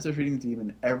demon, but as I was reading the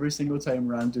demon, every single time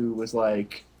Randu was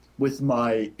like, with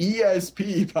my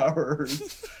ESP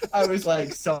powers, I was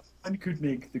like, someone could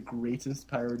make the greatest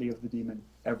parody of the demon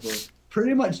ever.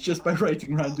 Pretty much just by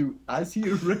writing Randu as he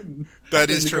is written. That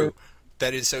is true.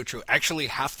 That is so true. Actually,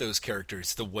 half those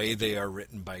characters, the way they are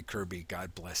written by Kirby,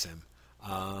 God bless him.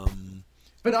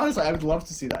 But honestly, I would love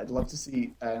to see that. I'd love to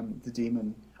see the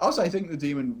demon. Also, I think the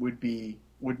demon would make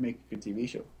a good TV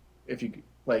show if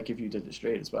you did it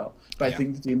straight as well. But I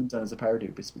think the demon done as a parody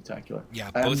would be spectacular.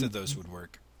 Yeah, both of those would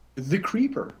work. The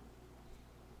Creeper.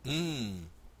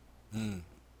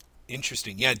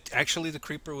 Interesting. Yeah, actually, the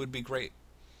Creeper would be great.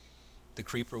 The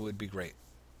Creeper would be great.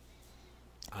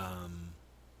 I'm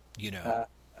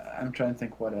trying to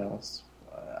think what else.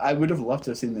 I would have loved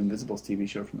to have seen the Invisibles TV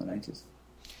show from the 90s.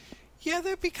 Yeah,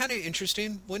 that'd be kind of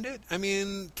interesting, wouldn't it? I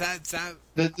mean, that...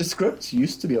 The scripts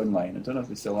used to be online. I don't know if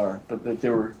they still are, but they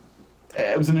were...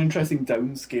 It was an interesting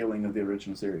downscaling of the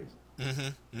original series.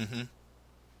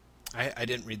 I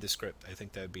didn't read the script. I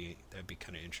think that'd be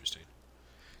kind of interesting.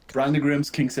 Brandon Grimm's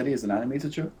King City is an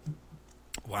animated show.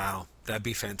 Wow, that'd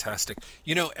be fantastic.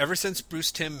 Ever since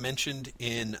Bruce Timm mentioned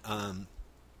in an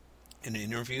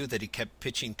interview that he kept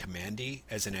pitching Commandy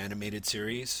as an animated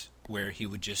series where he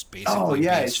would just basically be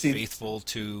as faithful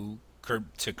to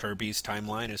Kirby's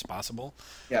timeline as possible.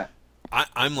 Yeah.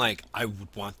 I'm like, I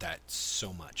would want that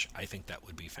so much. I think that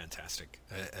would be fantastic.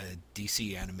 A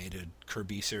DC animated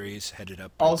Kirby series headed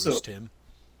up by Bruce Timm.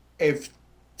 If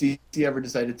DC ever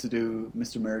decided to do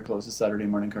Mr. Miracle as a Saturday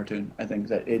morning cartoon, I think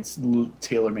that it's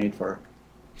tailor-made for it.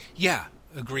 Yeah,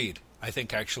 agreed. I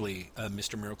think actually a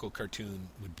Mr. Miracle cartoon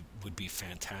would be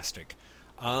fantastic.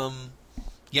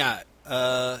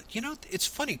 It's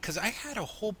funny because I had a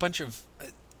whole bunch of...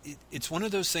 It's one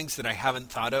of those things that I haven't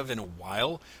thought of in a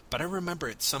while, but I remember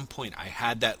at some point I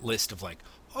had that list of like,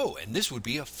 oh, and this would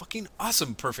be a fucking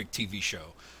awesome perfect TV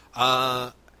show.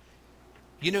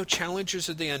 Challengers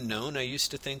of the Unknown I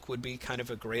used to think would be kind of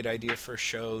a great idea for a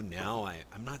show. Now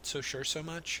I'm not so sure so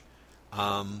much.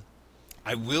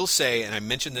 I will say, and I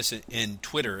mentioned this in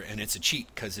Twitter, and it's a cheat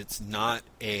because it's not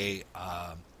a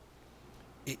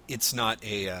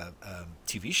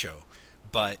TV show,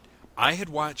 but I had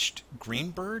watched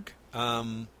Greenberg,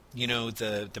 the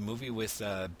movie with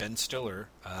Ben Stiller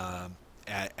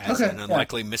as an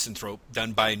unlikely misanthrope,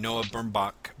 done by Noah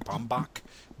Baumbach,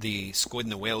 the Squid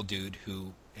and the Whale dude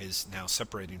who is now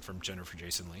separating from Jennifer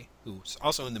Jason Leigh, who's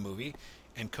also in the movie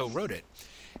and co-wrote it.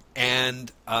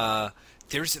 And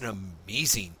there's an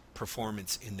amazing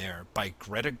performance in there by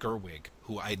Greta Gerwig,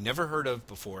 who I'd never heard of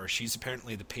before. She's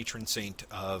apparently the patron saint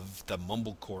of the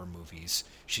mumblecore movies.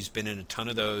 She's been in a ton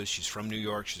of those. She's from New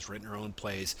York. She's written her own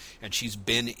plays, and she's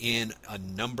been in a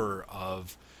number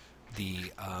of the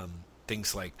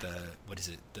things like the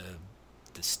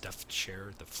stuffed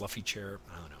chair, the fluffy chair,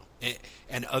 I don't know,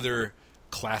 and other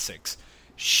classics.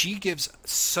 She gives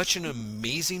such an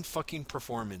amazing fucking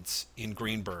performance in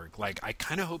Greenberg. Like, I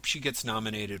kind of hope she gets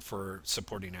nominated for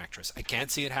supporting actress. I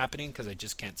can't see it happening because I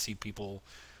just can't see people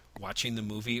watching the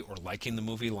movie or liking the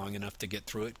movie long enough to get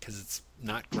through it because it's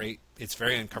not great. It's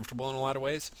very uncomfortable in a lot of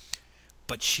ways.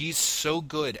 But she's so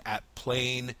good at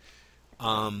playing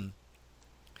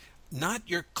not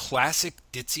your classic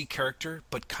ditzy character,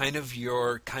 but kind of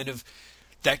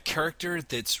that character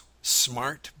that's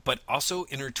smart, but also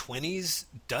in her 20s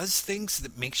does things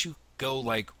that makes you go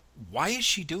like, why is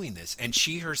she doing this? And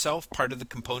she herself, part of the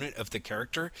component of the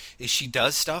character is she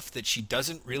does stuff that she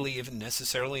doesn't really even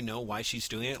necessarily know why she's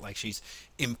doing it. Like, she's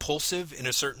impulsive in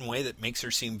a certain way that makes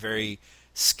her seem very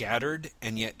scattered,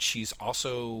 and yet she's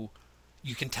also,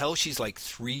 you can tell she's like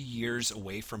 3 years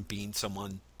away from being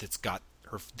someone that's got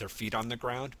their feet on the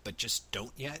ground but just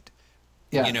don't yet.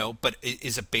 But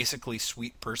is a basically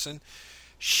sweet person.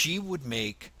 She would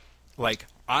make, like,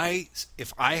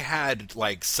 if I had,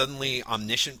 like, suddenly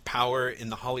omniscient power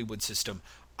in the Hollywood system,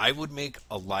 I would make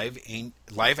a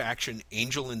live-action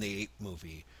Angel in the Ape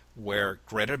movie where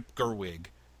Greta Gerwig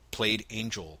played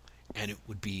Angel, and it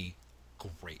would be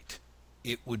great.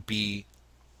 It would be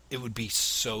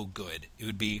so good. It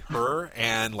would be her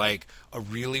and, like, a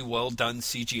really well-done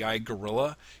CGI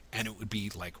gorilla, and it would be,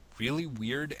 like, really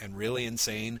weird and really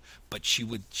insane, but she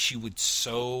would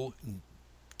so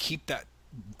keep that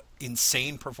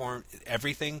insane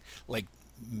everything like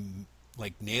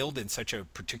nailed in such a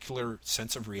particular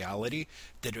sense of reality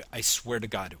that I swear to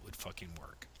God it would fucking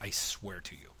work. I swear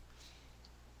to you.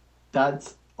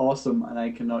 That's awesome, and I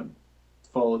cannot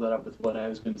follow that up with what I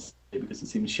was going to say because it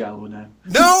seems shallow now.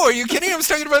 No, are you kidding? I was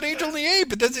talking about Angel in the Ape,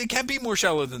 but it can't be more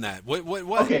shallow than that. What?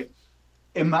 Okay,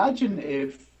 imagine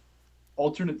if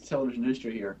alternate television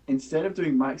history here. Instead of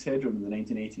doing Max Headroom in the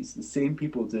 1980s, the same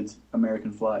people did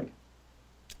American Flag.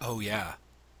 Oh yeah,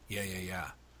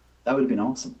 yeah. That would have been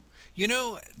awesome. You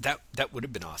know, that would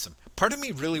have been awesome. Part of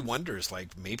me really wonders,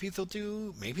 like maybe they'll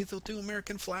do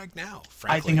American Flag now. I think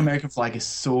Frankly, American Flag is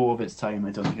so of its time.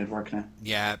 I don't think it'd work now.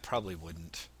 yeah, it probably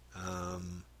wouldn't.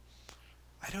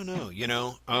 I don't know.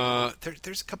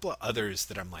 There's a couple of others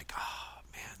that I'm like, oh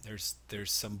man,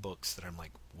 there's some books that I'm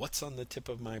like, what's on the tip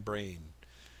of my brain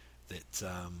that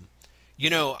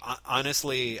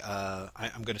honestly,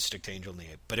 I'm going to stick to Angel and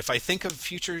the Ape. But if I think of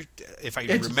future, if I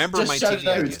remember my shout TV it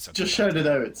out. ideas, Just shout it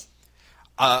out.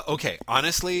 okay,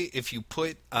 honestly, if you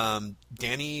put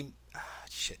Danny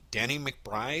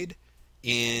McBride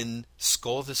in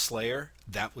Skull the Slayer,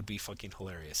 that would be fucking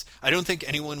hilarious. I don't think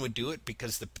anyone would do it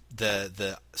because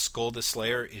the Skull the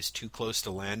Slayer is too close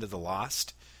to Land of the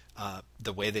Lost.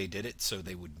 The way they did it, so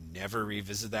they would never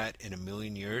revisit that in a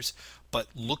million years. But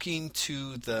looking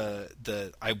to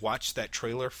I watched that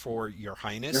trailer for Your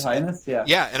Highness. Your Highness, yeah.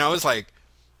 Yeah, and I was like,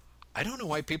 I don't know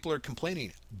why people are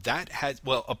complaining. That had,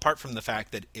 well, apart from the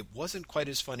fact that it wasn't quite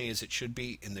as funny as it should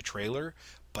be in the trailer,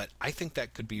 but I think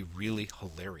that could be really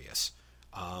hilarious.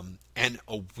 And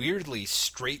a weirdly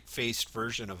straight-faced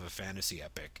version of a fantasy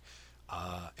epic.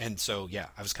 And so, yeah,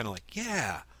 I was kind of like,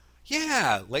 yeah,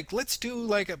 like let's do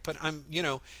like but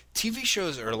TV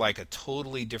shows are like a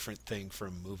totally different thing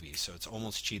from movies, so it's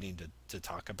almost cheating to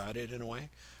talk about it in a way.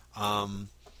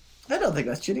 I don't think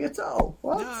that's cheating at all.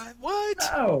 What? What?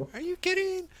 No. Are you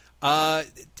kidding?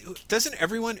 Doesn't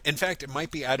everyone, in fact, it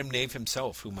might be Adam Nave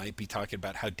himself who might be talking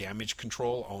about how Damage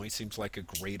Control always seems like a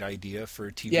great idea for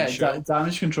a TV show. Yeah,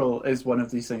 Damage Control is one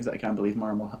of these things that I can't believe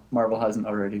Marvel hasn't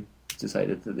already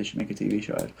decided that they should make a TV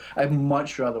show out. I'd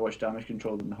much rather watch Damage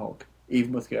Control than The Hulk,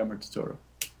 even with Guillermo del Toro.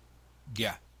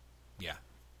 Yeah.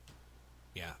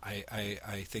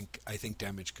 I think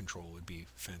Damage Control would be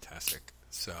fantastic.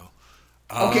 So,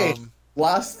 okay,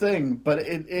 last thing, but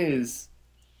it is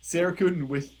Sarah Kuhn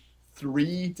with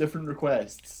 3 different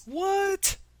requests.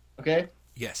 What? Okay.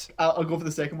 Yes. I'll go for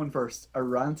the second one first. A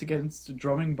rant against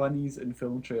drumming bunnies in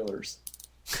film trailers.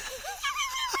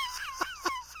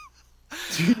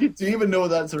 Do you even know what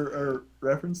that's a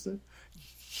reference to?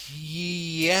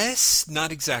 Yes,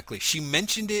 not exactly. She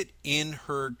mentioned it in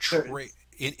her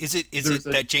Is it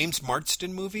that James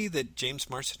Marsden movie that James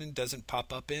Marsden doesn't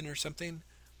pop up in or something?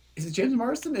 Is it James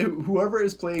Marsden? Whoever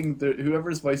is voicing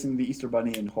the Easter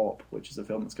Bunny in Hop, which is a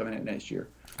film that's coming out next year.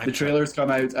 The trailer's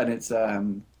come out and it's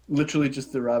literally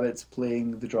just the rabbits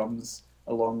playing the drums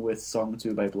along with Song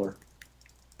 2 by Blur.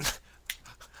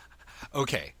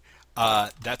 Okay.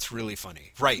 That's really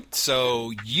funny. Right.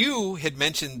 So you had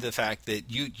mentioned the fact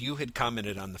that you had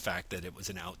commented on the fact that it was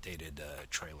an outdated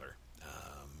trailer.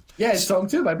 Yeah, it's Song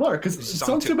 2 by Blur, because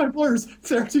Song 2 by Blur is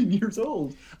 13 years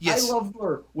old. Yes. I love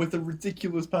Blur with a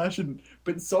ridiculous passion,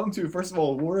 but Song 2, first of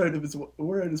all, wore out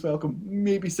its welcome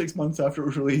maybe 6 months after it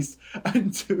was released,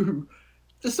 and 2,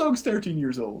 the song's 13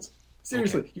 years old.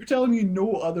 Seriously, okay. You're telling me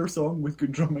no other song with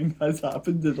good drumming has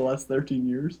happened in the last 13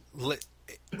 years?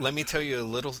 Let me tell you a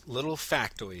little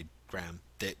factoid, Graham,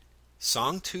 that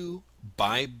Song 2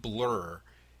 by Blur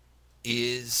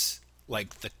is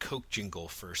like the Coke jingle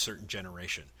for a certain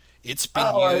generation. It's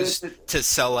been used to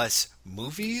sell us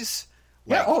movies.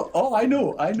 Like I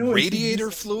know.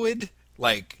 Radiator fluid,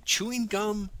 like chewing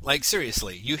gum. Like,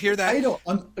 seriously, you hear that? I know.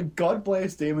 God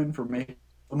bless Damon for making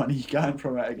the money he can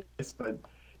from it, I guess. But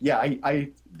yeah, I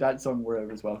that song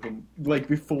wherever is welcome, like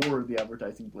before the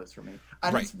advertising blitz for me.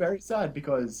 And It's very sad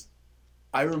because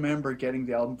I remember getting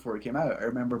the album before it came out. I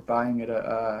remember buying it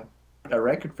at a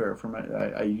record fair from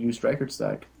a used record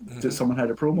stack. Mm-hmm. Someone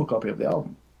had a promo copy of the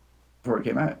album before it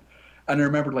came out. And I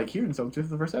remember like hearing Song 2 for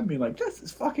the first time being like, this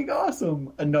is fucking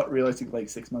awesome, and not realizing like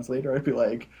 6 months later I'd be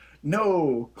like,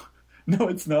 no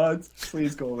it's not,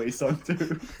 please go away Song 2,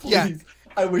 please. Yeah.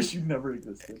 I wish you never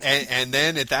existed. And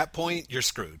then at that point, you're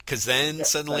screwed. Because then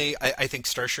suddenly, I think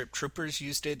Starship Troopers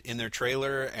used it in their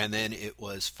trailer, and then it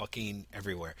was fucking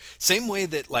everywhere. Same way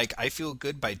that, like, I Feel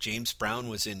Good by James Brown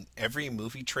was in every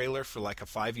movie trailer for, like, a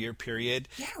 5-year period.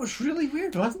 Yeah, it was really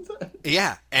weird, wasn't it?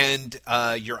 Yeah, and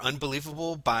You're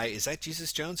Unbelievable by, is that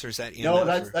Jesus Jones, or is that EMF? No,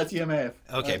 that's EMF.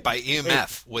 Okay, by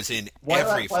EMF was in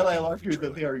every While I argue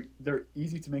that they're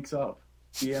easy to mix up,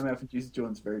 EMF and Jesus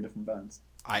Jones, very different bands.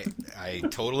 I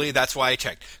totally, that's why I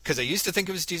checked. Because I used to think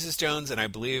it was Jesus Jones, and I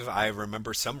believe I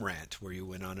remember some rant where you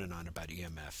went on and on about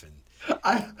EMF. And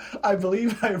I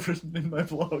believe I've written in my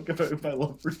blog about my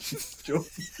love for Jesus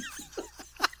Jones.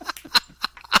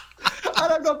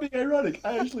 And I'm not being ironic.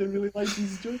 I actually really like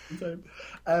Jesus Jones at the time.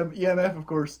 EMF, of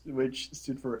course, which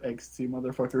stood for Ecstasy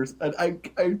Motherfuckers.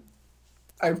 And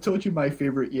I've told you my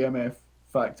favorite EMF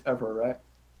fact ever, right?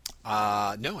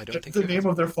 No, I don't think The you name have.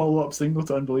 of their follow-up single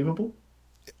to Unbelievable?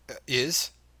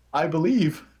 Is? I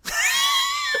Believe.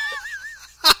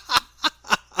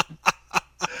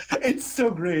 It's so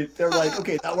great. They're like,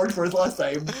 okay, that worked for us last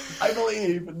time. I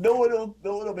believe. No one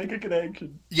will make a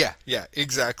connection. Yeah,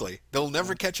 exactly. They'll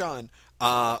never catch on.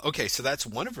 Okay, so that's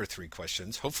one of our three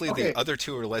questions. Hopefully the Okay, other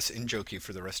two are less in-jokey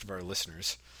for the rest of our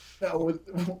listeners. that was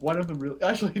one of them. Really,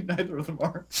 actually, neither of them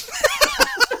are.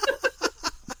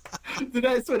 The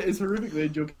next one is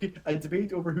horrifically joking. A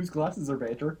debate over whose glasses are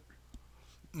better.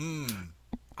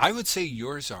 I would say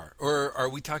yours are. Or are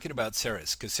we talking about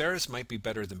Sarah's? Because Sarah's might be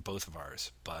better than both of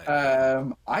ours. But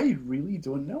I really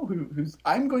don't know who's.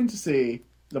 I'm going to say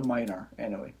the minor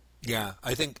anyway. yeah,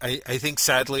 I think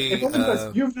sadly. If only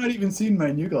because you've not even seen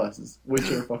my new glasses, which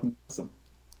are fucking awesome.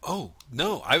 Oh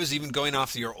no, I was even going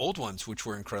off your old ones, which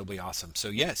were incredibly awesome. So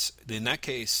yes, in that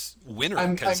case, winner.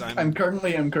 Because I'm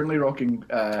currently rocking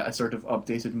a sort of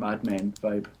updated Mad Men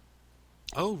vibe.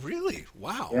 Oh really?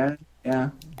 Wow. Yeah.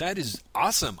 That is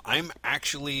awesome. I'm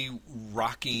actually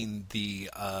rocking the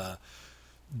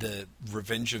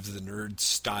Revenge of the Nerds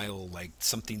style, like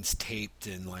something's taped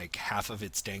and like half of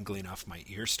it's dangling off my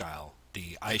ear style.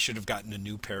 The I should have gotten a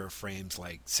new pair of frames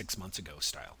like 6 months ago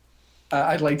style.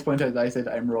 I'd like to point out that I said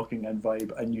I'm rocking and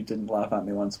vibe, and you didn't laugh at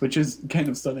me once, which is kind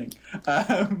of stunning.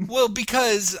 Well,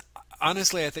 because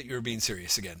honestly, I thought you were being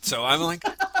serious again. So I'm like,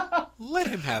 let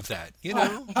him have that, you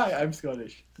know? Hi, I'm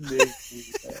Scottish.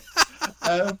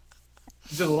 The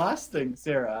last thing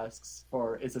Sarah asks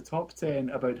for is a top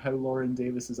 10 about how Lauren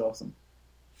Davis is awesome.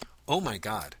 Oh my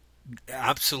God.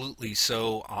 Absolutely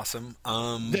so awesome.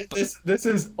 This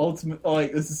is ultimate,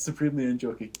 like, this is supremely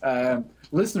unjokey.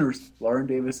 Listeners, Lauren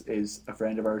Davis is a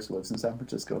friend of ours who lives in San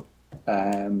Francisco.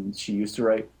 She used to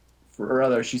write or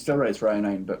rather, she still writes for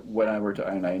I9, but when I worked at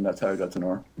I9, that's how I got to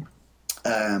know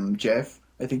her. Jeff,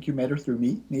 I think you met her through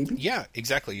me, maybe? Yeah,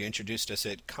 exactly. You introduced us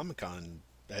at Comic-Con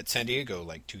at San Diego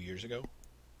like 2 years ago.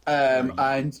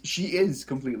 And she is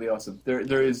completely awesome.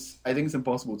 There is, I think it's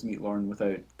impossible to meet Lauren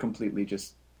without completely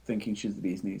just thinking she's the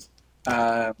bee's knees.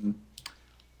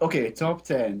 Okay, top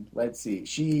 10. Let's see.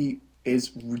 She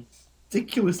is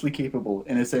ridiculously capable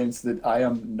in a sense that I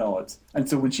am not. And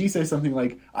so when she says something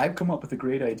like, I've come up with a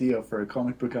great idea for a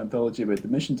comic book anthology about the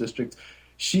Mission District,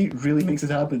 she really makes it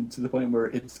happen to the point where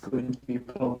it's going to be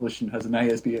published and has an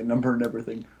ISBN number and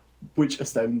everything, which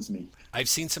astounds me. I've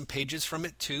seen some pages from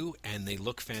it too, and they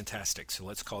look fantastic. So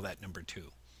let's call that number 2.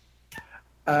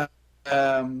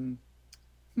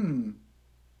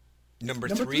 Number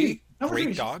three,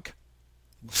 Great Dog.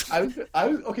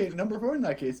 Okay, number 4 in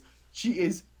that case. She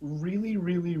is really,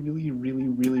 really, really, really,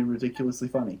 really ridiculously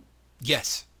funny.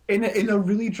 Yes. In a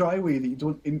really dry way that you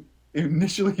don't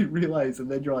initially realize, and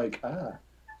then you're like,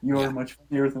 you're much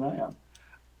funnier than I am.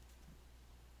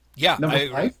 Yeah, Number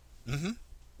 5? Mm-hmm.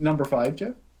 Number 5,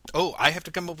 Jeff? Oh, I have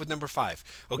to come up with number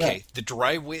 5. Okay, Yeah. The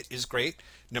dry wit is great.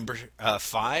 Number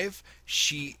 5,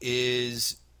 she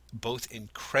is both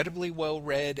incredibly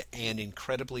well-read and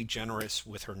incredibly generous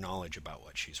with her knowledge about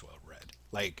what she's well-read.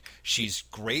 Like, she's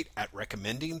great at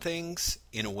recommending things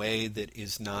in a way that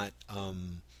is not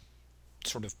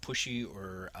sort of pushy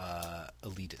or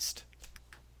elitist.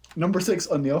 Number 6,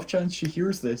 on the off chance she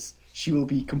hears this, she will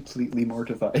be completely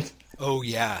mortified. Oh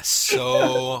yeah,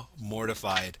 so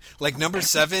mortified. Like number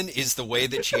 7 is the way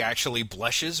that she actually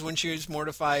blushes when she is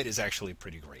mortified is actually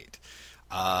pretty great.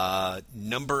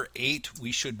 Number 8,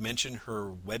 we should mention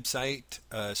her website,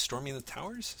 Storming the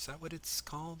Towers. Is that what it's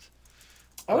called?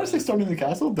 I want to say Storming the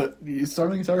Castle, but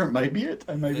Storming the Tower might be it.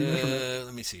 I might be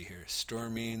Let me see here.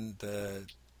 Storming the...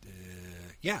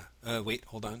 wait,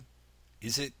 hold on.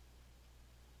 Is it...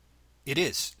 It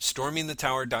is.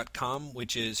 StormingTheTower.com,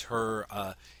 which is her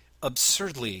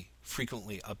absurdly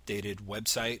frequently updated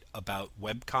website about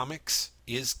webcomics,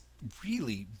 is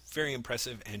really very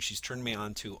impressive, and she's turned me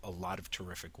on to a lot of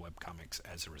terrific webcomics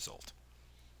as a result.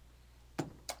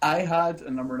 I had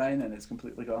a number 9 and it's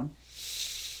completely gone.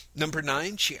 Number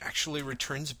 9, she actually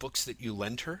returns books that you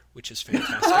lend her, which is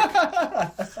fantastic.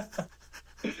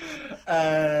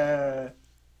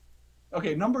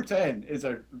 Okay, number 10 is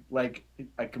a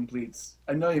complete,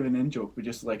 I'm not even in joke, but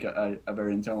just like a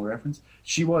very internal reference.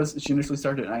 She initially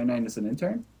started at I9 as an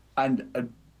intern, and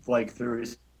there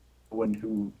is one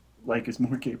who is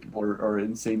more capable or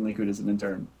insanely good as an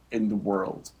intern in the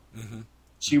world. Mm-hmm.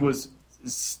 She was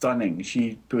stunning.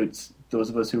 She put those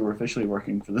of us who were officially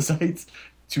working for the site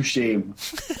to shame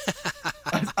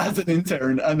as an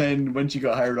intern, and then when she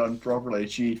got hired on properly,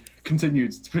 she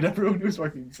continued to put everyone who was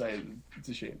working the site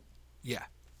to shame. Yeah.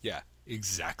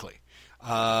 Exactly.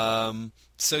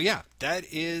 So yeah, that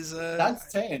is.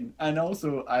 That's 10. And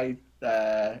also, I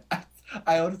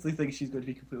honestly think she's going to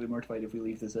be completely mortified if we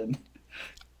leave this in.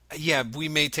 Yeah, we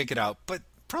may take it out, but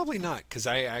probably not, because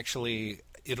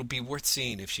it'll be worth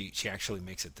seeing if she actually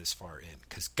makes it this far in,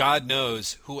 because God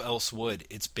knows who else would.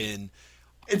 It's been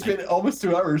almost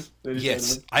 2 hours.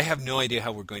 Yes, I have no idea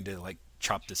how we're going to like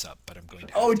chop this up, but I'm going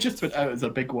to. Oh, just went out as a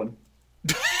big one.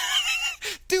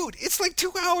 Dude, it's like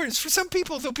 2 hours. For some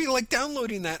people, they'll be like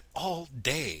downloading that all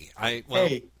day.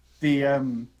 Hey,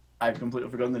 I've completely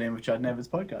forgotten the name of Chad Nevin's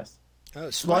podcast. Oh,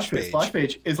 Splash Page. Splash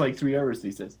Page is like 3 hours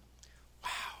these days. Wow.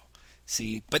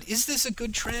 See, but is this a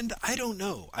good trend? I don't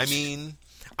know. I mean,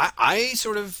 I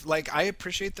sort of like, I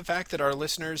appreciate the fact that our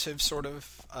listeners have sort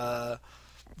of,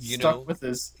 Stuck with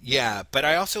us. Yeah, but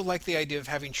I also like the idea of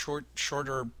having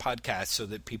shorter podcasts so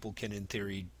that people can, in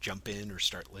theory, jump in or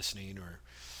start listening or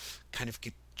kind of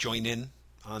join in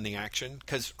on the action.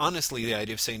 Because honestly, the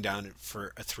idea of sitting down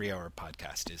for a 3-hour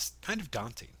podcast is kind of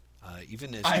daunting.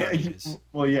 Even as is.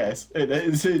 Well, yes,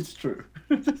 it's true.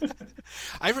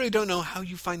 I really don't know how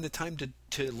you find the time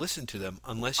to listen to them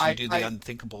unless you do the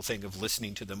unthinkable thing of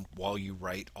listening to them while you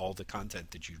write all the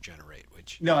content that you generate.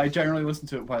 No, I generally listen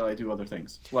to it while I do other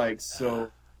things. While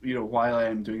I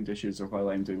am doing dishes or while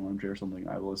I'm doing laundry or something,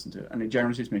 I will listen to it. And it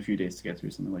generally takes me a few days to get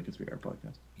through something like a 3-hour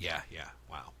podcast. Yeah.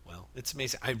 Wow. Well, it's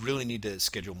amazing. I really need to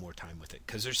schedule more time with it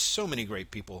because there's so many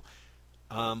great people.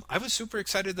 I was super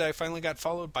excited that I finally got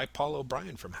followed by Paul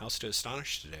O'Brien from House to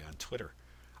Astonish today on Twitter.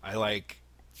 I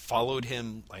followed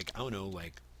him I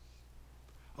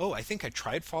think I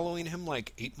tried following him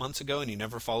 8 months ago and he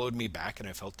never followed me back and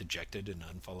I felt dejected and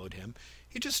unfollowed him.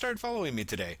 He just started following me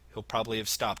today. He'll probably have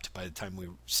stopped by the time we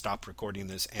stop recording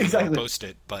this and post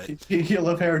it. But he'll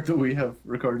have heard that we have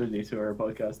recorded a 2-hour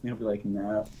podcast and he'll be like,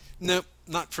 nah. Nope,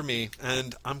 not for me.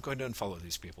 And I'm going to unfollow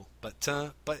these people. But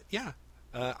yeah.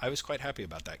 I was quite happy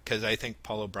about that because I think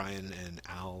Paul O'Brien and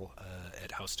Al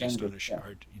at House to Astonish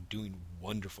are doing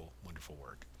wonderful, wonderful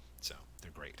work. So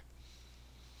they're great.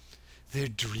 They're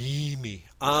dreamy.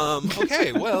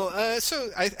 Okay, well, so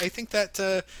I think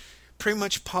that pretty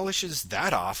much polishes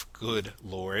that off. Good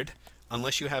Lord.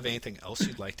 Unless you have anything else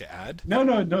you'd like to add. No,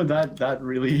 that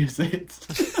really is it.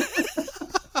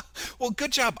 Well,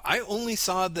 good job. I only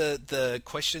saw the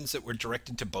questions that were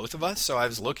directed to both of us, so I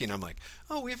was looking. I'm like,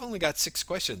 oh, we've only got 6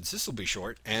 questions. This will be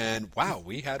short. And wow,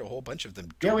 we had a whole bunch of them.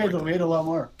 Yeah, we had a lot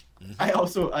more.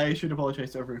 Mm-hmm. I should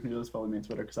apologize to everyone who does follow me on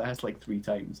Twitter because I asked 3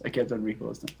 times. I kept on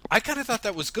reposting. I kind of thought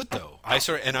that was good though. I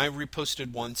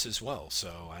reposted once as well,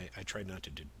 so I tried not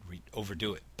to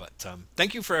overdo it. But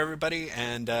thank you for everybody.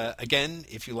 And again,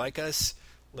 if you like us,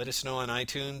 let us know on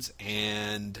iTunes,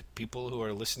 and people who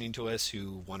are listening to us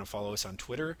who want to follow us on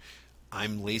Twitter,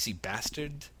 I'm Lazy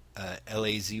Bastard,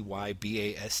 LAZYBASTID.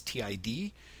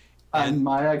 And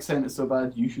my accent is so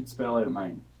bad, you should spell out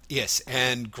mine. Yes,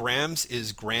 and Grams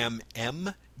is Graham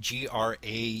M,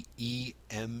 GRAEMEM,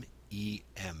 and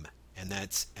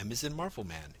that's M as in Marvel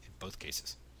Man in both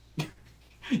cases.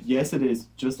 Yes, it is,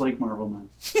 just like Marvel Man.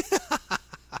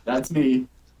 That's me.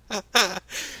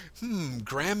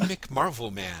 Graham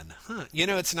McMarvel Man. Huh.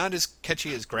 It's not as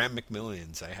catchy as Graham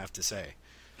McMillions, I have to say.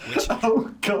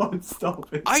 Oh, God,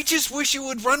 stop it. I just wish you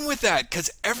would run with that,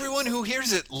 because everyone who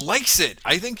hears it likes it.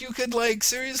 I think you could,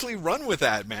 seriously run with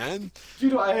that, man.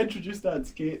 I introduced that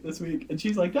to Kate this week, and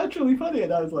she's like, that's really funny,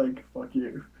 and I was like, fuck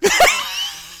you.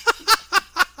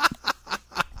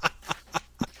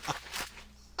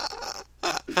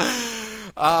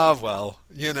 Well,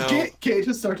 Kate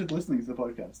has started listening to the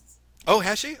podcasts. Oh,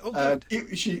 has she? Oh, good.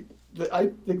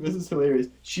 I think this is hilarious.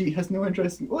 She has no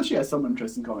interest in... Well, she has some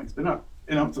interest in comics, but not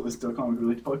enough to listen to a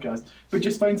comic-related podcast. But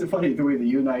just finds it funny the way that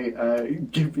you and I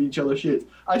give each other shit.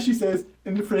 As she says,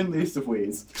 in the friendliest of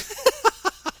ways.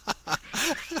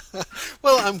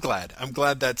 Well, I'm glad. I'm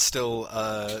glad that's still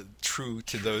true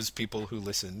to those people who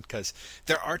listen, because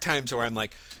there are times where I'm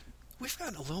like, we've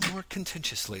gotten a little more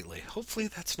contentious lately. Hopefully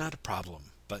that's not a problem.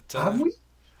 But have we?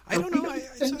 I don't know. I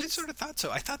sort of thought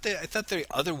so. I thought the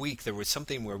other week there was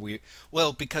something where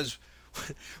because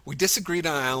we disagreed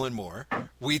on Alan Moore.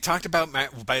 We talked about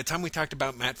Matt. By the time we talked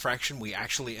about Matt Fraction, we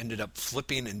actually ended up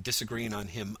flipping and disagreeing on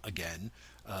him again.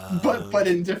 But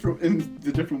in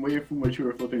the different way from which we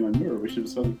were flipping on Moore, which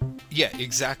was fun. Yeah,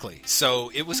 exactly.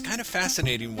 So it was kind of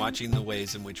fascinating watching the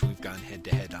ways in which we've gone head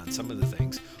to head on some of the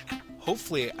things.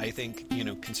 Hopefully, I think,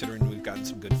 considering we've gotten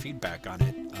some good feedback on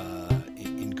it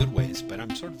in good ways, but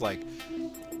I'm sort of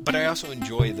but I also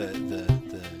enjoy the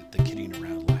kidding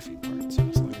around, laughing part. So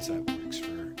as long as that works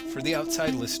for the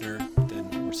outside listener,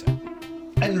 then we're set.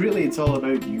 And really, it's all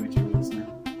about you, dear listener.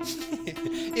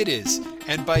 It is.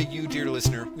 And by you, dear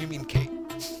listener, we mean Kate.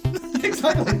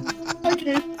 Exactly. Hi,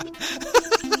 Kate.